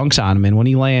and dunks on him. And when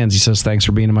he lands, he says, "Thanks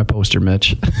for being in my poster,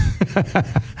 Mitch."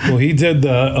 Well, he did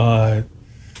the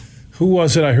who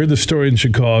was it? I heard the story in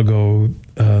Chicago.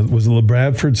 Was it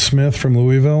LeBradford Smith from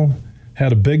Louisville?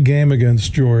 Had a big game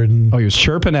against Jordan. Oh, he was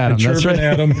chirping at him. That's right.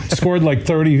 At him. Scored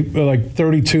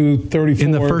 32, 34.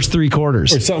 In the first 3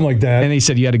 quarters. Or something like that. And he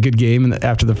said you had a good game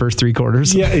after the first 3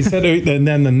 quarters. Yeah, he said, and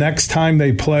then the next time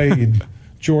they played,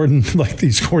 Jordan,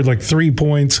 he scored 3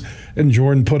 points, and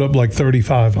Jordan put up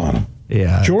 35 on him.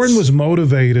 Yeah. Jordan was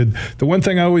motivated. The one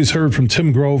thing I always heard from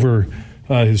Tim Grover,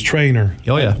 his trainer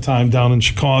at the time down in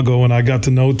Chicago, and I got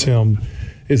to know Tim,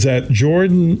 is that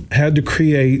Jordan had to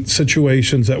create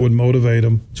situations that would motivate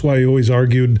him. That's why he always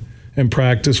argued and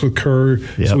practiced with Kerr.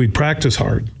 Yep. So he'd practice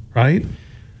hard, right?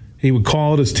 He would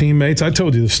call out his teammates. I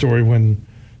told you the story when,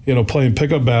 playing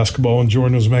pickup basketball and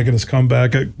Jordan was making his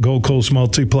comeback at Gold Coast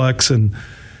Multiplex, and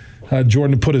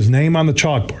Jordan put his name on the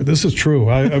chalkboard. This is true.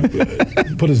 I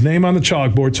put his name on the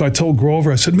chalkboard. So I told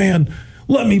Grover, I said, man,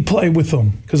 let me play with him.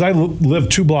 Because I live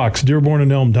 2 blocks, Dearborn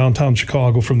and Elm, downtown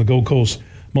Chicago, from the Gold Coast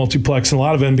Multiplex, and a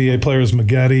lot of NBA players,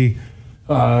 Maggette,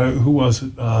 who was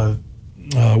it?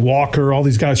 Walker, all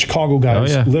these guys, Chicago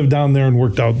guys, lived down there and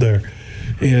worked out there.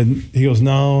 And he goes,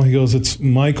 no, it's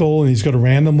Michael, and he's going to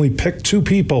randomly pick 2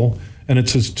 people, and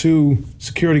it's his 2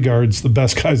 security guards, the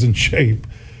best guys in shape,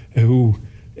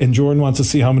 and Jordan wants to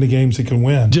see how many games he can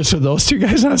win. Just so those 2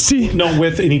 guys on see? No,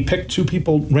 and he picked 2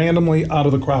 people randomly out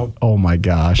of the crowd. Oh my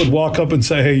gosh. Would walk up and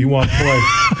say, hey, you want to play?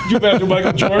 You imagine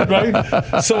Michael Jordan,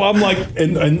 right? So I'm like,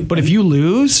 but if you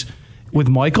lose with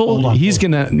Michael, he's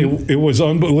going to. It was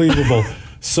unbelievable.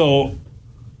 So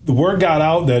the word got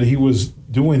out that he was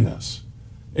doing this.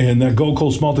 And that Gold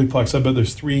Coast Multiplex, I bet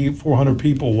there's 300-400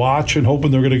 people watching,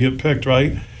 hoping they're going to get picked,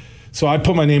 right? So I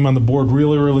put my name on the board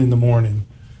really early in the morning.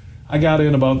 I got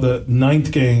in about the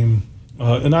 9th game,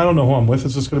 and I don't know who I'm with.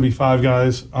 It's just going to be 5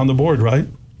 guys on the board, right?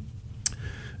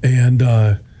 And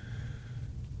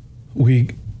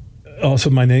also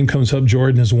my name comes up.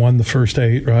 Jordan has won the first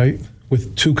 8, right?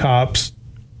 With 2 cops,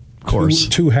 of course,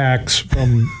 2 hacks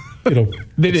from they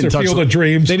didn't touch Field of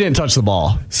Dreams. They didn't touch the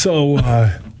ball. So,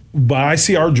 but I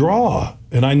see our draw,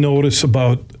 and I notice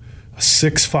about a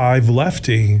 6'5"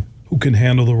 lefty who can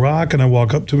handle the rock, and I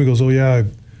walk up to him. He goes, "Oh yeah, I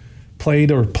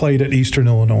played at Eastern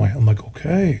Illinois." I'm like,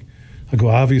 okay. I go,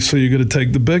 obviously you're going to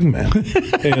take the big man.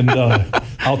 And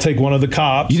I'll take one of the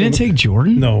cops. You didn't take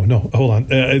Jordan? No, hold on.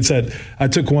 It said I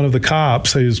took one of the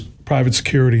cops, his private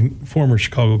security, former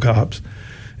Chicago cops.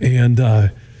 And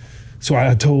so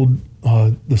I told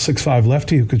the 6'5"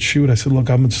 lefty who could shoot, I said, look,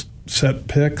 I'm going to set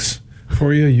picks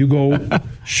for you. You go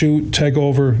shoot, take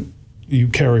over, you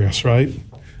carry us, right?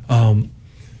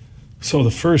 So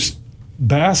the first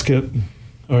basket,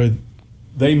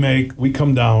 they make, we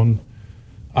come down,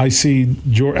 I see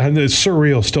Jordan, and it's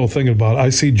surreal still thinking about it. I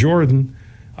see Jordan,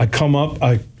 I come up,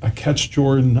 I catch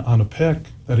Jordan on a pick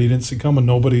that he didn't see coming.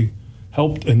 Nobody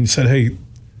helped and said, hey,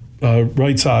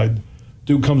 right side.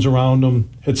 Dude comes around him,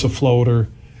 hits a floater.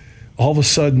 All of a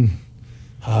sudden,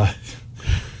 the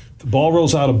ball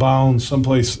rolls out of bounds.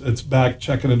 Someplace it's back,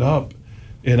 checking it up.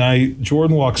 And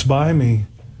Jordan walks by me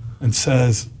and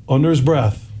says, under his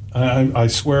breath, I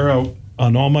swear out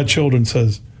on all my children,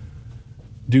 says,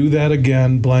 do that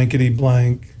again, blankety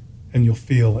blank, and you'll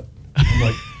feel it. I'm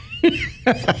like,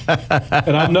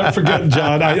 and I'll never forget,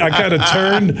 John. I kind of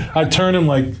turned and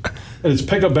like, and it's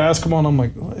pickup basketball, and I'm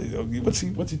like, what's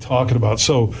he talking about?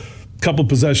 So, a couple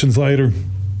possessions later,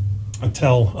 I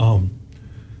tell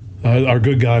our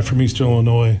good guy from Eastern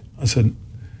Illinois, I said,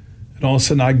 and all of a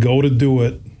sudden I go to do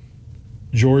it.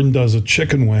 Jordan does a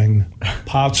chicken wing,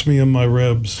 pops me in my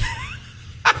ribs.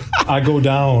 I go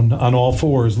down on all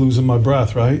fours, losing my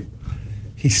breath, right?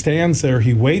 He stands there.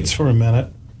 He waits for a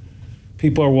minute.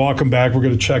 People are walking back. We're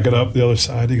going to check it up the other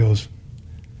side. He goes,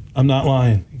 I'm not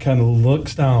lying. He kind of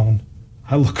looks down.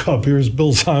 I look up. Here's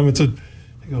Bill Simonson.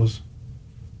 He goes,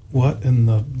 what in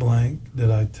the blank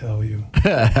did I tell you?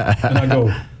 And I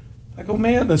go,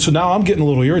 man. And so now I'm getting a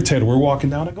little irritated. We're walking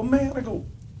down. I go, man. I go,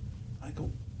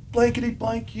 blankety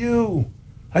blank you.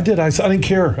 I did. I didn't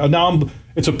care. Now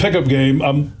it's a pickup game.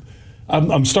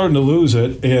 I'm starting to lose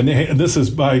it, and this is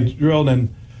by drill,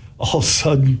 and all of a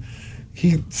sudden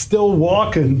he's still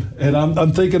walking, and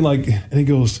I'm thinking like, and he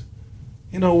goes,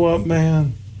 you know what,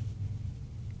 man?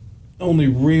 Only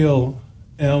real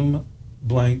M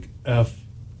blank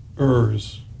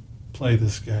F-ers play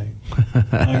this game.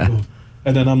 I go,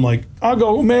 and then I'm like, I'll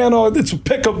go, man, it's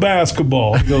pickup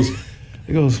basketball.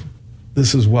 He goes,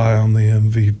 this is why I'm the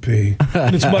MVP.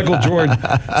 And it's Michael Jordan.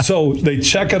 So they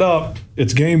check it up.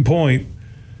 It's game point.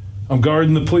 I'm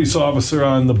guarding the police officer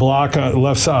on the block on the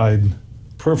left side.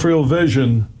 Peripheral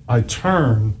vision, I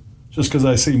turn just because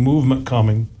I see movement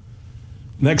coming.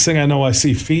 Next thing I know, I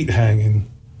see feet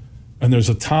hanging. And there's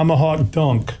a tomahawk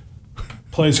dunk.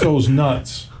 Place goes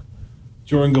nuts.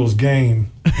 Jordan goes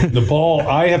game. The ball,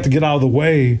 I have to get out of the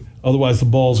way. Otherwise, the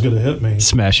ball's going to hit me.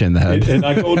 Smash in the head. And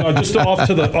I go just off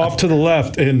to the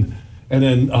left, and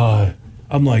then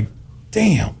I'm like,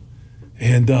 damn.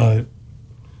 And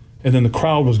then the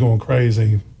crowd was going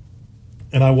crazy.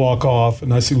 And I walk off,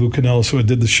 and I see Lou Canellis, who I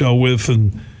did the show with,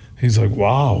 and he's like,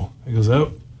 wow. He goes,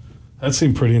 that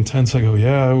seemed pretty intense. I go,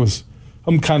 yeah, it was.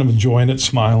 I'm kind of enjoying it,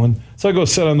 smiling. So I go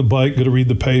sit on the bike, go to read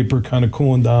the paper, kind of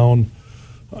cooling down.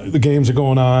 The games are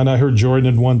going on. I heard Jordan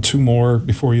had won 2 more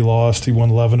before he lost. He won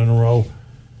 11 in a row.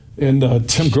 And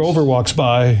Tim Grover walks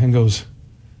by and goes,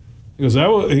 that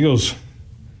was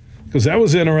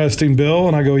interesting, Bill.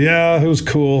 And I go, yeah, it was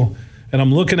cool. And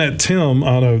I'm looking at Tim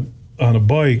on a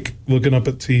bike, looking up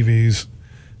at TVs,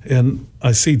 and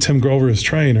I see Tim Grover as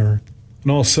trainer.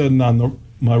 And all of a sudden, on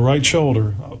my right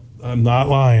shoulder, I'm not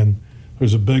lying,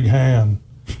 there's a big hand.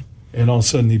 And all of a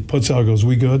sudden, he puts out, goes,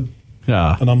 we good?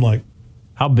 Yeah. And I'm like,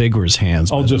 how big were his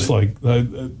hands? Oh, just like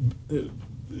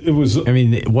it was. I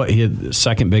mean, what, he had the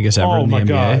second biggest ever in the NBA? Oh, my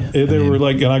God. They were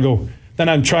like, and I go, then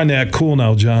I'm trying to act cool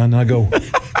now, John. And I go,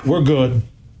 we're good.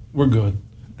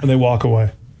 And they walk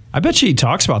away. I bet you he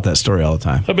talks about that story all the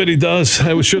time. I bet he does.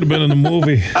 It should have been in the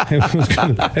movie.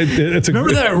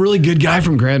 Remember that really good guy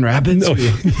from Grand Rapids? No,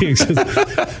 he's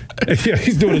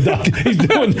doing a doc. He's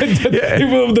doing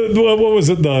what was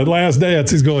it? The Last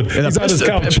Dance. He's going. He's on his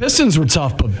couch. The Pistons were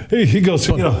tough, but he goes.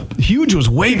 Huge was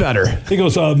way better. He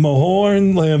goes.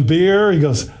 Mahorn, Lambier. He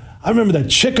goes. I remember that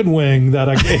chicken wing that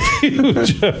I gave you.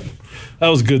 That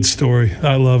was a good story.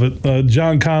 I love it.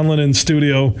 John Conlon in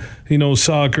studio. He knows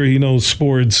soccer. He knows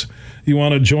sports. You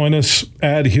want to join us?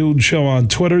 Add Huge Show on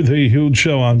Twitter, The Huge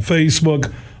Show on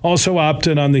Facebook. Also opt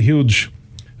in on the Huge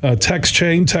text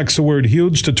chain. Text the word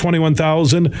HUGE to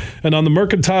 21,000. And on the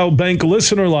Mercantile Bank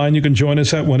listener line, you can join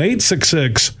us at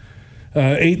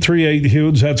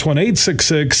 1-866-838-HUGE. That's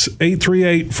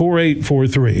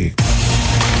 1-866-838-4843.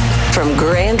 From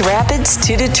Grand Rapids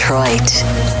to Detroit,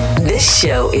 this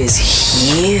show is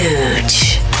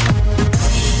huge.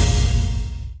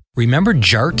 Remember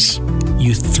JARTs?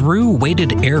 You threw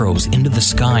weighted arrows into the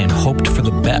sky and hoped for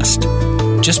the best.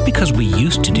 Just because we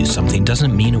used to do something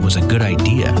doesn't mean it was a good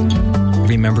idea.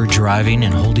 Remember driving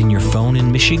and holding your phone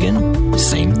in Michigan?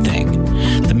 Same thing.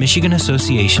 The Michigan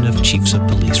Association of Chiefs of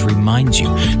Police reminds you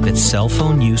that cell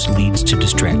phone use leads to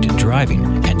distracted driving,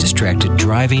 and distracted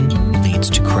driving leads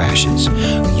to crashes.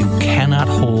 You cannot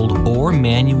hold or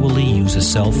manually use a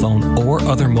cell phone or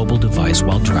other mobile device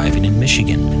while driving in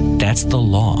Michigan. That's the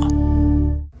law.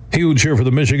 Huge here for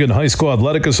the Michigan High School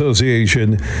Athletic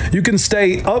Association. You can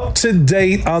stay up to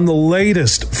date on the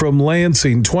latest from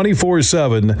Lansing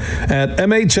 24/7 at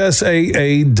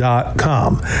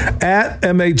MHSAA.com, at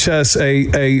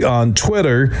MHSAA on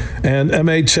Twitter, and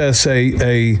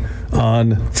MHSAA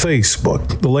on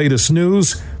Facebook. The latest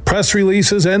news, press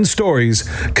releases, and stories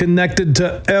connected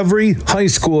to every high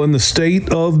school in the state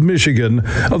of Michigan,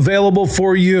 available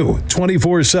for you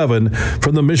 24/7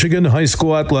 from the Michigan High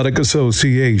School Athletic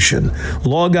Association.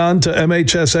 Log on to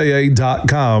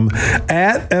MHSAA.com,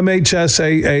 at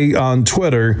MHSAA on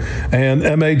Twitter, and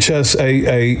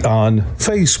MHSAA on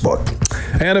Facebook.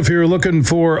 And if you're looking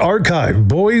for archive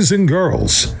boys and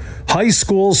girls high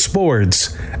school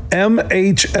sports,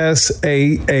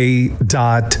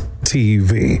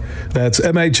 MHSAA.TV. That's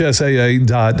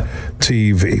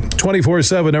MHSAA.TV.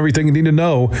 24/7, everything you need to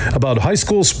know about high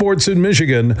school sports in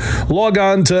Michigan. Log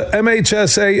on to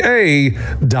MHSAA.com.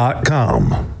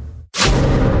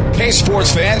 Hey,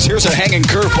 sports fans, here's a hanging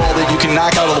curveball that you can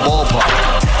knock out of the ballpark.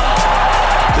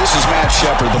 This is Matt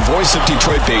Shepard, the voice of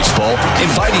Detroit baseball,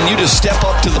 inviting you to step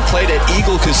up to the plate at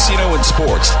Eagle Casino and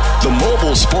Sports, the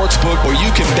mobile sports book where you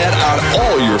can bet on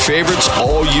all your favorites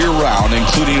all year round,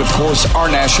 including, of course, our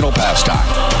national pastime.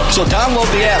 So download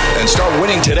the app and start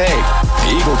winning today.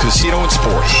 Eagle Casino and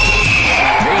Sports.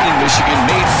 Made in Michigan,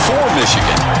 made for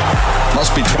Michigan.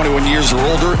 Must be 21 years or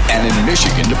older and in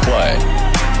Michigan to play.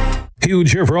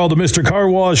 Huge here for all the Mr. Car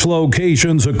Wash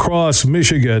locations across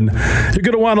Michigan. You're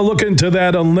going to want to look into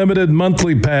that unlimited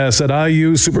monthly pass that I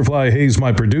use. Superfly Hayes,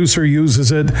 my producer,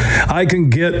 uses it. I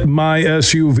can get my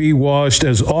SUV washed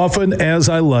as often as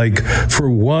I like for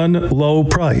one low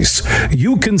price.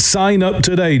 You can sign up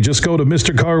today. Just go to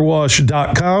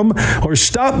MrCarWash.com or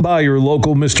stop by your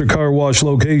local Mr. Car Wash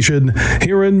location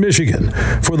here in Michigan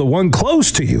for the one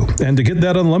close to you. And to get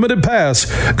that unlimited pass,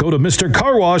 go to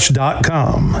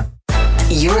MrCarWash.com.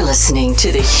 You're listening to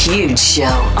The Huge Show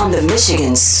on the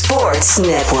Michigan Sports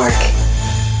Network.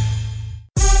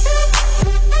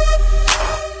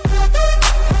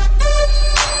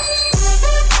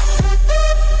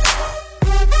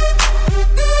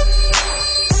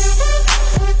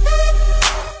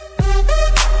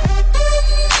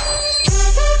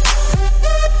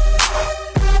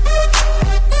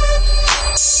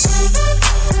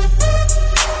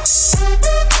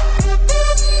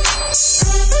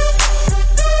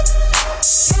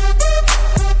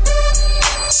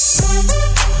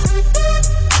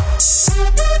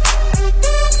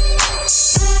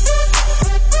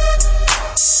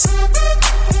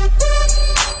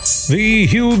 The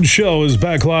Huge Show is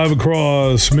back live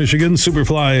across Michigan.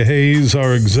 Superfly Hayes,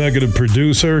 our executive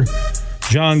producer.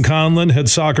 John Conlon, head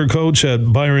soccer coach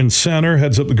at Byron Center,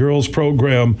 heads up the girls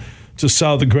program just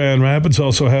south of Grand Rapids.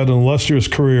 Also had an illustrious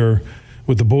career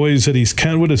with the boys at East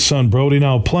Kentwood. His son Brody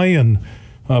now playing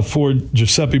for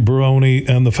Giuseppe Baroni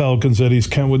and the Falcons at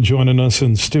East Kentwood, joining us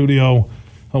in studio.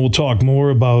 We'll talk more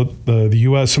about the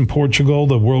U.S. and Portugal,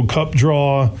 the World Cup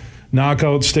draw,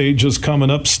 knockout stages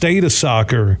coming up, state of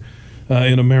soccer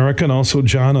in America, and also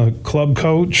John, a club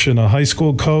coach and a high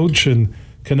school coach and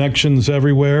connections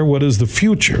everywhere. What is the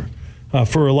future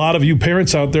for a lot of you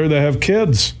parents out there that have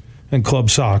kids in club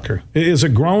soccer? Is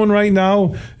it growing right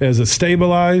now? Is it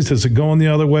stabilized? Is it going the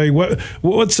other way?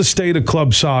 What's the state of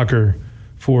club soccer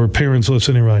for parents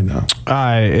listening right now?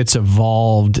 It's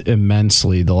evolved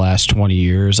immensely the last 20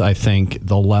 years. I think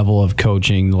the level of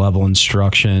coaching, the level of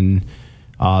instruction,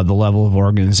 the level of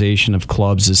organization of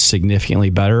clubs is significantly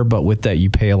better, but with that,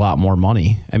 you pay a lot more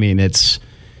money. I mean,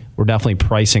 we're definitely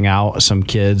pricing out some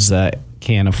kids that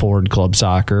can't afford club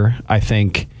soccer. I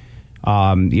think,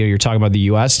 you're talking about the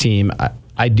U.S. team.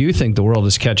 I do think the world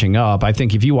is catching up. I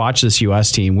think if you watch this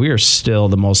U.S. team, we are still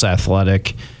the most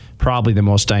athletic, probably the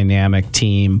most dynamic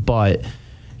team, but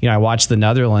I watched the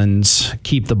Netherlands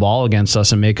keep the ball against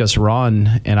us and make us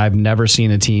run, and I've never seen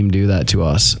a team do that to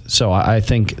us. So I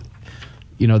think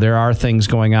there are things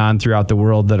going on throughout the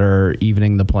world that are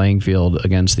evening the playing field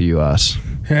against the U.S.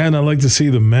 And I like to see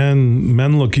the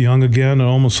men look young again. It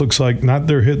almost looks like not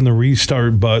they're hitting the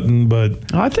restart button,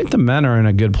 but I think the men are in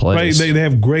a good place. Right, they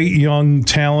have great young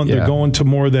talent. Yeah. They're going to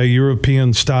more of that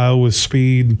European style with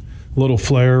speed, little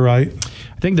flair, right?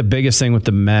 I think the biggest thing with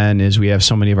the men is we have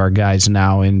so many of our guys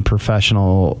now in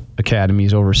professional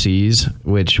academies overseas,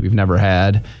 which we've never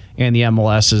had. And the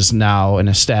MLS is now an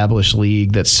established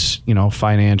league that's,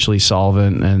 financially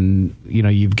solvent, and,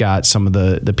 you've got some of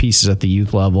the pieces at the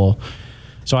youth level.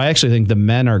 So I actually think the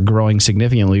men are growing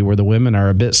significantly where the women are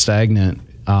a bit stagnant,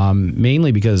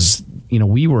 mainly because,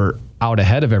 we were out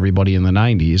ahead of everybody in the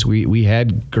 90s. We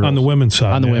had girls on the women's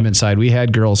side. On the women's side, we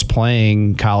had girls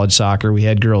playing college soccer. We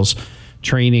had girls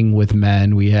training with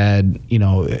men. We had,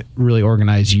 really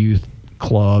organized youth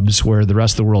clubs where the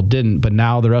rest of the world didn't. But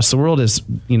now the rest of the world is,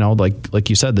 like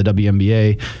you said, the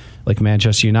WNBA, like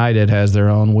Manchester United has their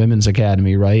own women's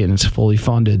academy, right? And it's fully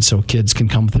funded, so kids can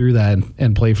come through that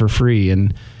and play for free.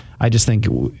 And I just think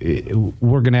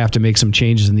we're going to have to make some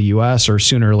changes in the U.S., or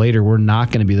sooner or later we're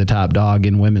not going to be the top dog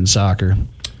in women's soccer.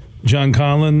 John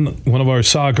Conlon, one of our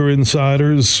soccer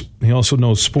insiders. He also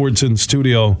knows sports in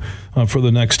studio for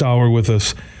the next hour with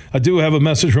us. I do have a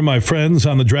message from my friends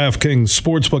on the DraftKings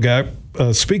Sportsbook app.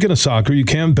 Speaking of soccer, you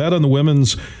can bet on the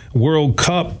Women's World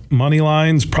Cup, money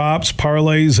lines, props,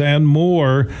 parlays, and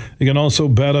more. You can also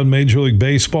bet on Major League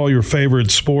Baseball, your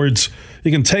favorite sports.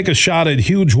 You can take a shot at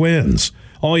huge wins.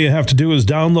 All you have to do is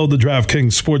download the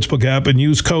DraftKings Sportsbook app and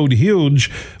use code HUGE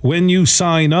when you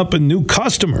sign up, and new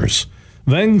customers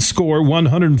then score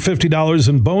 $150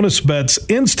 in bonus bets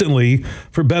instantly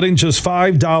for betting just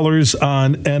 $5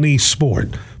 on any sport.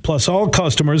 Plus, all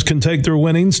customers can take their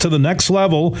winnings to the next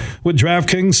level with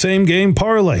DraftKings same-game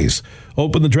parlays.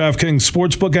 Open the DraftKings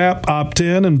Sportsbook app, opt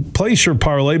in, and place your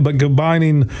parlay by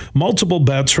combining multiple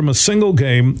bets from a single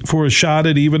game for a shot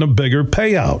at even a bigger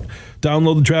payout.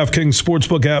 Download the DraftKings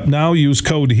Sportsbook app now. Use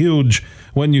code HUGE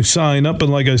when you sign up.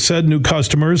 And like I said, new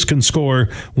customers can score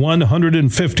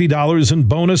 $150 in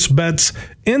bonus bets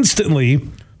instantly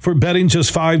for betting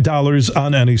just $5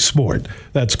 on any sport.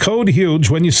 That's code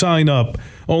HUGE when you sign up,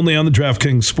 only on the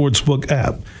DraftKings Sportsbook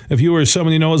app. If you or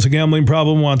someone you know has a gambling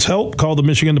problem, wants help, call the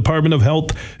Michigan Department of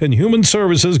Health and Human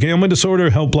Services Gambling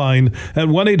Disorder Helpline at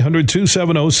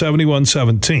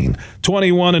 1-800-270-7117.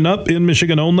 21 and up in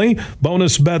Michigan only.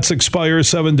 Bonus bets expire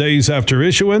 7 days after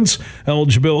issuance.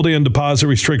 Eligibility and deposit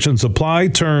restrictions apply.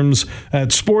 Terms at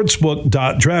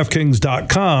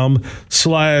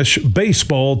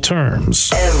sportsbook.draftkings.com/baseball terms.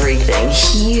 Everything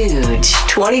huge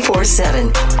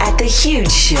 24/7 at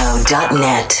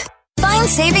thehugeshow.net. Find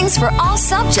savings for all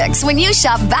subjects when you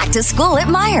shop back to school at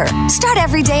Meijer. Start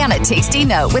every day on a tasty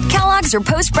note with Kellogg's or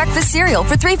Post-Breakfast cereal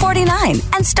for $3.49.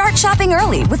 And start shopping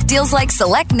early with deals like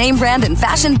select name brand and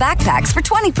fashion backpacks for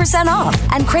 20% off.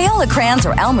 And Crayola crayons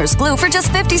or Elmer's glue for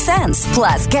just 50 cents.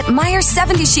 Plus, get Meijer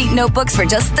 70-sheet notebooks for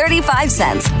just 35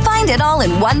 cents. Find it all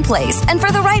in one place and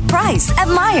for the right price at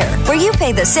Meijer, where you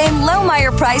pay the same low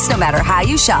Meijer price no matter how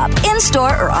you shop,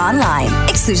 in-store or online.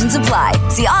 Exclusions apply.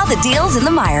 See all the deals in the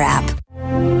Meijer app.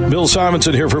 Bill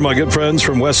Simonson here for my good friends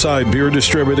from Westside Beer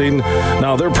Distributing.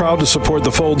 Now, they're proud to support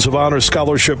the Folds of Honor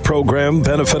Scholarship Program,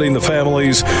 benefiting the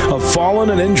families of fallen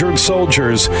and injured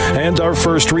soldiers and our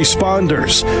first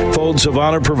responders. Folds of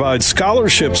Honor provides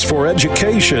scholarships for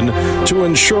education to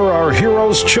ensure our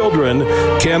heroes' children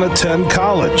can attend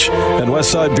college. And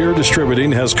Westside Beer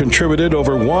Distributing has contributed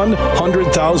over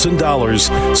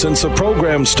 $100,000 since the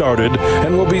program started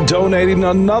and will be donating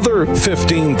another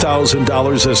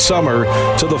 $15,000 this summer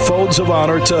to the Folds of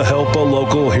Honor to help a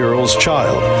local hero's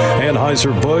child.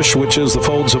 Anheuser-Busch, which is the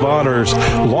Folds of Honor's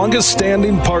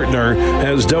longest-standing partner,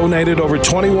 has donated over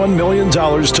 $21 million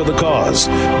to the cause.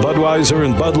 Budweiser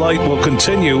and Bud Light will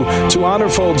continue to honor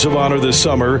Folds of Honor this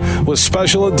summer with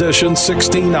special edition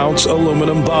 16-ounce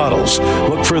aluminum bottles.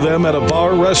 Look for them at a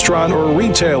bar, restaurant, or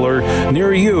retailer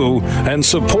near you and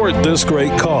support this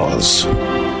great cause.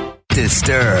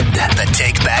 Disturbed, the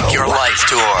Take Back Your Life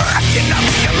Tour.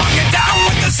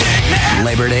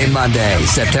 Labor Day Monday,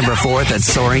 September 4th at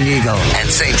Soaring Eagle. And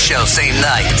same show, same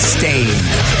night, Stained.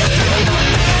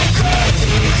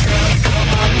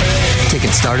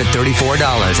 Tickets start at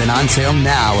 $34 and on sale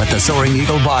now at the Soaring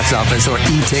Eagle box office or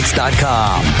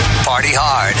etix.com. Party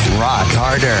hard, rock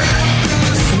harder.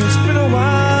 It's been a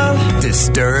while.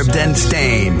 Disturbed and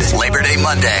Stained. Labor Day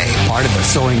Monday, part of the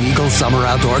Soaring Eagle Summer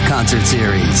Outdoor Concert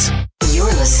Series. You're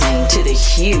listening to The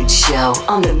Huge Show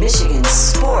on the Michigan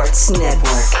Sports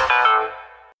Network.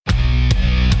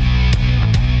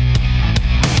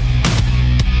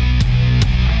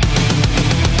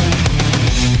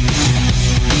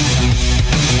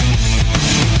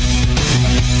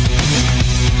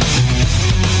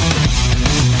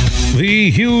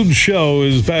 The Huge Show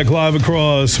is back live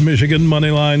across Michigan.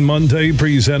 Moneyline Monday,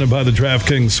 presented by the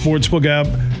DraftKings Sportsbook app.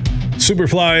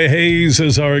 Superfly Hayes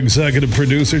is our executive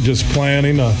producer, just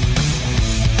planning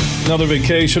another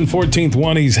vacation. 14th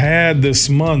one he's had this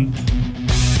month.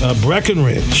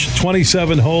 Breckenridge,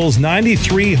 27 holes,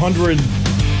 9,300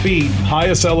 feet,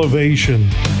 highest elevation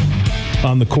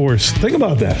on the course. Think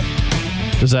about that.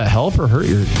 Does that help or hurt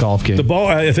your golf game? The ball,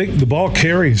 I think the ball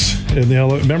carries.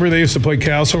 Remember they used to play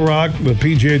Castle Rock, the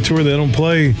PGA Tour. They don't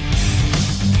play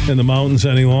in the mountains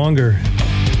any longer.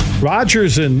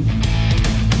 Rogers and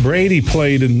Brady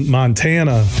played in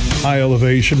Montana, high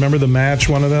elevation. Remember the match,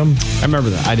 one of them? I remember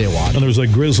that. I did watch. And there was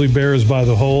like grizzly bears by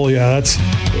the hole. Yeah,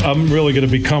 I'm really going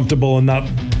to be comfortable and not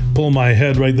pull my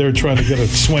head right there trying to get a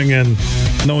swing in,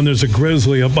 knowing there's a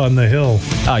grizzly up on the hill.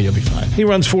 Oh, you'll be fine. He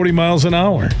runs 40 miles an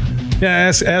hour.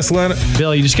 Yeah, ask Leonard.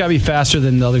 Bill, you just got to be faster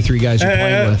than the other three guys you're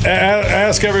playing with.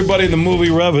 Ask everybody in the movie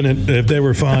Revenant if they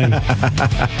were fine.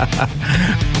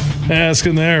 Ask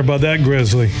them there about that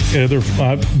grizzly. Yeah, they're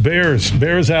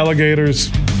bears, alligators,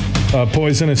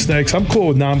 poisonous snakes. I'm cool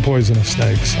with non-poisonous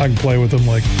snakes. I can play with them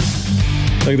like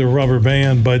they're rubber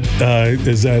band. But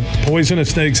is that poisonous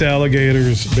snakes,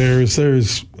 alligators, bears?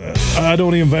 I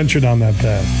don't even venture down that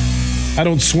path. I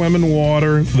don't swim in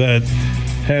water that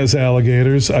has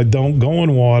alligators. I don't go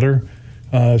in water.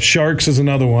 Sharks is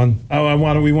another one.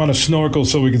 We want to snorkel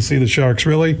so we can see the sharks.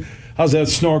 Really? How's that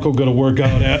snorkel going to work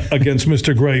out against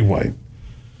Mr. Great White?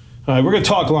 All right, we're going to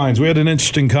talk lines. We had an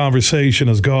interesting conversation.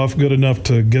 Is Goff good enough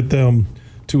to get them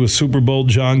to a Super Bowl?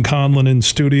 John Conlon in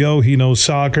studio. He knows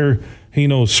soccer. He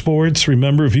knows sports.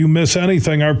 Remember, if you miss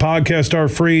anything, our podcasts are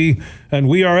free, and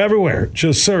we are everywhere.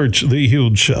 Just search The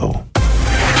Huge Show.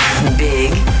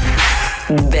 Big,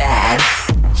 bad,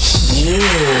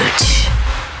 huge.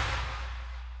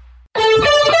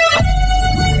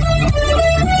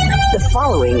 The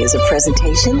following is a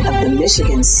presentation of the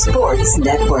Michigan Sports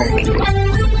Network.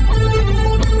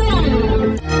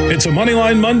 It's a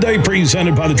Moneyline Monday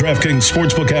presented by the DraftKings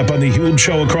Sportsbook app on the Huge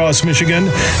Show across Michigan.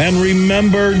 And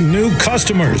remember, new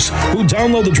customers who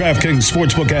download the DraftKings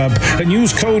Sportsbook app and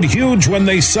use code HUGE when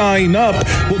they sign up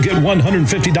will get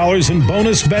 $150 in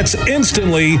bonus bets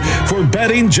instantly for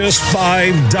betting just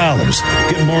 $5.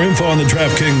 Get more info on the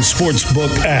DraftKings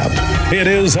Sportsbook app. It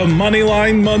is a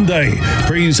Moneyline Monday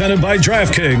presented by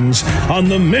DraftKings on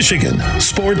the Michigan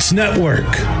Sports Network.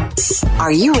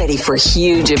 Are you ready for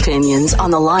huge opinions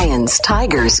on the Lions,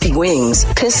 Tigers, Wings,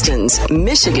 Pistons,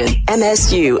 Michigan,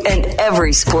 MSU, and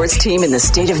every sports team in the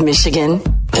state of Michigan?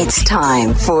 It's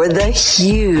time for The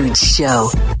Huge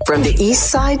Show. From the east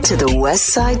side to the west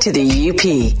side to the UP,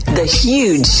 The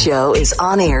Huge Show is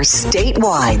on air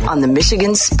statewide on the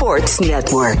Michigan Sports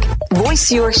Network.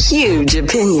 Voice your huge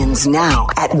opinions now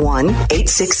at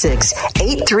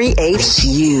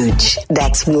 1-866-838-HUGE.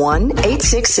 That's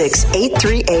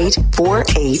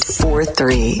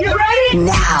 1-866-838-4843. You ready?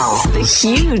 Now, the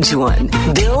huge one,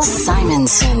 Bill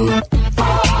Simonson.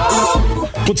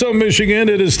 What's up, Michigan?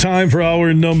 It is time for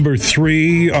hour number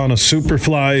 3 on a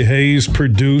Superfly Hayes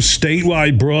produced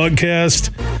statewide broadcast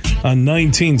on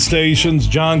 19 stations.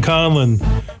 John Conlon,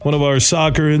 one of our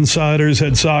soccer insiders,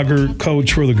 head soccer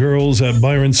coach for the girls at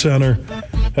Byron Center,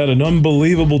 had an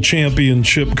unbelievable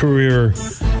championship career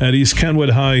at East Kenwood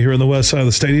High here on the west side of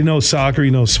the state. He knows soccer, he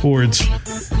knows sports.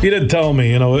 He did tell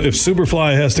me, if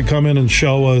Superfly has to come in and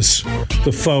show us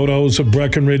the photos of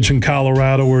Breckenridge in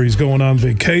Colorado where he's going on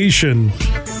vacation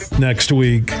next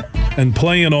week and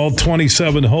playing all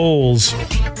 27 holes,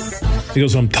 he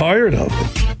goes, I'm tired of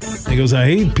it. He goes, I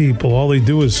hate people. All they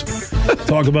do is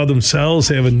talk about themselves.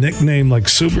 They have a nickname like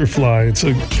Superfly. It's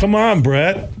like, come on,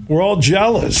 Brett. We're all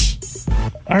jealous.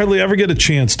 I hardly ever get a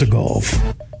chance to golf.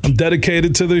 I'm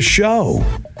dedicated to this show.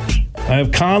 I have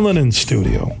Conlon in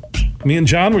studio. Me and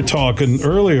John were talking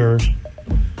earlier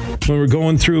when we were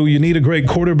going through, you need a great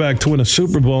quarterback to win a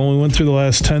Super Bowl. We went through the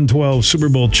last 10, 12 Super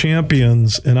Bowl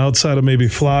champions, and outside of maybe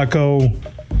Flacco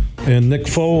and Nick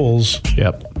Foles,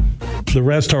 the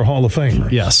rest are Hall of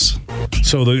Famers. Yes.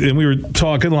 So and we were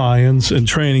talking Lions and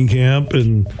training camp,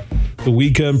 and the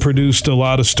weekend produced a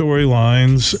lot of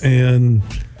storylines, and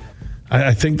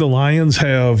I think the Lions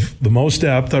have the most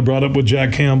depth. I brought up with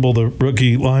Jack Campbell, the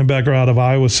rookie linebacker out of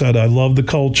Iowa, said, I love the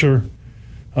culture.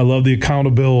 I love the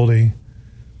accountability.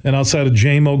 And outside of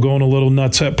J-Mo going a little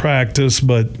nuts at practice,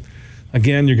 but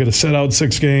again, you're going to set out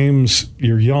 6 games.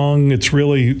 You're young. It's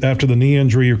really, after the knee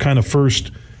injury, your kind of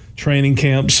first training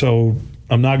camp. So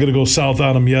I'm not going to go south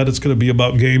on them yet. It's going to be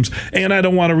about games. And I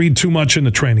don't want to read too much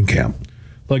into training camp.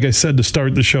 Like I said to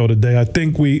start the show today, I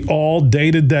think we all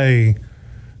day to day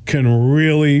can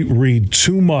really read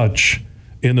too much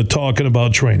into talking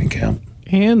about training camp.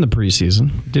 And the preseason.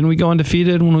 Didn't we go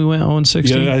undefeated when we went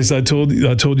 0-16? Yeah, I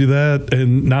told you that.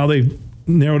 And now they've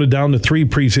narrowed it down to 3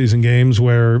 preseason games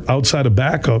where outside of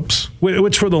backups,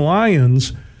 which for the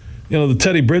Lions, the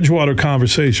Teddy Bridgewater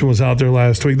conversation was out there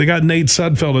last week. They got Nate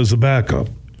Sudfeld as the backup.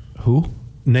 Who?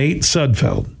 Nate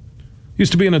Sudfeld.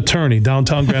 Used to be an attorney.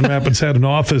 Downtown Grand Rapids had an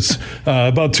office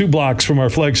about 2 blocks from our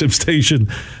flagship station,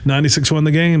 96.1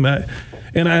 The Game.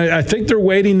 And I think they're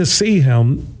waiting to see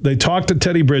him. They talked to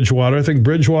Teddy Bridgewater. I think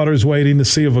Bridgewater's waiting to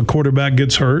see if a quarterback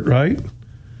gets hurt, right?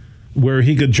 Where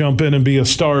he could jump in and be a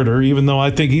starter, even though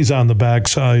I think he's on the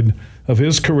backside of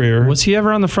his career. Was he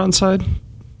ever on the front side,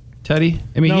 Teddy?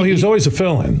 I mean, no, he was always a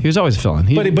fill-in. He was always a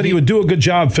fill-in. But he would do a good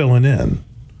job filling in.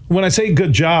 when I say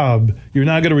good job, you're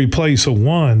not going to replace a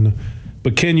 1,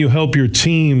 but can you help your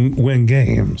team win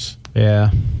games?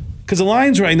 Yeah. Because the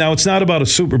Lions right now, it's not about a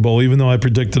Super Bowl, even though I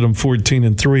predicted them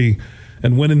 14-3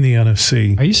 and winning the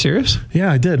NFC. Are you serious?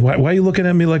 Yeah, I did. Why are you looking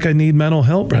at me like I need mental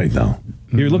help right now?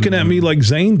 You're looking at me like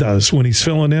Zane does when he's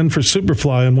filling in for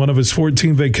Superfly on one of his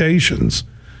 14 vacations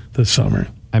this summer.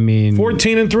 I mean,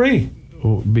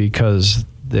 14-3. Because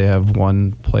they have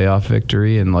one playoff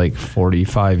victory in like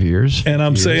 45 years. And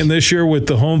I'm saying this year with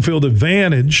the home field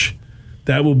advantage,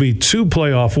 that will be 2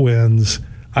 playoff wins.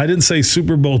 I didn't say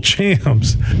Super Bowl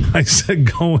champs. I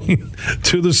said going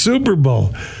to the Super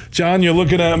Bowl. John, you're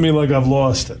looking at me like I've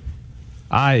lost it.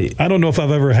 I don't know if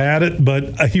I've ever had it,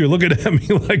 but you're looking at me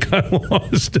like I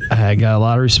lost it. I got a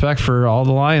lot of respect for all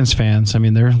the Lions fans. I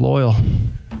mean, they're loyal.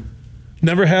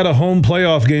 Never had a home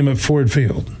playoff game at Ford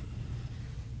Field.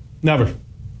 Never.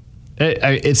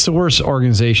 It's the worst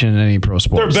organization in any pro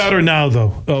sports. They're better now,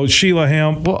 though. Oh, Sheila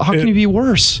Hamp. Well, how can you be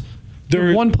worse?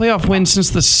 They're one playoff win since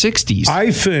the 60s.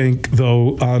 I think,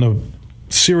 though, on a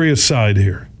serious side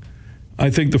here, I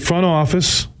think the front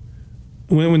office,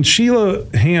 when Sheila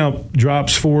Hamp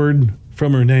drops Ford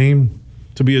from her name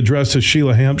to be addressed as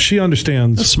Sheila Hamp, she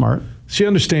understands. That's smart. She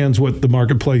understands what the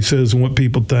marketplace is and what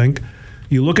people think.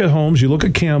 You look at Holmes, you look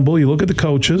at Campbell, you look at the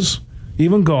coaches,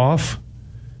 even Goff,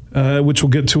 which we'll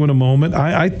get to in a moment.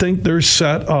 I think they're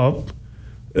set up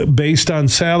based on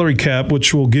salary cap,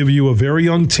 which will give you a very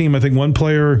young team. I think one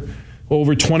player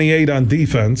over 28 on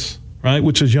defense, right,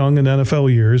 which is young in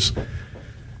NFL years.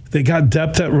 They got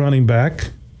depth at running back.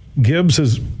 Gibbs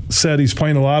has said he's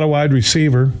playing a lot of wide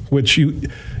receiver, which you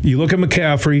look at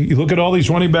McCaffrey, you look at all these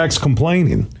running backs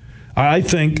complaining. I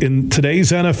think in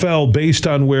today's NFL, based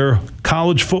on where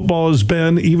college football has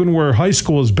been, even where high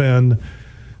school has been,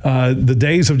 the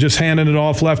days of just handing it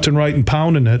off left and right and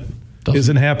pounding it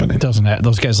isn't happening.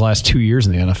 Those guys last 2 years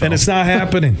in the NFL. And it's not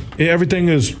happening. Everything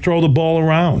is throw the ball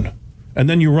around. And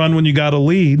then you run when you got a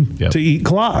lead to eat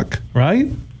clock, right?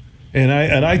 And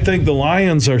I think the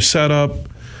Lions are set up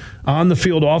on the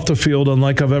field, off the field,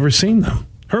 unlike I've ever seen them.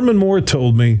 Herman Moore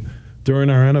told me during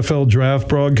our NFL draft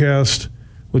broadcast,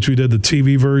 which we did the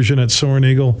TV version at Soaring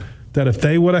Eagle, that if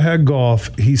they would have had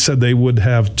Goff, he said they would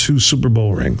have 2 Super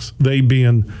Bowl rings, they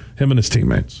being him and his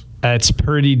teammates. It's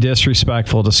pretty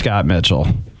disrespectful to Scott Mitchell.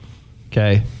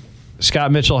 Okay.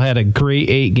 Scott Mitchell had a great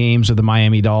 8 games with the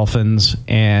Miami Dolphins,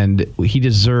 and he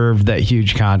deserved that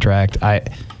huge contract.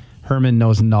 Herman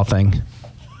knows nothing.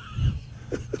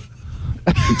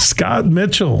 Scott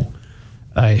Mitchell.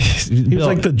 He was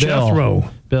like the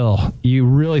Jethro. Bill, you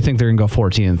really think they're going to go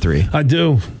 14-3? I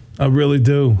do. I really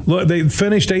do. Look, they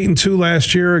finished 8-2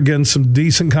 last year against some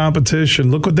decent competition.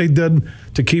 Look what they did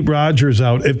to keep Rodgers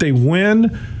out. If they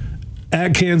win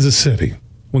at Kansas City,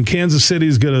 when Kansas City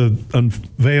is going to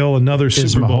unveil another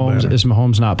Super Bowl banner. Is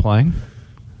Mahomes not playing?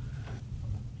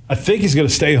 I think he's going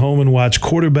to stay home and watch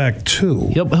quarterback 2.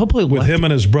 He'll play with him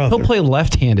and his brother. He'll play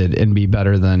left-handed and be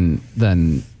better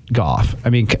than Goff. I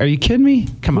mean, are you kidding me?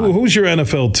 Come on. Who's your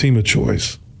NFL team of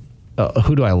choice?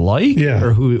 Who do I like? Yeah.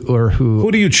 Or who?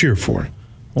 Who do you cheer for?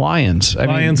 Lions.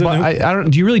 Lions. I don't.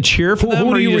 Do you really cheer for them? Who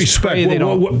or do you just respect? They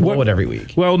don't blow it every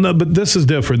week. Well, no, but this is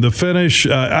different. The finish.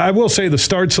 I will say the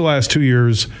starts the last 2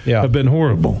 years have been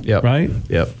horrible. Yep. Right.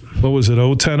 Yep. What was it?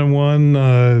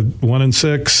 10-1,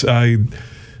 1-6.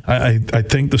 I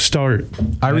think the start.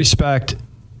 I respect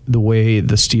the way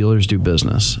the Steelers do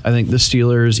business. I think the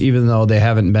Steelers, even though they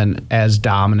haven't been as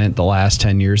dominant the last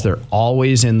 10 years, they're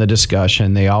always in the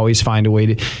discussion. They always find a way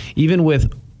to, even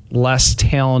with less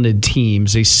talented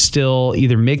teams, they still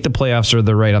either make the playoffs or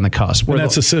they're right on the cusp. And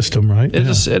that's a system, right? It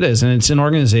is. And it's an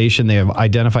organization. They have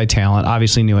identified talent.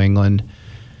 Obviously, New England.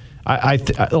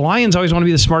 The Lions always want to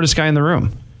be the smartest guy in the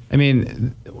room. I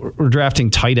mean, we're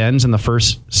drafting tight ends in the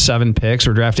first 7 picks.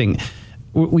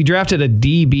 We drafted a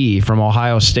DB from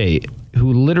Ohio State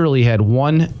who literally had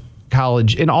one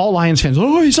college, and all Lions fans,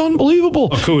 he's unbelievable.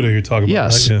 Okudah you're talking about,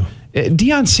 yes. right? Yeah.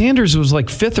 Deion Sanders was like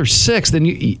 5th or 6th,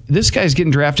 and this guy's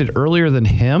getting drafted earlier than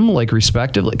him, like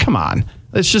respectively. Come on.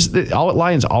 It's just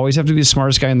Lions always have to be the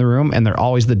smartest guy in the room, and they're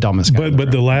always the dumbest guy.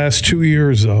 But the last 2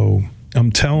 years, though, I'm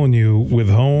telling you, with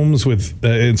Holmes,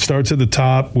 it starts at the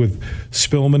top with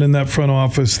Spielman in that front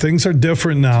office. Things are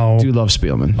different now. I do love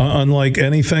Spielman. Unlike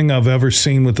anything I've ever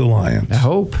seen with the Lions. I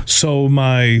hope. So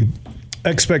my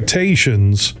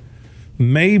expectations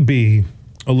may be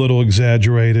a little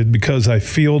exaggerated because I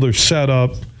feel they're set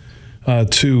up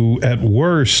to, at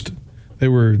worst, they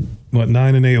were,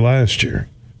 9-8 last year,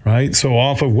 right? So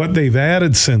off of what they've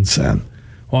added since then,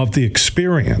 off the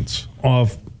experience,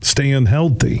 off staying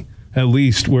healthy, at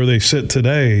least where they sit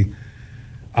today,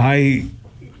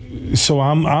 So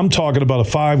I'm talking about a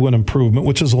 5-win improvement,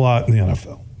 which is a lot in the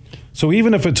NFL. So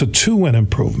even if it's a 2-win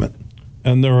improvement,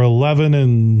 and they're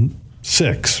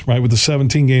 11-6, right, with the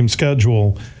 17-game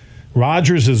schedule,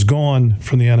 Rodgers is gone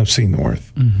from the NFC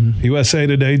North. USA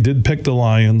Today did pick the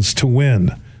Lions to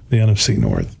win the NFC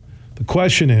North. The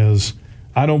question is,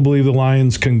 I don't believe the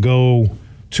Lions can go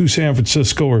to San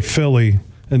Francisco or Philly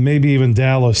and maybe even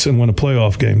Dallas and win a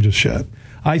playoff game just yet.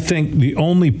 I think the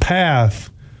only path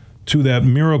to that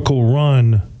miracle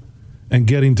run and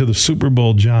getting to the Super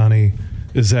Bowl, Johnny,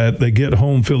 is that they get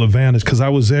home field advantage. Because I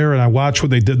was there and I watched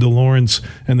what they did to Lawrence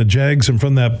and the Jags, and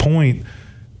from that point,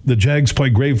 the Jags play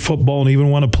great football and even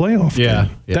won a playoff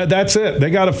game. That's it. They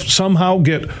got to somehow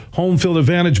get home field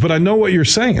advantage. But I know what you're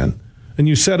saying, and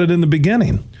you said it in the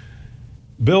beginning.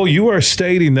 Bill, you are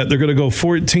stating that they're going to go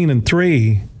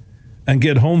 14-3 and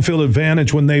get home field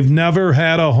advantage when they've never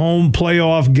had a home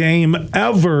playoff game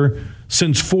ever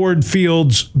since Ford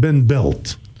Field's been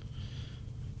built.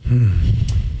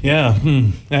 Yeah.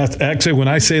 Actually, when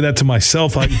I say that to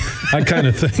myself, I kind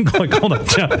of think, like, hold on,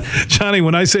 Johnny,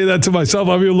 when I say that to myself,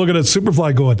 I'm even looking at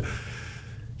Superfly going,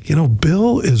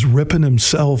 Bill is ripping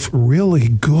himself really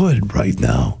good right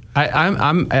now.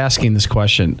 I'm asking this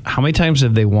question. How many times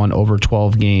have they won over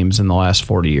 12 games in the last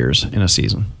 40 years in a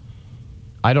season?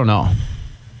 I don't know.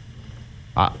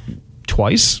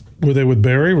 Twice? Were they with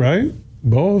Barry, right?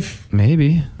 Both?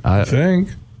 Maybe. I think.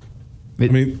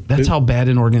 That's how bad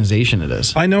an organization it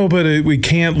is. I know, but we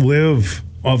can't live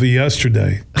off of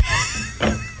yesterday.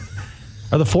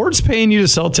 Are the Fords paying you to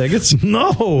sell tickets?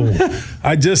 No.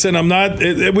 I'm not.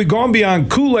 We've gone beyond.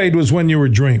 Kool-Aid was when you were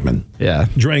dreaming. Yeah.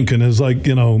 Drinking is like,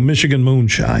 Michigan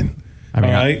moonshine. I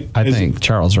mean, right? I think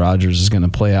Charles Rogers is going to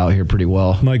play out here pretty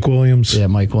well. Mike Williams. Yeah,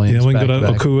 Mike Williams. Yeah, we can go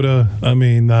to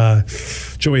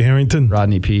Okuda. Joey Harrington.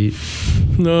 Rodney Peete.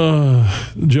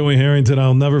 Joey Harrington.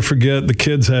 I'll never forget the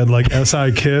kids had like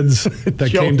SI kids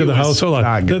that came to the house. Hold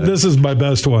on. This is my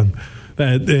best one.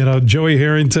 Joey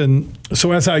Harrington.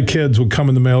 So SI kids would come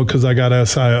in the mail because I got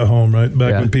SI at home, right?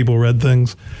 Back when people read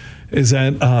things.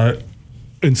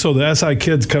 And so the SI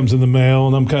kids comes in the mail,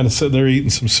 and I'm kind of sitting there eating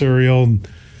some cereal, and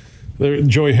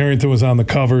Joey Harrington was on the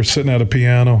cover sitting at a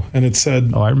piano, and it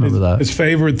said, I remember that. His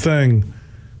favorite thing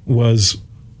was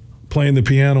playing the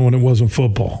piano when it wasn't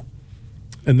football.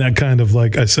 And that kind of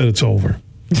I said, it's over.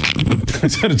 I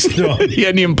said, it's done. He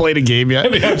hadn't even played a game yet.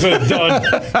 I said, it's done.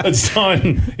 It's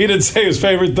done. He didn't say his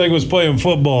favorite thing was playing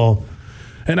football.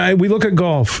 And we look at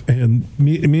golf, and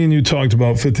me and you talked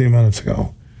about 15 minutes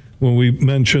ago when we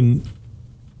mentioned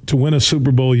to win a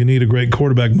Super Bowl, you need a great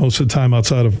quarterback most of the time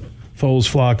outside of Foles,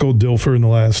 Flacco, Dilfer in the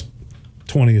last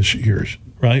 20-ish years,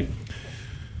 right?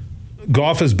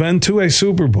 Goff has been to a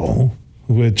Super Bowl,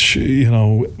 which,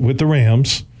 with the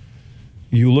Rams.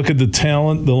 You look at the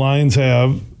talent the Lions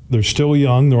have. They're still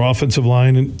young. Their offensive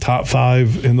line in top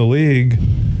 5 in the league.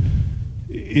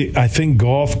 I think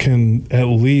Goff can at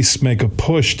least make a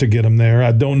push to get him there.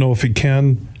 I don't know if he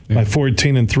can. My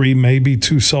 14-3 may be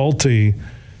too salty.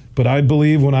 But I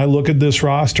believe when I look at this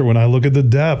roster, when I look at the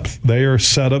depth, they are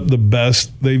set up the best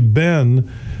they've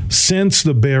been since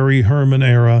the Barry Herman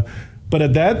era. But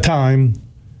at that time,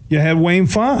 you had Wayne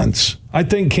Fontes. I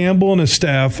think Campbell and his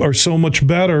staff are so much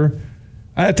better.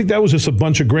 I think that was just a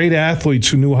bunch of great athletes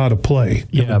who knew how to play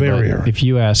in the Barry era. If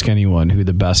you ask anyone who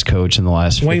the best coach in the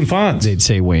last Wayne Fontes, they'd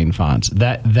say Wayne Fontes.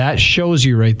 That shows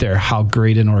you right there how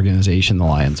great an organization the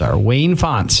Lions are. Wayne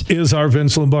Fontes is our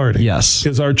Vince Lombardi. Yes.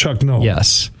 Is our Chuck Noll.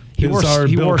 Yes. He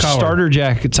wore starter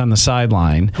jackets on the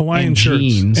sideline, Hawaiian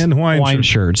jeans, shirts, and Hawaiian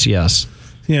shirts. Yes.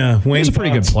 Yeah, Wayne was a pretty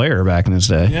good player back in his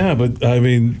day. Yeah, but I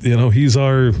mean, he's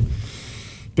our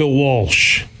Bill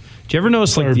Walsh. Do you ever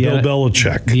notice Bill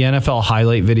Belichick? The NFL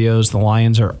highlight videos, the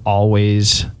Lions are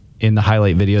always in the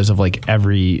highlight videos of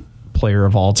every player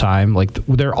of all time.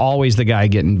 They're always the guy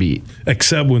getting beat.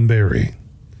 Except when Barry.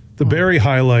 The Barry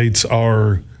highlights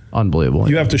are unbelievable.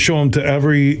 You have to show them to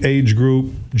every age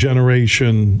group,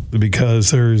 generation,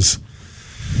 because there's,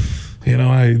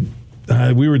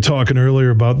 we were talking earlier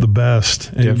about the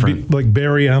best. Different. Like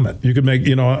Barry Emmett. You could make,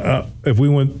 if we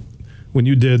went, when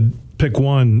you did pick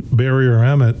one, Barry or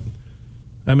Emmett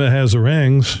has the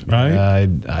rings,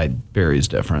 right? Barry's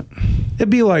different. It'd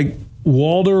be like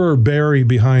Walter or Barry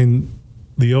behind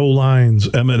the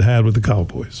O-lines Emmett had with the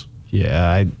Cowboys.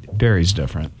 Yeah, Barry's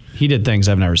different. He did things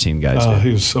I've never seen guys do.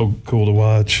 He was so cool to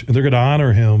watch. And they're going to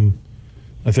honor him,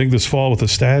 I think, this fall with a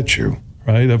statue,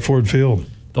 right, at Ford Field.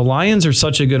 The Lions are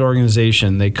such a good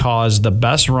organization. They caused the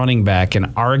best running back and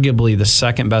arguably the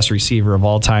second best receiver of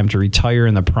all time to retire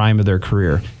in the prime of their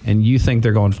career. And you think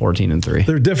they're going 14-3?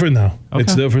 They're different now. Okay.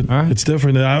 It's different. All right. It's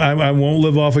different. I won't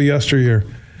live off of yesteryear.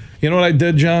 You know what I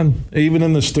did, John? Even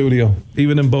in the studio,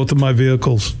 even in both of my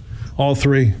vehicles, all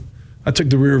three, I took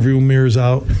the rear view mirrors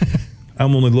out.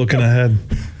 I'm only looking ahead.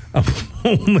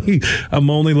 I'm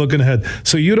only looking ahead.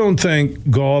 So you don't think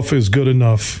Goff is good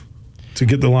enough to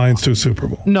get the Lions to a Super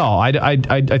Bowl? No,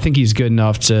 I think he's good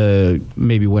enough to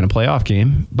maybe win a playoff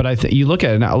game. But I think you look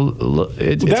at it now.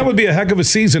 That would be a heck of a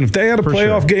season if they had a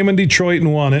playoff game in Detroit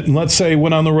and won it, and let's say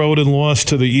went on the road and lost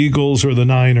to the Eagles or the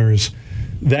Niners.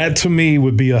 That to me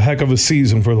would be a heck of a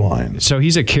season for the Lions. So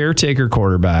he's a caretaker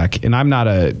quarterback, and I'm not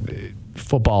a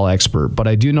football expert, but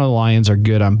I do know the Lions are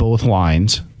good on both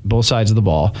lines, both sides of the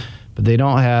ball, but they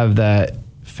don't have that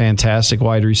fantastic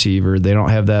wide receiver. They don't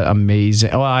have that amazing.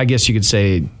 Well, I guess you could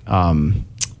say,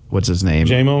 what's his name?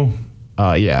 J-Mo?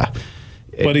 Yeah.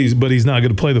 But he's not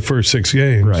going to play the first 6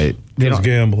 games. Right. He's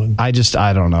gambling. I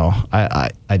don't know.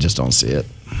 I just don't see it.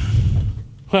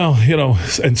 Well,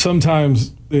 and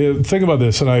sometimes, think about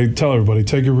this, and I tell everybody,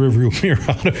 take your rearview mirror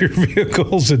out of your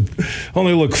vehicles and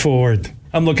only look forward.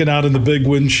 I'm looking out in the big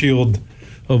windshield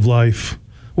of life.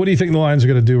 What do you think the Lions are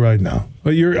going to do right now?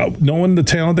 Well, you're knowing the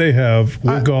talent they have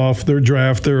with Goff, their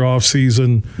draft, their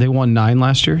offseason. They won 9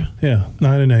 last year? Yeah,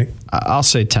 9 and 8. I'll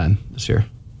say 10 this year.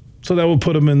 So that will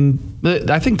put them in.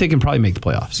 I think they can probably make the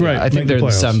playoffs. Right. I think they're the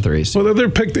 7-3. Well, they're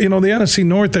picked. The NFC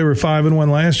North, they were 5-1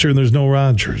 last year, and there's no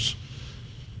Rodgers.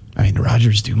 I mean, did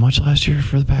Rodgers do much last year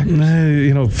for the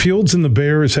Packers? Fields and the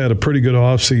Bears had a pretty good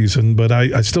offseason, but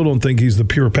I still don't think he's the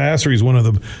pure passer. He's one of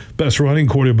the best running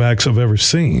quarterbacks I've ever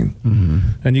seen. Mm-hmm.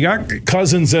 And you got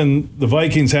Cousins and the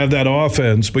Vikings have that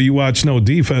offense, but you watch no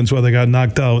defense while they got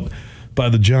knocked out by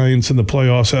the Giants in the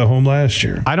playoffs at home last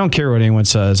year. I don't care what anyone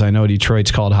says. I know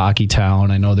Detroit's called Hockey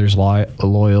Town. I know there's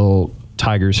loyal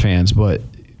Tigers fans, but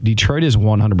Detroit is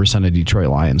 100% a Detroit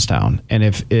Lions town. And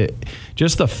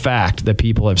just the fact that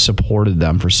people have supported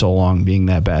them for so long being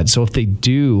that bad. So if they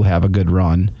do have a good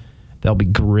run, that'll be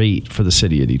great for the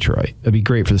city of Detroit. It'll be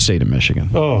great for the state of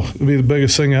Michigan. Oh, it'll be the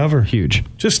biggest thing ever. Huge.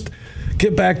 Just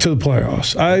get back to the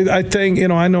playoffs. I think,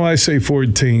 I know I say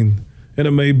 14, and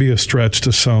it may be a stretch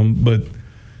to some, but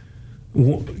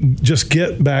just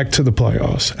get back to the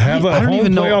playoffs. Have a home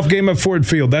playoff game at Ford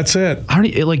Field. That's it.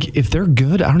 If they're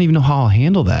good, I don't even know how I'll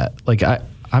handle that.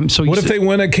 I'm so. What if they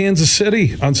win at Kansas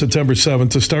City on September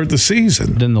 7th to start the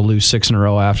season? Then they'll lose 6 in a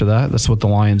row after that. That's what the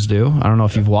Lions do. I don't know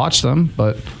if you've watched them,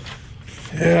 but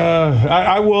yeah,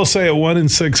 I will say at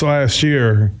 1-6 last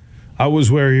year, I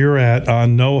was where you're at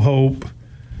on no hope.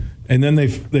 And then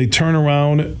they turn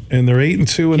around and they're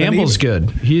 8-2. And Campbell's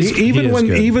good.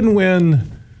 Even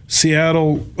when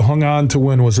Seattle hung on to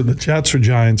win, was it the Jets or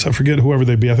Giants? I forget whoever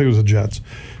they be. I think it was the Jets.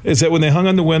 Is that when they hung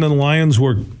on to win and the Lions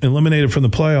were eliminated from the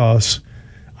playoffs,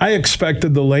 I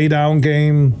expected the laydown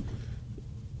game.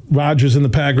 Rodgers and the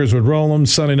Packers would roll them,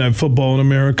 Sunday Night Football in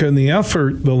America, and the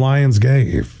effort the Lions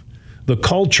gave, the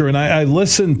culture. And I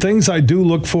listen, things I do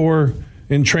look for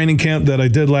in training camp that I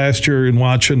did last year in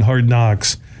watching Hard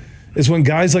Knocks is when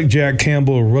guys like Jack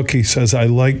Campbell, a rookie, says, I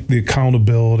like the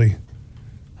accountability.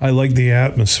 I like the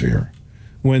atmosphere.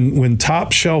 When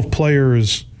top shelf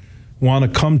players want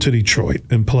to come to Detroit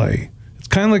and play, it's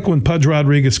kind of like when Pudge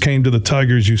Rodriguez came to the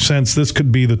Tigers, you sense this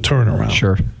could be the turnaround.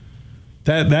 Sure.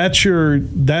 That's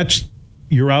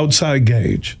your outside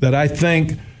gauge. That I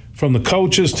think from the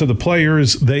coaches to the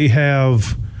players, they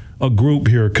have a group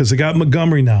here because they got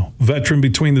Montgomery now, veteran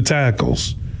between the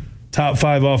tackles. Top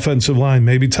 5 offensive line,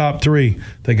 maybe top 3.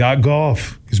 They got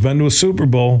Goff. He's been to a Super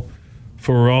Bowl.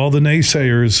 For all the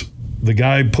naysayers, the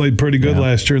guy played pretty good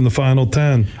last year in the final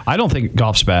 10. I don't think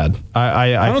Goff's bad.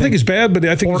 I don't think he's bad, but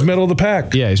I think he's middle of the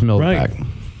pack. Yeah, he's middle of the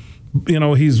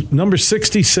pack. He's number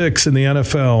 66 in the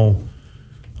NFL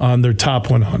on their top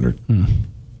 100.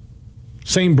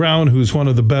 St. Brown, who's one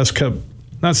of the best kept,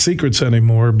 not secrets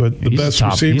anymore, but the best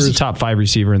receivers. He's a top 5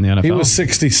 receiver in the NFL. He was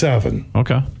 67.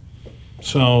 Okay.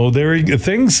 So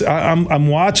things. I'm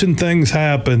watching things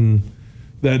happen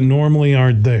that normally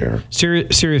aren't there.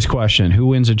 Serious question. Who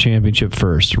wins a championship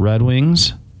first? Red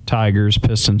Wings, Tigers,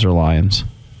 Pistons, or Lions?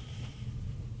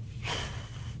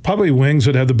 Probably Wings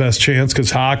would have the best chance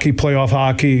because playoff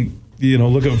hockey,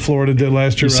 look at what Florida did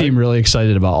last year. You seem really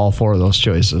excited about all 4 of those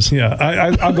choices. Yeah,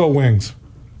 I'll go Wings.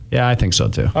 Yeah, I think so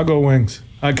too. I'll go Wings.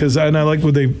 Because I like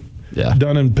what they've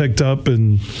done and picked up.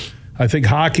 And I think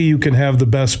hockey, you can have the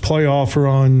best playoff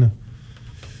run.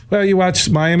 Well, you watch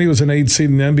Miami was an 8 seed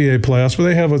in the NBA playoffs, but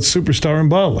they have a superstar in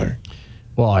Butler.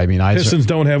 Well, I mean, Pistons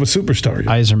don't have a superstar yet.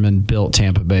 Yzerman built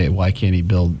Tampa Bay. Why can't he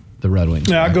build the Red Wings?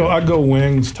 Yeah, I'd go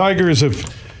Wings. Tigers, if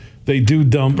they do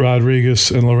dump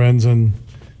Rodriguez and Lorenzen,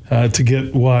 to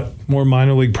get more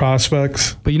minor league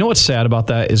prospects. But you know what's sad about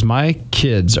that is my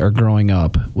kids are growing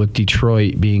up with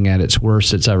Detroit being at its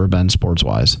worst it's ever been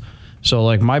sports-wise. So,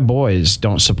 like, my boys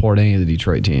don't support any of the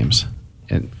Detroit teams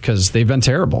because they've been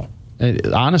terrible.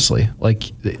 Honestly, like,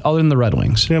 other than the Red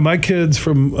Wings. Yeah, my kids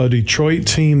from a Detroit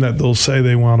team that they'll say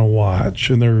they want to watch,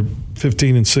 and they're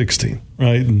 15 and 16,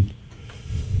 right? And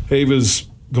Ava's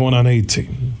going on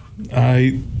 18.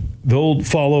 They'll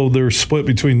follow their split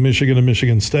between Michigan and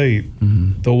Michigan State.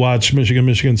 Mm-hmm. They'll watch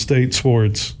Michigan State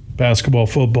sports, basketball,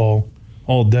 football,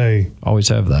 all day. Always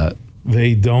have that.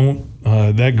 They don't,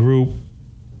 that group,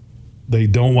 they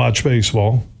don't watch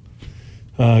baseball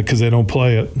because they don't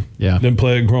play it. Yeah. Didn't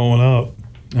play it growing up.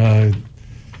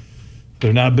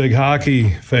 They're not big hockey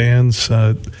fans.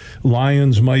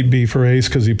 Lions might be for Ace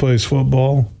because he plays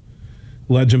football.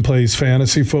 Legend plays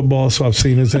fantasy football, so I've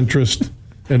seen his interest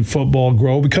in football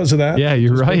grow because of that. Yeah,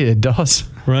 you're right. It does.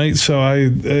 Right? So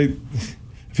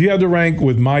if you had to rank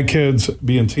with my kids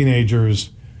being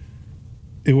teenagers,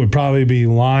 it would probably be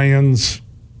Lions,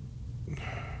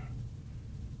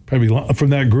 probably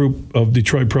from that group of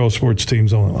Detroit pro sports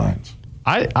teams, only Lions.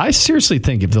 I seriously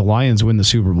think if the Lions win the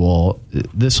Super Bowl,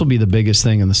 this will be the biggest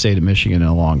thing in the state of Michigan in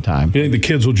a long time. You think the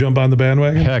kids will jump on the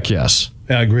bandwagon? Heck yes.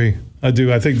 Yeah, I agree. I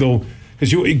do. I think they'll,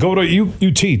 because you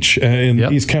teach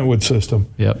in East Kentwood system.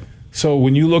 Yep. So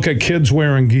when you look at kids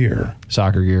wearing gear,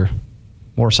 soccer gear,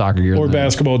 more soccer gear, or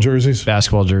basketball jerseys,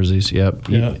 Yep.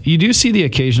 Yeah. You do see the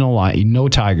occasional line.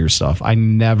 Tigers stuff. I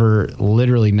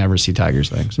literally never see Tigers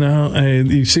things. No, and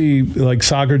you see like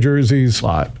soccer jerseys,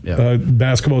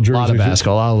 basketball jerseys, a lot of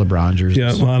basketball, a lot of LeBron jerseys.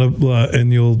 Yeah, a lot of,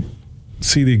 and you'll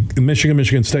see the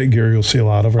Michigan State gear. You'll see a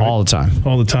lot of, right? All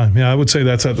the time. Yeah, I would say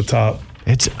that's at the top.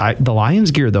 The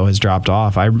Lions gear though has dropped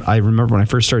off. I remember when I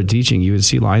first started teaching, you would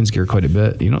see Lions gear quite a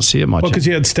bit. You don't see it much. Well, because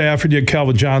you had Stafford, you had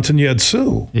Calvin Johnson, you had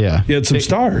Sue. Yeah, you had some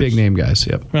stars, big name guys.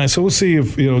 Yep. Right. So we'll see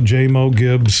if J-Mo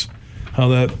Gibbs, how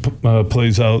that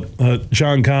plays out.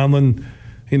 John Conlon,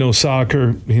 he knows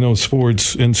soccer, he knows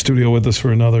sports. In studio with us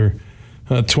for another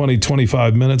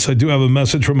 20-25 minutes. I do have a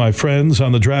message from my friends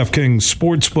on the DraftKings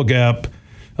Sportsbook app.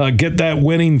 Get that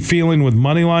winning feeling with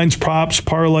money lines, props,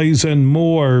 parlays, and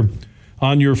more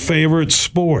on your favorite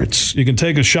sports. You can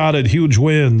take a shot at huge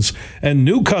wins, and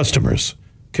new customers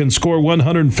can score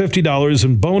 $150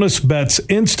 in bonus bets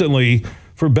instantly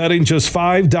for betting just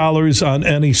 $5 on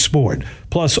any sport.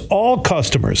 Plus, all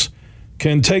customers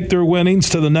can take their winnings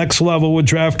to the next level with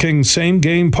DraftKings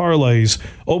same-game parlays.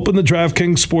 Open the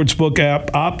DraftKings Sportsbook app,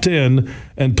 opt in,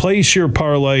 and place your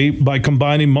parlay by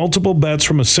combining multiple bets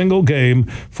from a single game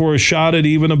for a shot at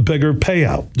even a bigger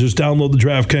payout. Just download the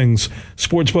DraftKings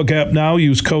Sportsbook app now.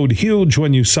 Use code HUGE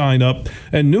when you sign up,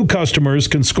 and new customers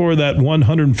can score that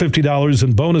 $150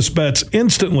 in bonus bets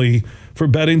instantly for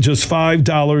betting just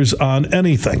 $5 on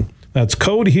anything. That's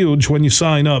code HUGE when you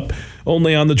sign up,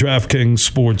 only on the DraftKings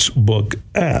Sportsbook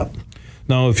app.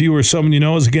 Now, if you or someone you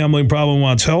know has a gambling problem and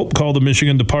wants help, call the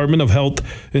Michigan Department of Health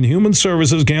and Human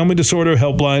Services Gambling Disorder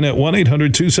Helpline at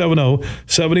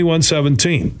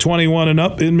 1-800-270-7117. 21 and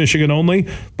up in Michigan only.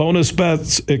 Bonus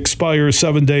bets expire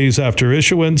 7 days after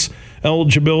issuance.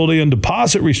 Eligibility and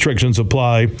deposit restrictions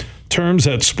apply. Terms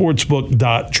at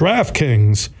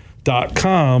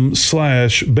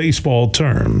sportsbook.draftkings.com/baseball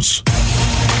terms.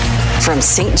 From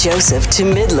St. Joseph to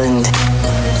Midland,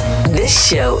 this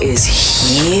show is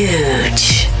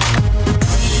huge.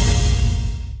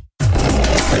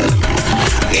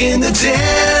 In the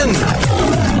Den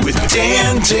with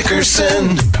Dan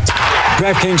Dickerson.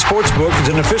 DraftKings Sportsbook is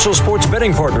an official sports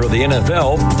betting partner of the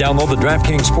NFL. Download the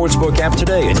DraftKings Sportsbook app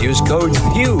today and use code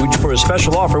HUGE for a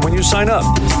special offer when you sign up.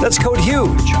 That's code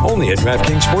HUGE, only at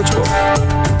DraftKings Sportsbook.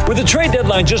 With the trade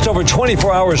deadline just over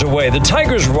 24 hours away, the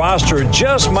Tigers roster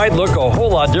just might look a whole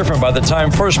lot different by the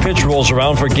time first pitch rolls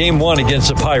around for Game 1 against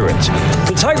the Pirates.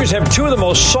 The Tigers have two of the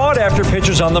most sought-after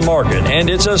pitchers on the market, and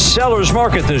it's a seller's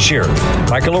market this year.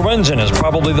 Michael Lorenzen is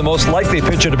probably the most likely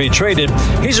pitcher to be traded.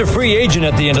 He's a free agent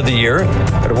at the end of the year.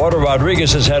 Eduardo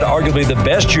Rodriguez has had arguably the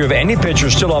best year of any pitcher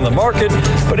still on the market,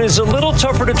 but is a little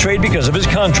tougher to trade because of his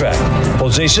contract.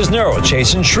 Jose Cisneros,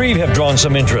 Jason Shreve have drawn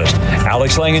some interest.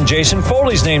 Alex Lang and Jason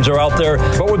Foley's names are out there,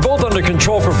 but with both under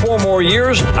control for 4 more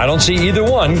years, I don't see either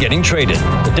one getting traded.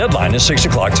 The deadline is 6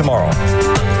 o'clock tomorrow.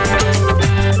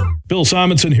 Bill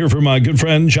Simonson here for my good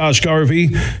friend Josh Garvey.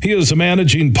 He is a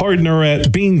managing partner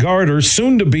at Bean Garter,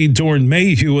 soon to be Dorn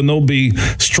Mayhew, and they'll be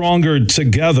stronger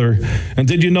together. And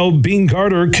did you know Bean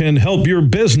Garter can help your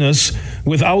business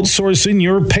with outsourcing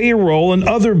your payroll and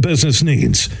other business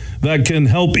needs? that can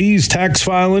help ease tax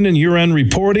filing and year-end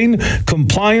reporting,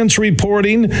 compliance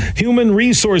reporting, human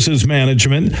resources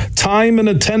management, time and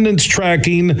attendance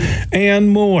tracking, and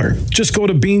more. Just go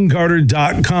to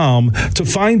BeanCarter.com to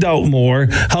find out more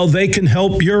how they can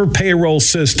help your payroll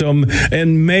system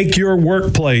and make your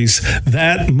workplace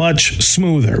that much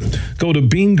smoother. Go to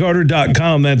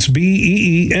BeanCarter.com. That's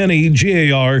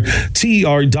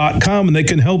BeanEnergar.com, and they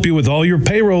can help you with all your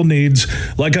payroll needs.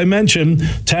 Like I mentioned,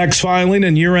 tax filing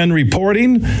and year-end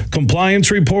reporting,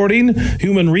 compliance reporting,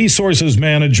 human resources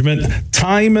management,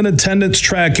 time and attendance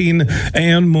tracking,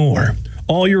 and more.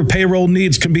 All your payroll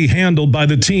needs can be handled by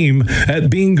the team at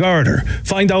Bean Garter.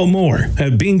 Find out more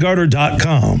at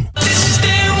BeanCarter.com.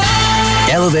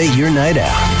 Elevate your night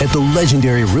out at the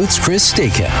legendary Ruth's Chris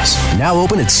Steakhouse, now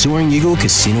open at Soaring Eagle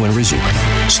Casino and Resort.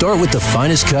 Start with the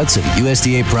finest cuts of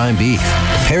USDA prime beef.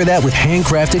 Pair that with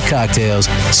handcrafted cocktails,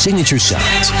 signature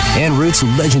sides, and Ruth's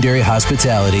legendary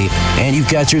hospitality, and you've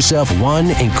got yourself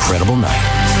one incredible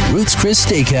night. Ruth's Chris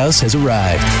Steakhouse has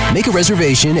arrived. Make a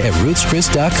reservation at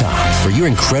Ruth'sChris.com for your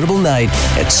incredible night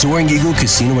at Soaring Eagle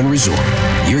Casino and Resort.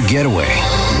 Your getaway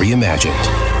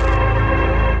reimagined.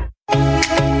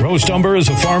 Roast Umber is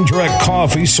a farm direct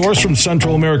coffee sourced from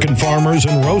Central American farmers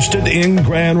and roasted in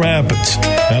Grand Rapids.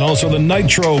 And also the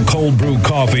Nitro Cold Brew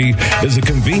Coffee is a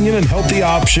convenient and healthy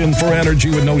option for energy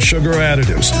with no sugar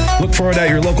additives. Look for it at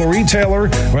your local retailer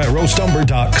or at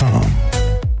roastumber.com.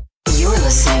 You're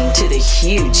listening to The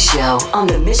Huge Show on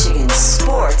the Michigan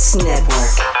Sports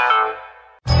Network.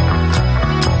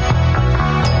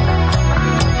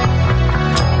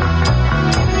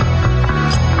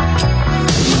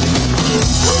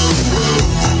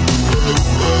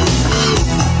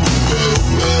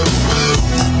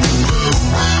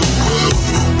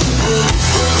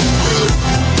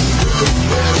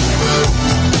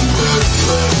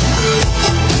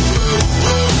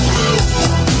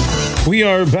 We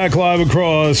are back live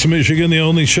across Michigan, the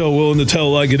only show willing to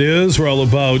tell like it is. We're all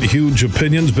about huge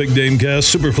opinions. Big name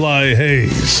guest, Superfly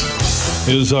Hayes,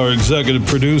 is our executive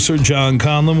producer. John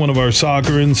Conlon, one of our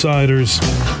soccer insiders,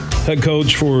 head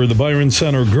coach for the Byron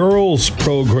Center girls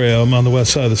program on the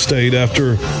west side of the state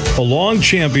after a long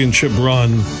championship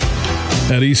run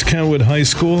at East Kentwood High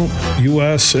School,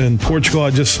 U.S. and Portugal.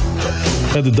 I just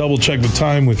had to double check the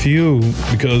time with you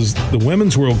because the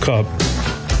Women's World Cup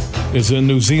is in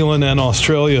New Zealand and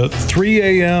Australia. 3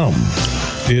 a.m.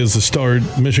 is the start,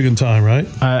 Michigan time, right?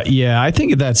 Yeah, I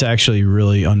think that's actually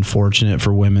really unfortunate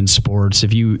for women's sports.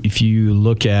 If you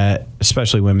look at,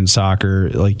 especially women's soccer,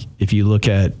 like if you look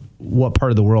at what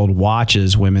part of the world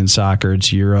watches women's soccer,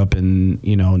 it's Europe and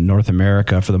North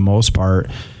America for the most part.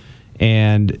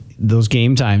 And those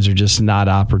game times are just not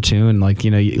opportune. Like,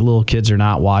 little kids are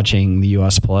not watching the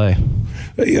U.S. play.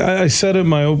 I said in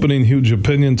my opening huge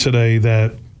opinion today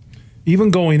that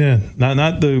even going in,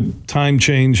 not the time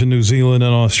change in New Zealand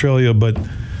and Australia, but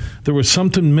there was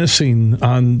something missing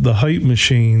on the hype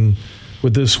machine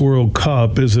with this World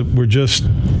Cup. Is that we're just,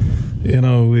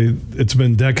 it's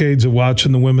been decades of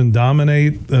watching the women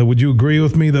dominate. Would you agree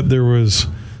with me that there was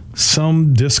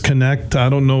some disconnect? I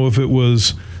don't know if it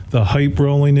was the hype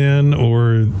rolling in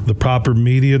or the proper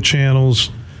media channels.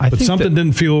 But something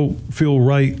didn't feel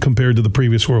right compared to the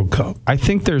previous World Cup. I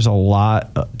think there's a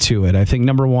lot to it. I think,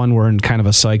 number one, we're in kind of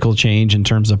a cycle change in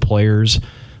terms of players.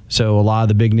 So a lot of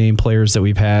the big name players that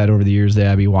we've had over the years, the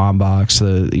Abby Wambachs,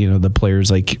 the players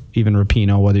like even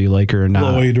Rapinoe, whether you like her or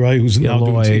not. Lloyd, right? Who's now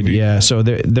doing TV. Yeah, so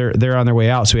they're on their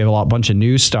way out. So we have a bunch of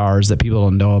new stars that people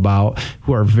don't know about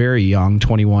who are very young,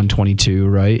 21, 22,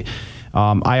 right?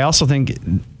 I also think,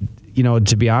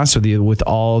 to be honest with you, with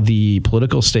all the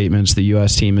political statements the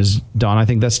U.S. team has done, I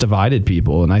think that's divided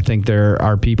people. And I think there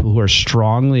are people who are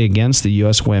strongly against the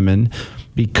U.S. women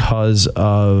because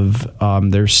of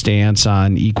their stance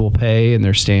on equal pay and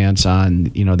their stance on,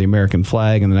 the American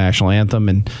flag and the national anthem.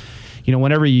 And,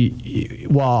 whenever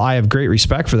while I have great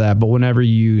respect for that, but whenever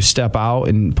you step out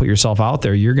and put yourself out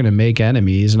there, you're going to make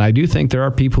enemies. And I do think there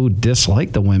are people who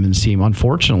dislike the women's team,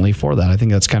 unfortunately, for that. I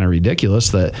think that's kind of ridiculous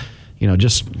that,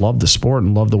 just love the sport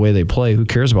and love the way they play. Who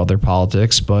cares about their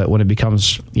politics? But when it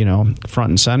becomes, front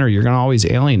and center, you're going to always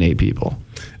alienate people.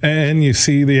 And you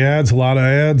see the ads. A lot of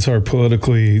ads are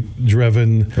politically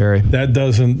driven. Very. That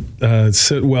doesn't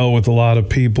sit well with a lot of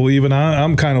people. Even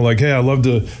I'm kind of like, hey, I love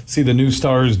to see the new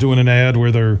stars doing an ad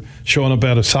where they're showing up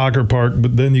at a soccer park,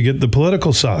 but then you get the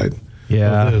political side of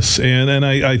this. And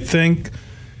I think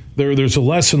there's a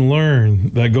lesson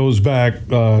learned that goes back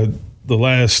the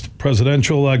last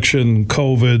presidential election,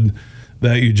 COVID,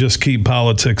 that you just keep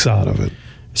politics out of it.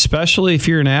 especially if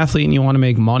you're an athlete and you want to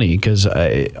make money, because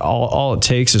all it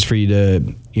takes is for you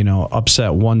to,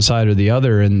 upset one side or the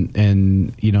other, and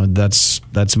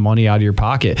that's money out of your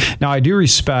pocket. Now, I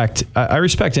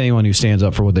respect anyone who stands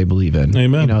up for what they believe in.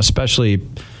 Amen. Especially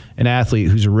an athlete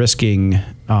who's risking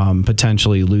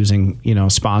potentially losing,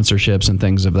 sponsorships and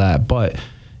things of that. But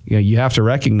you have to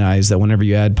recognize that whenever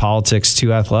you add politics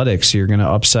to athletics, you're going to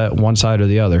upset one side or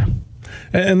the other.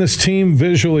 And this team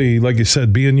visually, like you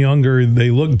said, being younger,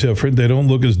 they look different. They don't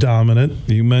look as dominant.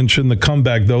 You mentioned the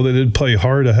comeback, though. They did play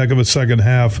hard, a heck of a second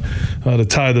half to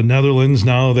tie the Netherlands.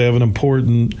 Now they have an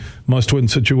important must-win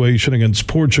situation against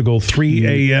Portugal,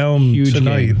 3 a.m.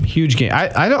 tonight. Huge game.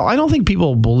 I don't think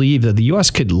people believe that the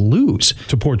U.S. could lose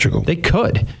to Portugal. They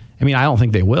could. I mean, I don't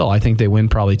think they will. I think they win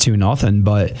probably 2-0,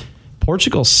 but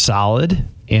Portugal's solid.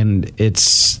 And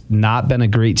it's not been a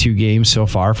great 2 games so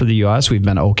far for the U.S. We've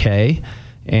been okay.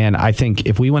 And I think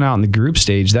if we went out in the group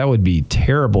stage, that would be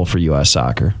terrible for U.S.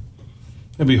 soccer.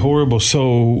 It'd be horrible.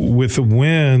 So with a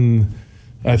win,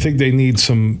 I think they need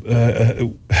some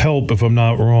help, if I'm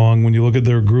not wrong, when you look at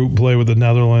their group play with the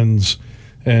Netherlands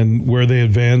and where they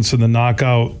advance in the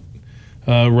knockout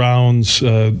rounds.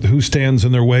 Who stands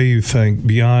in their way, you think,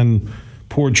 beyond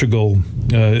Portugal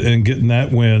and getting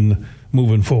that win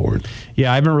moving forward?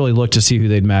 Yeah, I haven't really looked to see who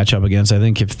they'd match up against. I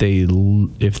think if they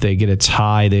get a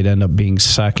tie, they'd end up being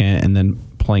second and then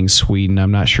playing Sweden.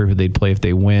 I'm not sure who they'd play if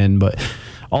they win, but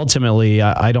ultimately,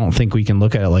 I don't think we can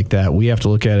look at it like that. We have to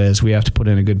look at it as we have to put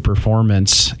in a good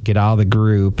performance, get out of the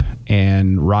group,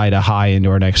 and ride a high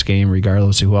into our next game,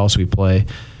 regardless of who else we play.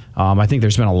 I think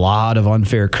there's been a lot of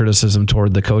unfair criticism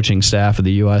toward the coaching staff of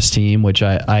the U.S. team, which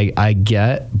I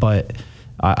get, but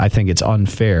I think it's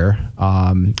unfair.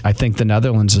 I think the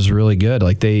Netherlands is really good.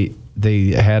 Like they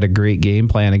had a great game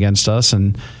plan against us,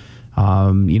 and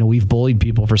we've bullied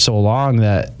people for so long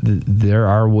that there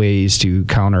are ways to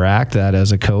counteract that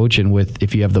as a coach, and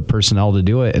if you have the personnel to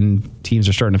do it, and teams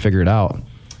are starting to figure it out.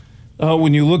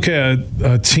 When you look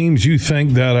at teams you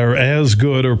think that are as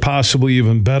good or possibly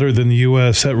even better than the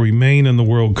U.S. that remain in the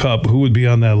World Cup, who would be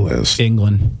on that list?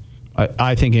 England.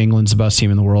 I think England's the best team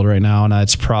in the world right now, and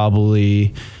that's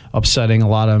probably upsetting a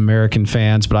lot of American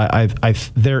fans, but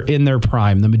they're in their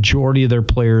prime. The majority of their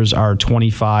players are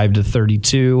 25 to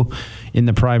 32 in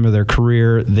the prime of their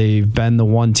career. They've been the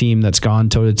one team that's gone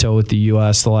toe-to-toe with the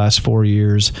U.S. the last 4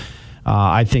 years.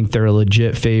 I think they're a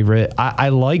legit favorite. I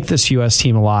like this U.S.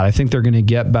 team a lot. I think they're going to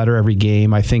get better every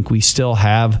game. I think we still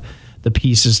have the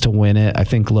pieces to win it. I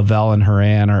think Lavelle and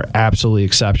Horan are absolutely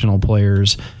exceptional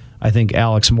players. I think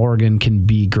Alex Morgan can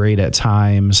be great at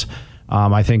times.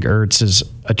 I think Ertz is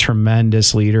a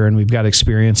tremendous leader, and we've got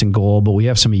experience in goal, but we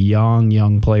have some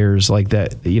young players like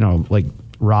that, like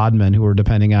Rodman, who we're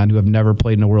depending on, who have never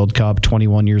played in a World Cup,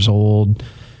 21 years old.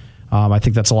 I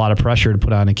think that's a lot of pressure to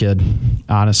put on a kid,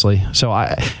 honestly. So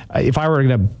if I were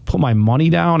going to put my money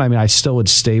down, I still would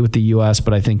stay with the U.S.,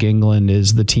 but I think England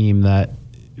is the team that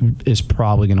is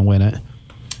probably going to win it.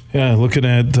 Yeah, looking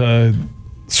at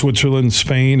Switzerland,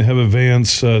 Spain have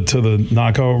advanced to the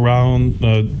knockout round.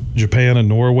 Japan and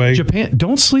Norway. Japan,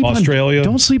 don't sleep Australia.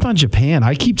 Don't sleep on Japan.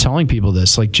 I keep telling people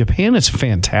this. Like, Japan is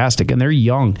fantastic, and they're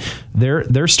young.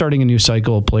 They're starting a new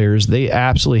cycle of players. They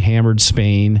absolutely hammered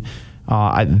Spain.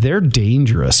 They're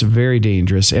dangerous, very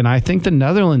dangerous, and I think the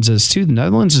Netherlands is too. The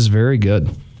Netherlands is very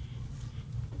good.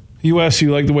 U.S.,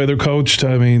 you like the way they're coached?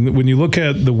 When you look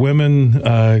at the women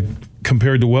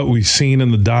compared to what we've seen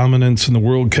in the dominance and the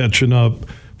world catching up,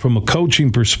 from a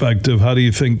coaching perspective, how do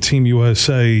you think Team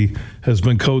USA has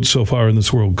been coached so far in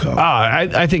this World Cup?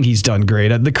 I think he's done great.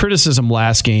 The criticism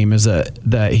last game is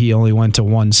that he only went to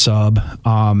one sub.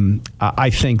 I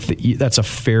think that's a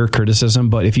fair criticism,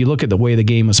 but if you look at the way the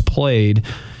game was played,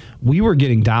 we were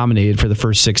getting dominated for the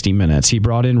first 60 minutes. He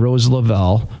brought in Rose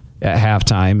Lavelle at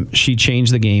halftime. She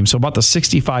changed the game. So about the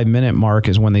 65-minute mark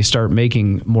is when they start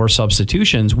making more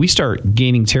substitutions. We start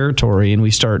gaining territory and we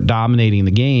start dominating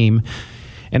the game.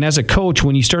 And as a coach,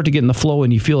 when you start to get in the flow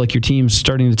and you feel like your team's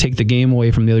starting to take the game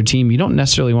away from the other team, you don't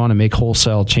necessarily want to make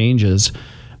wholesale changes.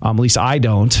 At least I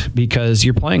don't, because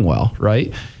you're playing well,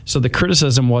 right? So the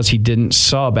criticism was he didn't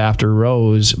sub after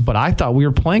Rose, but I thought we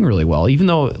were playing really well. Even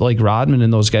though like Rodman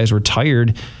and those guys were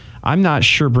tired, I'm not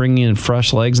sure bringing in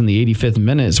fresh legs in the 85th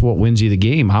minute is what wins you the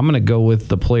game. I'm going to go with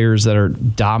the players that are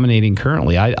dominating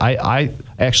currently. I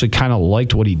actually kind of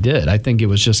liked what he did. I think it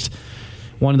was just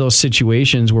one of those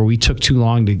situations where we took too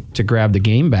long to grab the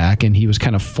game back, and he was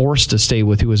kind of forced to stay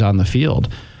with who was on the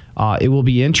field. It will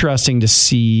be interesting to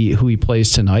see who he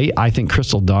plays tonight. I think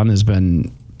Crystal Dunn has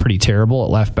been pretty terrible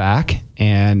at left back,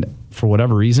 and for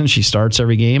whatever reason, she starts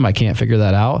every game. I can't figure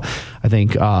that out. I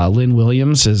think Lynn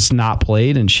Williams has not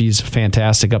played, and she's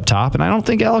fantastic up top. And I don't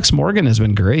think Alex Morgan has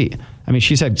been great. I mean,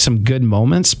 she's had some good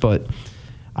moments, but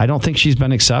I don't think she's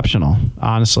been exceptional,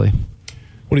 honestly.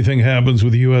 What do you think happens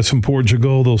with the U.S. and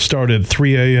Portugal? They'll start at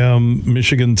 3 a.m.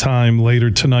 Michigan time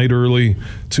later tonight, early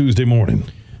Tuesday morning.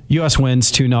 U.S.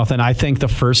 wins 2-0. I think the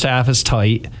first half is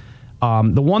tight.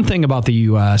 The one thing about the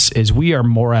U.S. is we are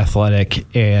more athletic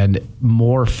and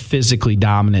more physically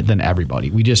dominant than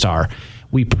everybody. We just are.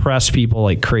 We press people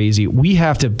like crazy. We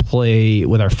have to play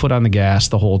with our foot on the gas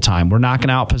the whole time. We're not going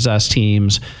to outpossess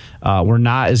teams. We're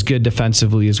not as good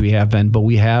defensively as we have been, but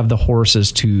we have the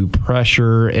horses to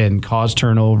pressure and cause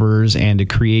turnovers and to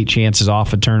create chances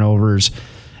off of turnovers.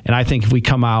 And I think if we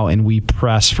come out and we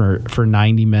press for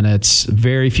 90 minutes,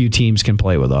 very few teams can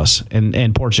play with us,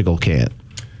 and Portugal can't.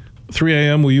 3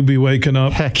 a.m., will you be waking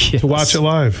up to watch it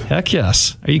live? Heck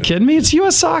yes. Are you kidding me? It's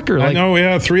U.S. soccer. I know,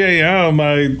 yeah, 3 a.m.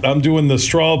 I'm doing the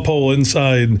straw poll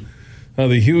inside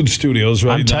the huge studios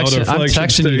right now. I'm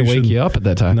texting you to wake you up at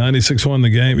that time. 96.1 The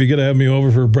Game. You going to have me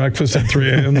over for breakfast at 3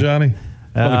 a.m., Johnny?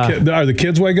 Are the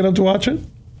kids waking up to watch it?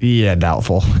 Yeah,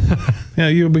 doubtful. Yeah,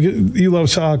 you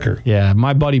love soccer. Yeah,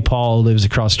 my buddy Paul lives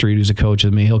across the street, who's a coach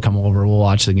with me. He'll come over. We'll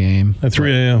watch the game. At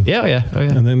 3 a.m.? Yeah. Oh,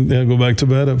 yeah. And then go back to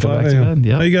bed at 5 a.m.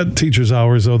 Yeah. You got teacher's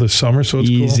hours, though, this summer, so it's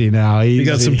easy cool. Now. Easy. You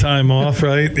got some time off,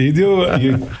 right? You do.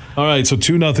 All right, so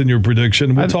 2-0 your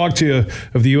prediction. We'll talk to you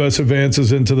if the U.S.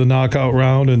 advances into the knockout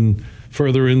round and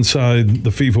further inside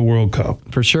the FIFA World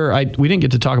Cup. For sure. We didn't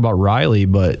get to talk about Riley,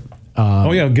 but...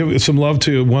 give some love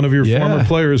to one of your former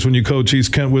players when you coach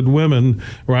East Kentwood women,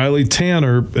 Riley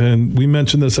Tanner. And we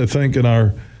mentioned this, I think, in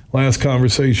our last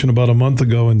conversation about a month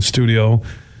ago in studio.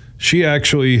 She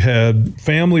actually had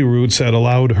family roots that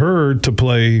allowed her to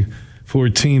play for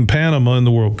Team Panama in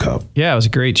the World Cup. Yeah, it was a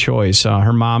great choice.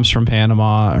 Her mom's from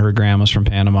Panama, her grandma's from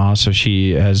Panama, so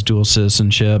she has dual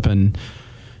citizenship. And,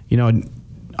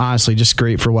 honestly, just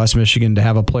great for West Michigan to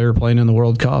have a player playing in the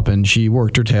World Cup, and she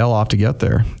worked her tail off to get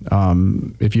there.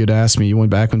 If you had asked me, you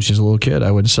went back when she was a little kid,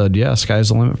 I would have said, yeah, sky's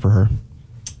the limit for her.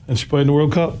 And she played in the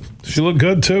World Cup. She looked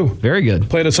good, too. Very good.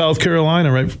 Played at South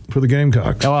Carolina, right, for the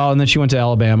Gamecocks. Oh, well, and then she went to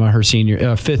Alabama her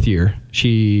fifth year.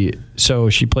 She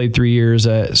played 3 years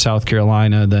at South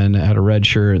Carolina, then had a red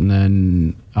shirt, and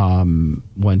then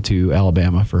went to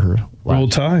Alabama for her. Roll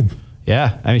Tide.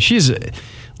 Yeah. I mean, she's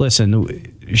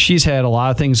had a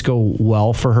lot of things go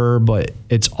well for her, but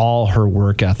it's all her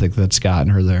work ethic that's gotten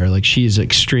her there. Like, she's an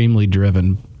extremely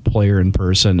driven player in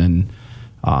person, and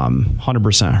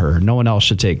 100% her. No one else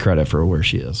should take credit for where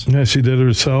she is. Yeah, she did it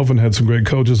herself and had some great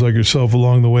coaches like yourself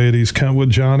along the way at East Kentwood.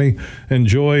 Johnny,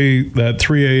 enjoy that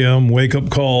 3 a.m.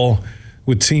 wake-up call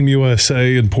with Team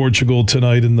USA in Portugal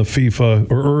tonight in the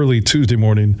FIFA, or early Tuesday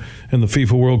morning in the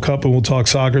FIFA World Cup, and we'll talk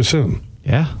soccer soon.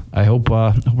 Yeah, I hope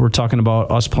we're talking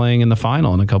about us playing in the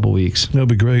final in a couple weeks. That'll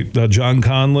be great. John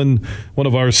Conlon, one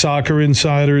of our soccer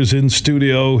insiders in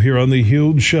studio here on The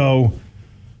Huge Show.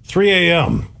 3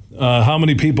 a.m. How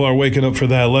many people are waking up for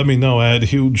that? Let me know at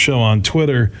Huge Show on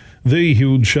Twitter, The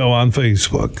Huge Show on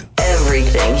Facebook.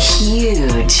 Everything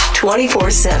huge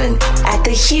 24/7 at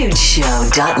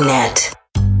thehugeshow.net.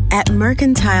 At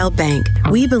Mercantile Bank,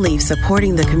 we believe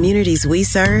supporting the communities we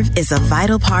serve is a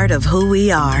vital part of who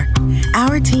we are.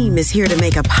 Our team is here to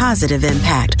make a positive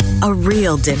impact, a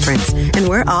real difference, and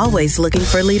we're always looking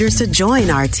for leaders to join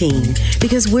our team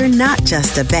because we're not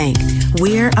just a bank,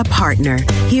 we're a partner,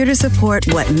 here to support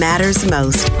what matters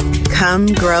most. Come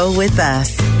grow with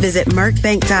us. Visit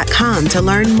mercbank.com to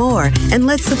learn more, and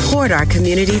let's support our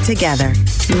community together.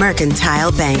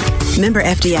 Mercantile Bank, member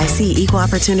FDIC, equal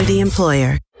opportunity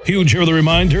employer. Huge here with a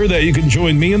reminder that you can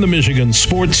join me in the Michigan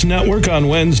Sports Network on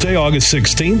Wednesday, August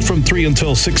 16th from 3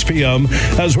 until 6 p.m.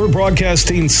 as we're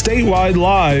broadcasting statewide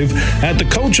live at the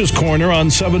Coach's Corner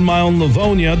on 7 Mile in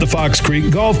Livonia at the Fox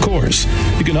Creek Golf Course.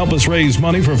 You can help us raise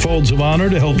money for Folds of Honor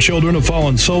to help children of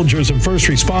fallen soldiers and first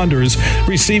responders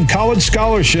receive college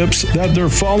scholarships that their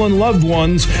fallen loved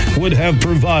ones would have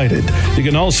provided. You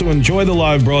can also enjoy the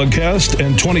live broadcast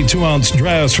and 22-ounce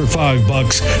drafts for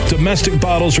 $5. Domestic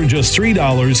bottles are just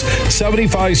 $3.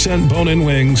 75-cent bone-in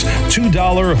wings,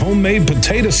 $2 homemade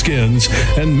potato skins,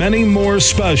 and many more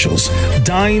specials.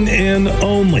 Dine in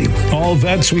only. All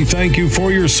vets, we thank you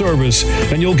for your service,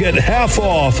 and you'll get half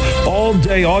off all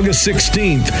day August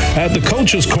 16th at the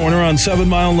Coach's Corner on 7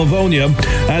 Mile in Livonia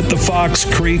at the Fox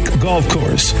Creek Golf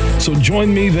Course. So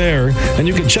join me there, and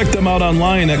you can check them out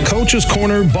online at Coach's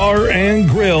Corner Bar and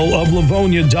Grill of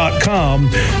Livonia.com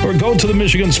or go to the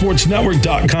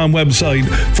MichiganSportsNetwork.com website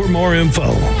for more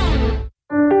info.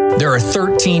 There are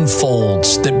 13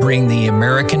 folds that bring the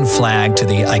American flag to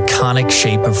the iconic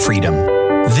shape of freedom.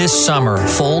 This summer,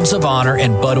 Folds of Honor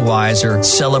and Budweiser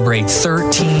celebrate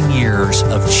 13 years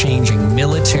of changing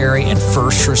military and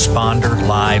first responder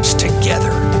lives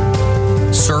together.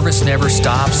 Service never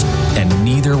stops, and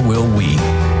neither will we.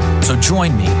 So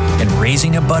join me in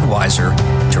raising a Budweiser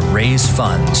to raise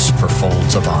funds for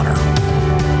Folds of Honor.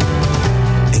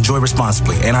 Enjoy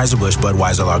responsibly. Anheuser-Busch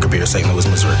Budweiser Lager Beer, St. Louis,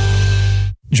 Missouri.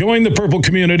 Join the Purple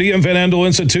Community and Van Andel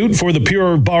Institute for the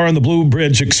Pure Bar on the Blue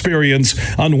Bridge experience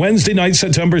on Wednesday night,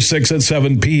 September 6th at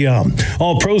 7 p.m.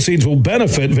 All proceeds will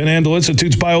benefit Van Andel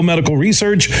Institute's biomedical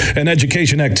research and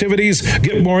education activities.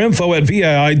 Get more info at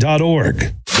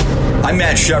VAI.org. I'm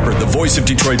Matt Shepard, the voice of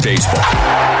Detroit baseball.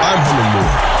 I'm Herman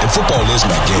Moore, and football is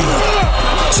my game.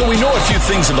 So we know a few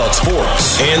things about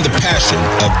sports. And the passion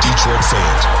of Detroit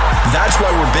fans. That's why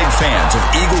we're big fans of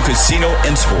Eagle Casino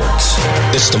and Sports.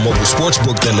 It's the mobile sports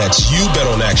book that lets you bet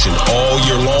on action all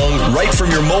year long. Right from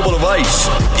your mobile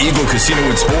device. Eagle Casino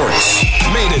and Sports.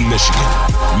 Made in Michigan.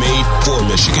 Made for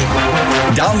Michigan.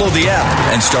 Download the app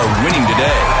and start winning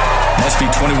today. Must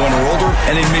be 21 or older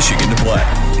and in Michigan to play.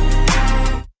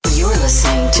 You're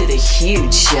listening to The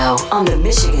Huge Show on the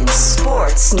Michigan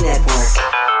Sports Network.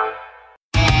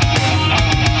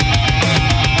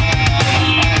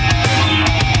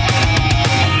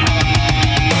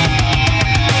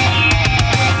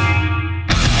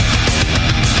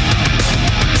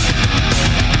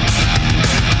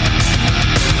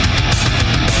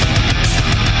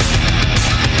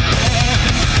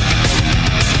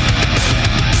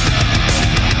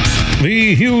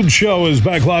 The Huge Show is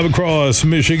back live across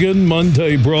Michigan.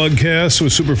 Monday broadcast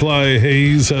with Superfly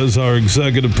Hayes as our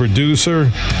executive producer.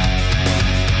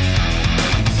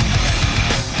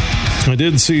 I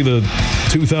did see the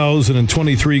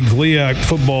 2023 GLIAC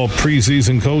football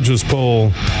preseason coaches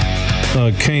poll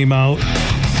came out.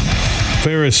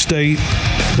 Ferris State,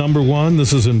 number 1.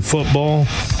 This is in football.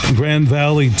 Grand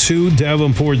Valley 2,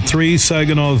 Davenport 3,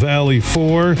 Saginaw Valley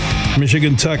 4,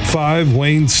 Michigan Tech 5,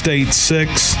 Wayne State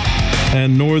 6,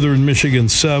 and Northern Michigan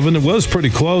 7. It was pretty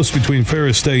close between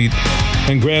Ferris State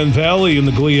and Grand Valley in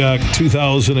the GLIAC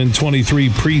 2023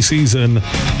 preseason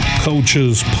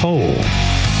coaches poll.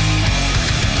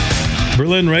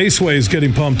 Berlin Raceway is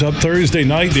getting pumped up. Thursday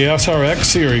night, the SRX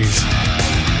series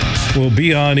will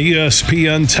be on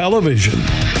ESPN television.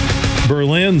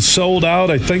 Berlin sold out.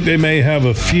 I think they may have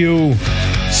a few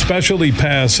specialty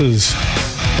passes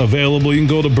available. You can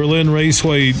go to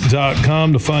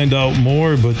berlinraceway.com to find out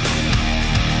more, but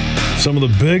some of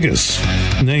the biggest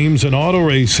names in auto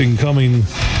racing coming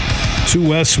to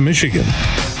West Michigan.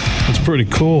 That's pretty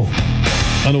cool.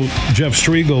 I know Jeff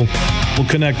Striegel will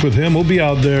connect with him. We'll be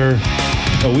out there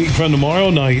a week from tomorrow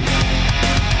night.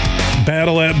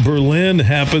 Battle at Berlin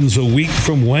happens a week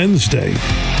from Wednesday.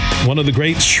 One of the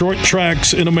great short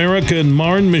tracks in America in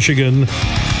Marne, Michigan,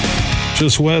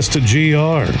 just west of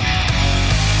GR.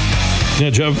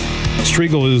 Yeah, Jeff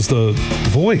Striegel is the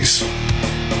voice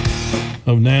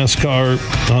of NASCAR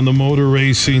on the Motor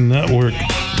Racing Network.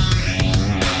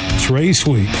 It's race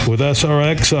week with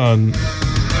SRX on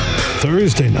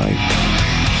Thursday night.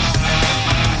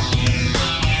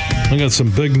 I got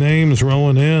some big names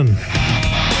rolling in.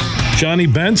 Johnny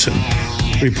Benson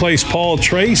replaced Paul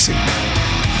Tracy.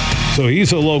 So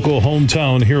he's a local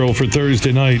hometown hero for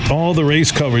Thursday night. All the race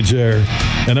coverage there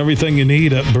and everything you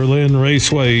need at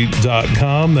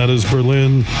berlinraceway.com. That is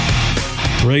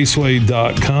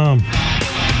berlinraceway.com.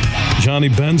 Johnny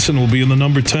Benson will be in the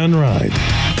number 10 ride.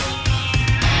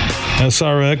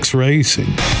 SRX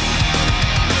Racing.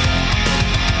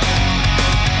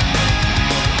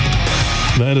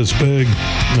 That is big.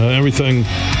 Everything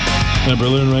at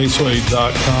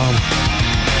berlinraceway.com.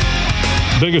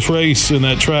 Biggest race in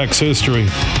that track's history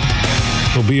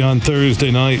will be on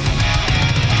Thursday night.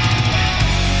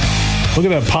 Look at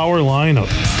that power lineup.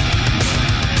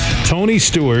 Tony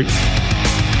Stewart,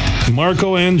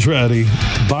 Marco Andretti,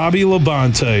 Bobby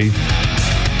Labonte,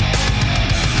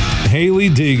 Haley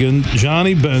Deegan,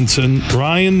 Johnny Benson,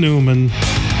 Ryan Newman,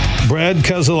 Brad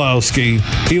Keselowski,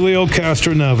 Helio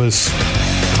Castroneves,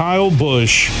 Kyle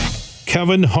Busch,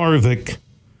 Kevin Harvick,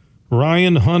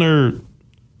 Ryan Hunter-Reay,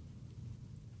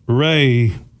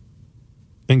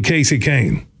 and Casey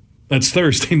Kane. That's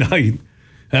Thursday night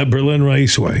at Berlin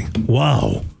Raceway.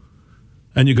 Wow.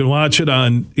 And you can watch it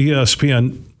on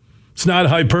ESPN. It's not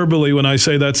hyperbole when I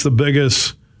say that's the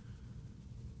biggest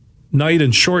night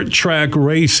in short track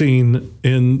racing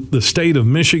in the state of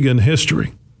Michigan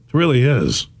history. It really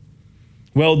is.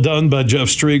 Well done by Jeff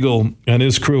Striegel and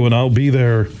his crew, and I'll be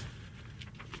there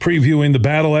previewing the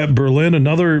battle at Berlin,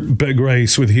 another big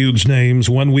race with huge names,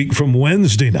 1 week from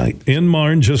Wednesday night in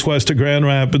Marne, just west of Grand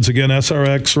Rapids. Again,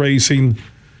 SRX Racing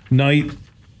Night,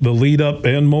 the lead up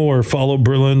and more. Follow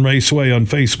Berlin Raceway on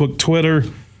Facebook, Twitter,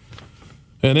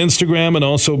 and Instagram, and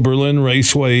also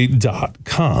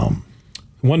BerlinRaceway.com.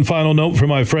 One final note for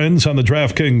my friends on the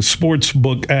DraftKings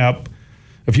Sportsbook app.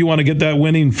 If you want to get that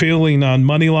winning feeling on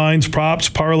money lines, props,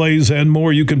 parlays, and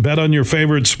more, you can bet on your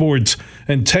favorite sports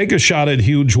and take a shot at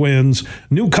huge wins.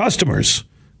 New customers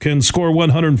can score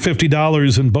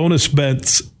 $150 in bonus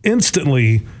bets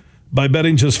instantly by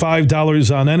betting just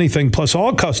 $5 on anything. Plus,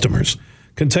 all customers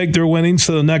can take their winnings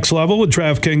to the next level with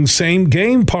DraftKings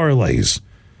same-game parlays.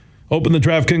 Open the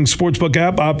DraftKings Sportsbook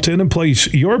app, opt in, and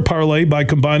place your parlay by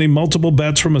combining multiple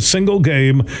bets from a single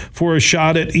game for a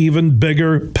shot at even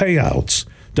bigger payouts.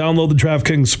 Download the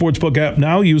DraftKings Sportsbook app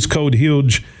now. Use code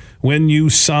HUGE when you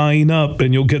sign up,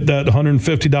 and you'll get that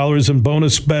 $150 in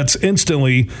bonus bets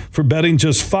instantly for betting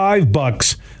just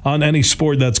 $5 on any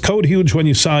sport. That's code HUGE when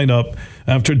you sign up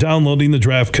after downloading the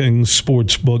DraftKings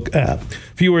Sportsbook app.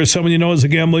 If you or someone you know has a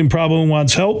gambling problem and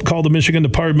wants help, call the Michigan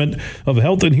Department of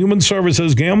Health and Human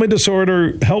Services Gambling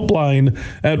Disorder Helpline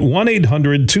at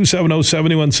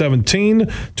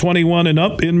 1-800-270-7117. 21 and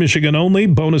up in Michigan only.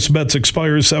 Bonus bets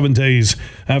expire 7 days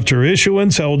after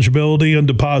issuance. Eligibility and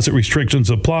deposit restrictions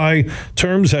apply.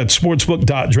 Terms at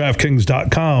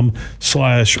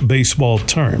sportsbook.draftkings.com/baseball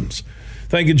terms.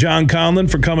 Thank you, John Conlon,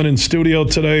 for coming in studio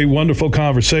today. Wonderful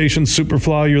conversation.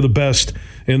 Superfly, you're the best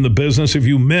in the business. If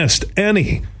you missed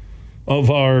any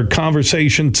of our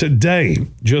conversation today,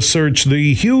 just search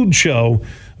The Huge Show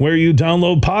where you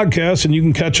download podcasts and you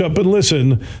can catch up and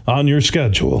listen on your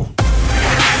schedule.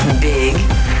 Big,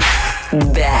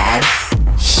 bad,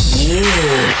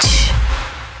 huge.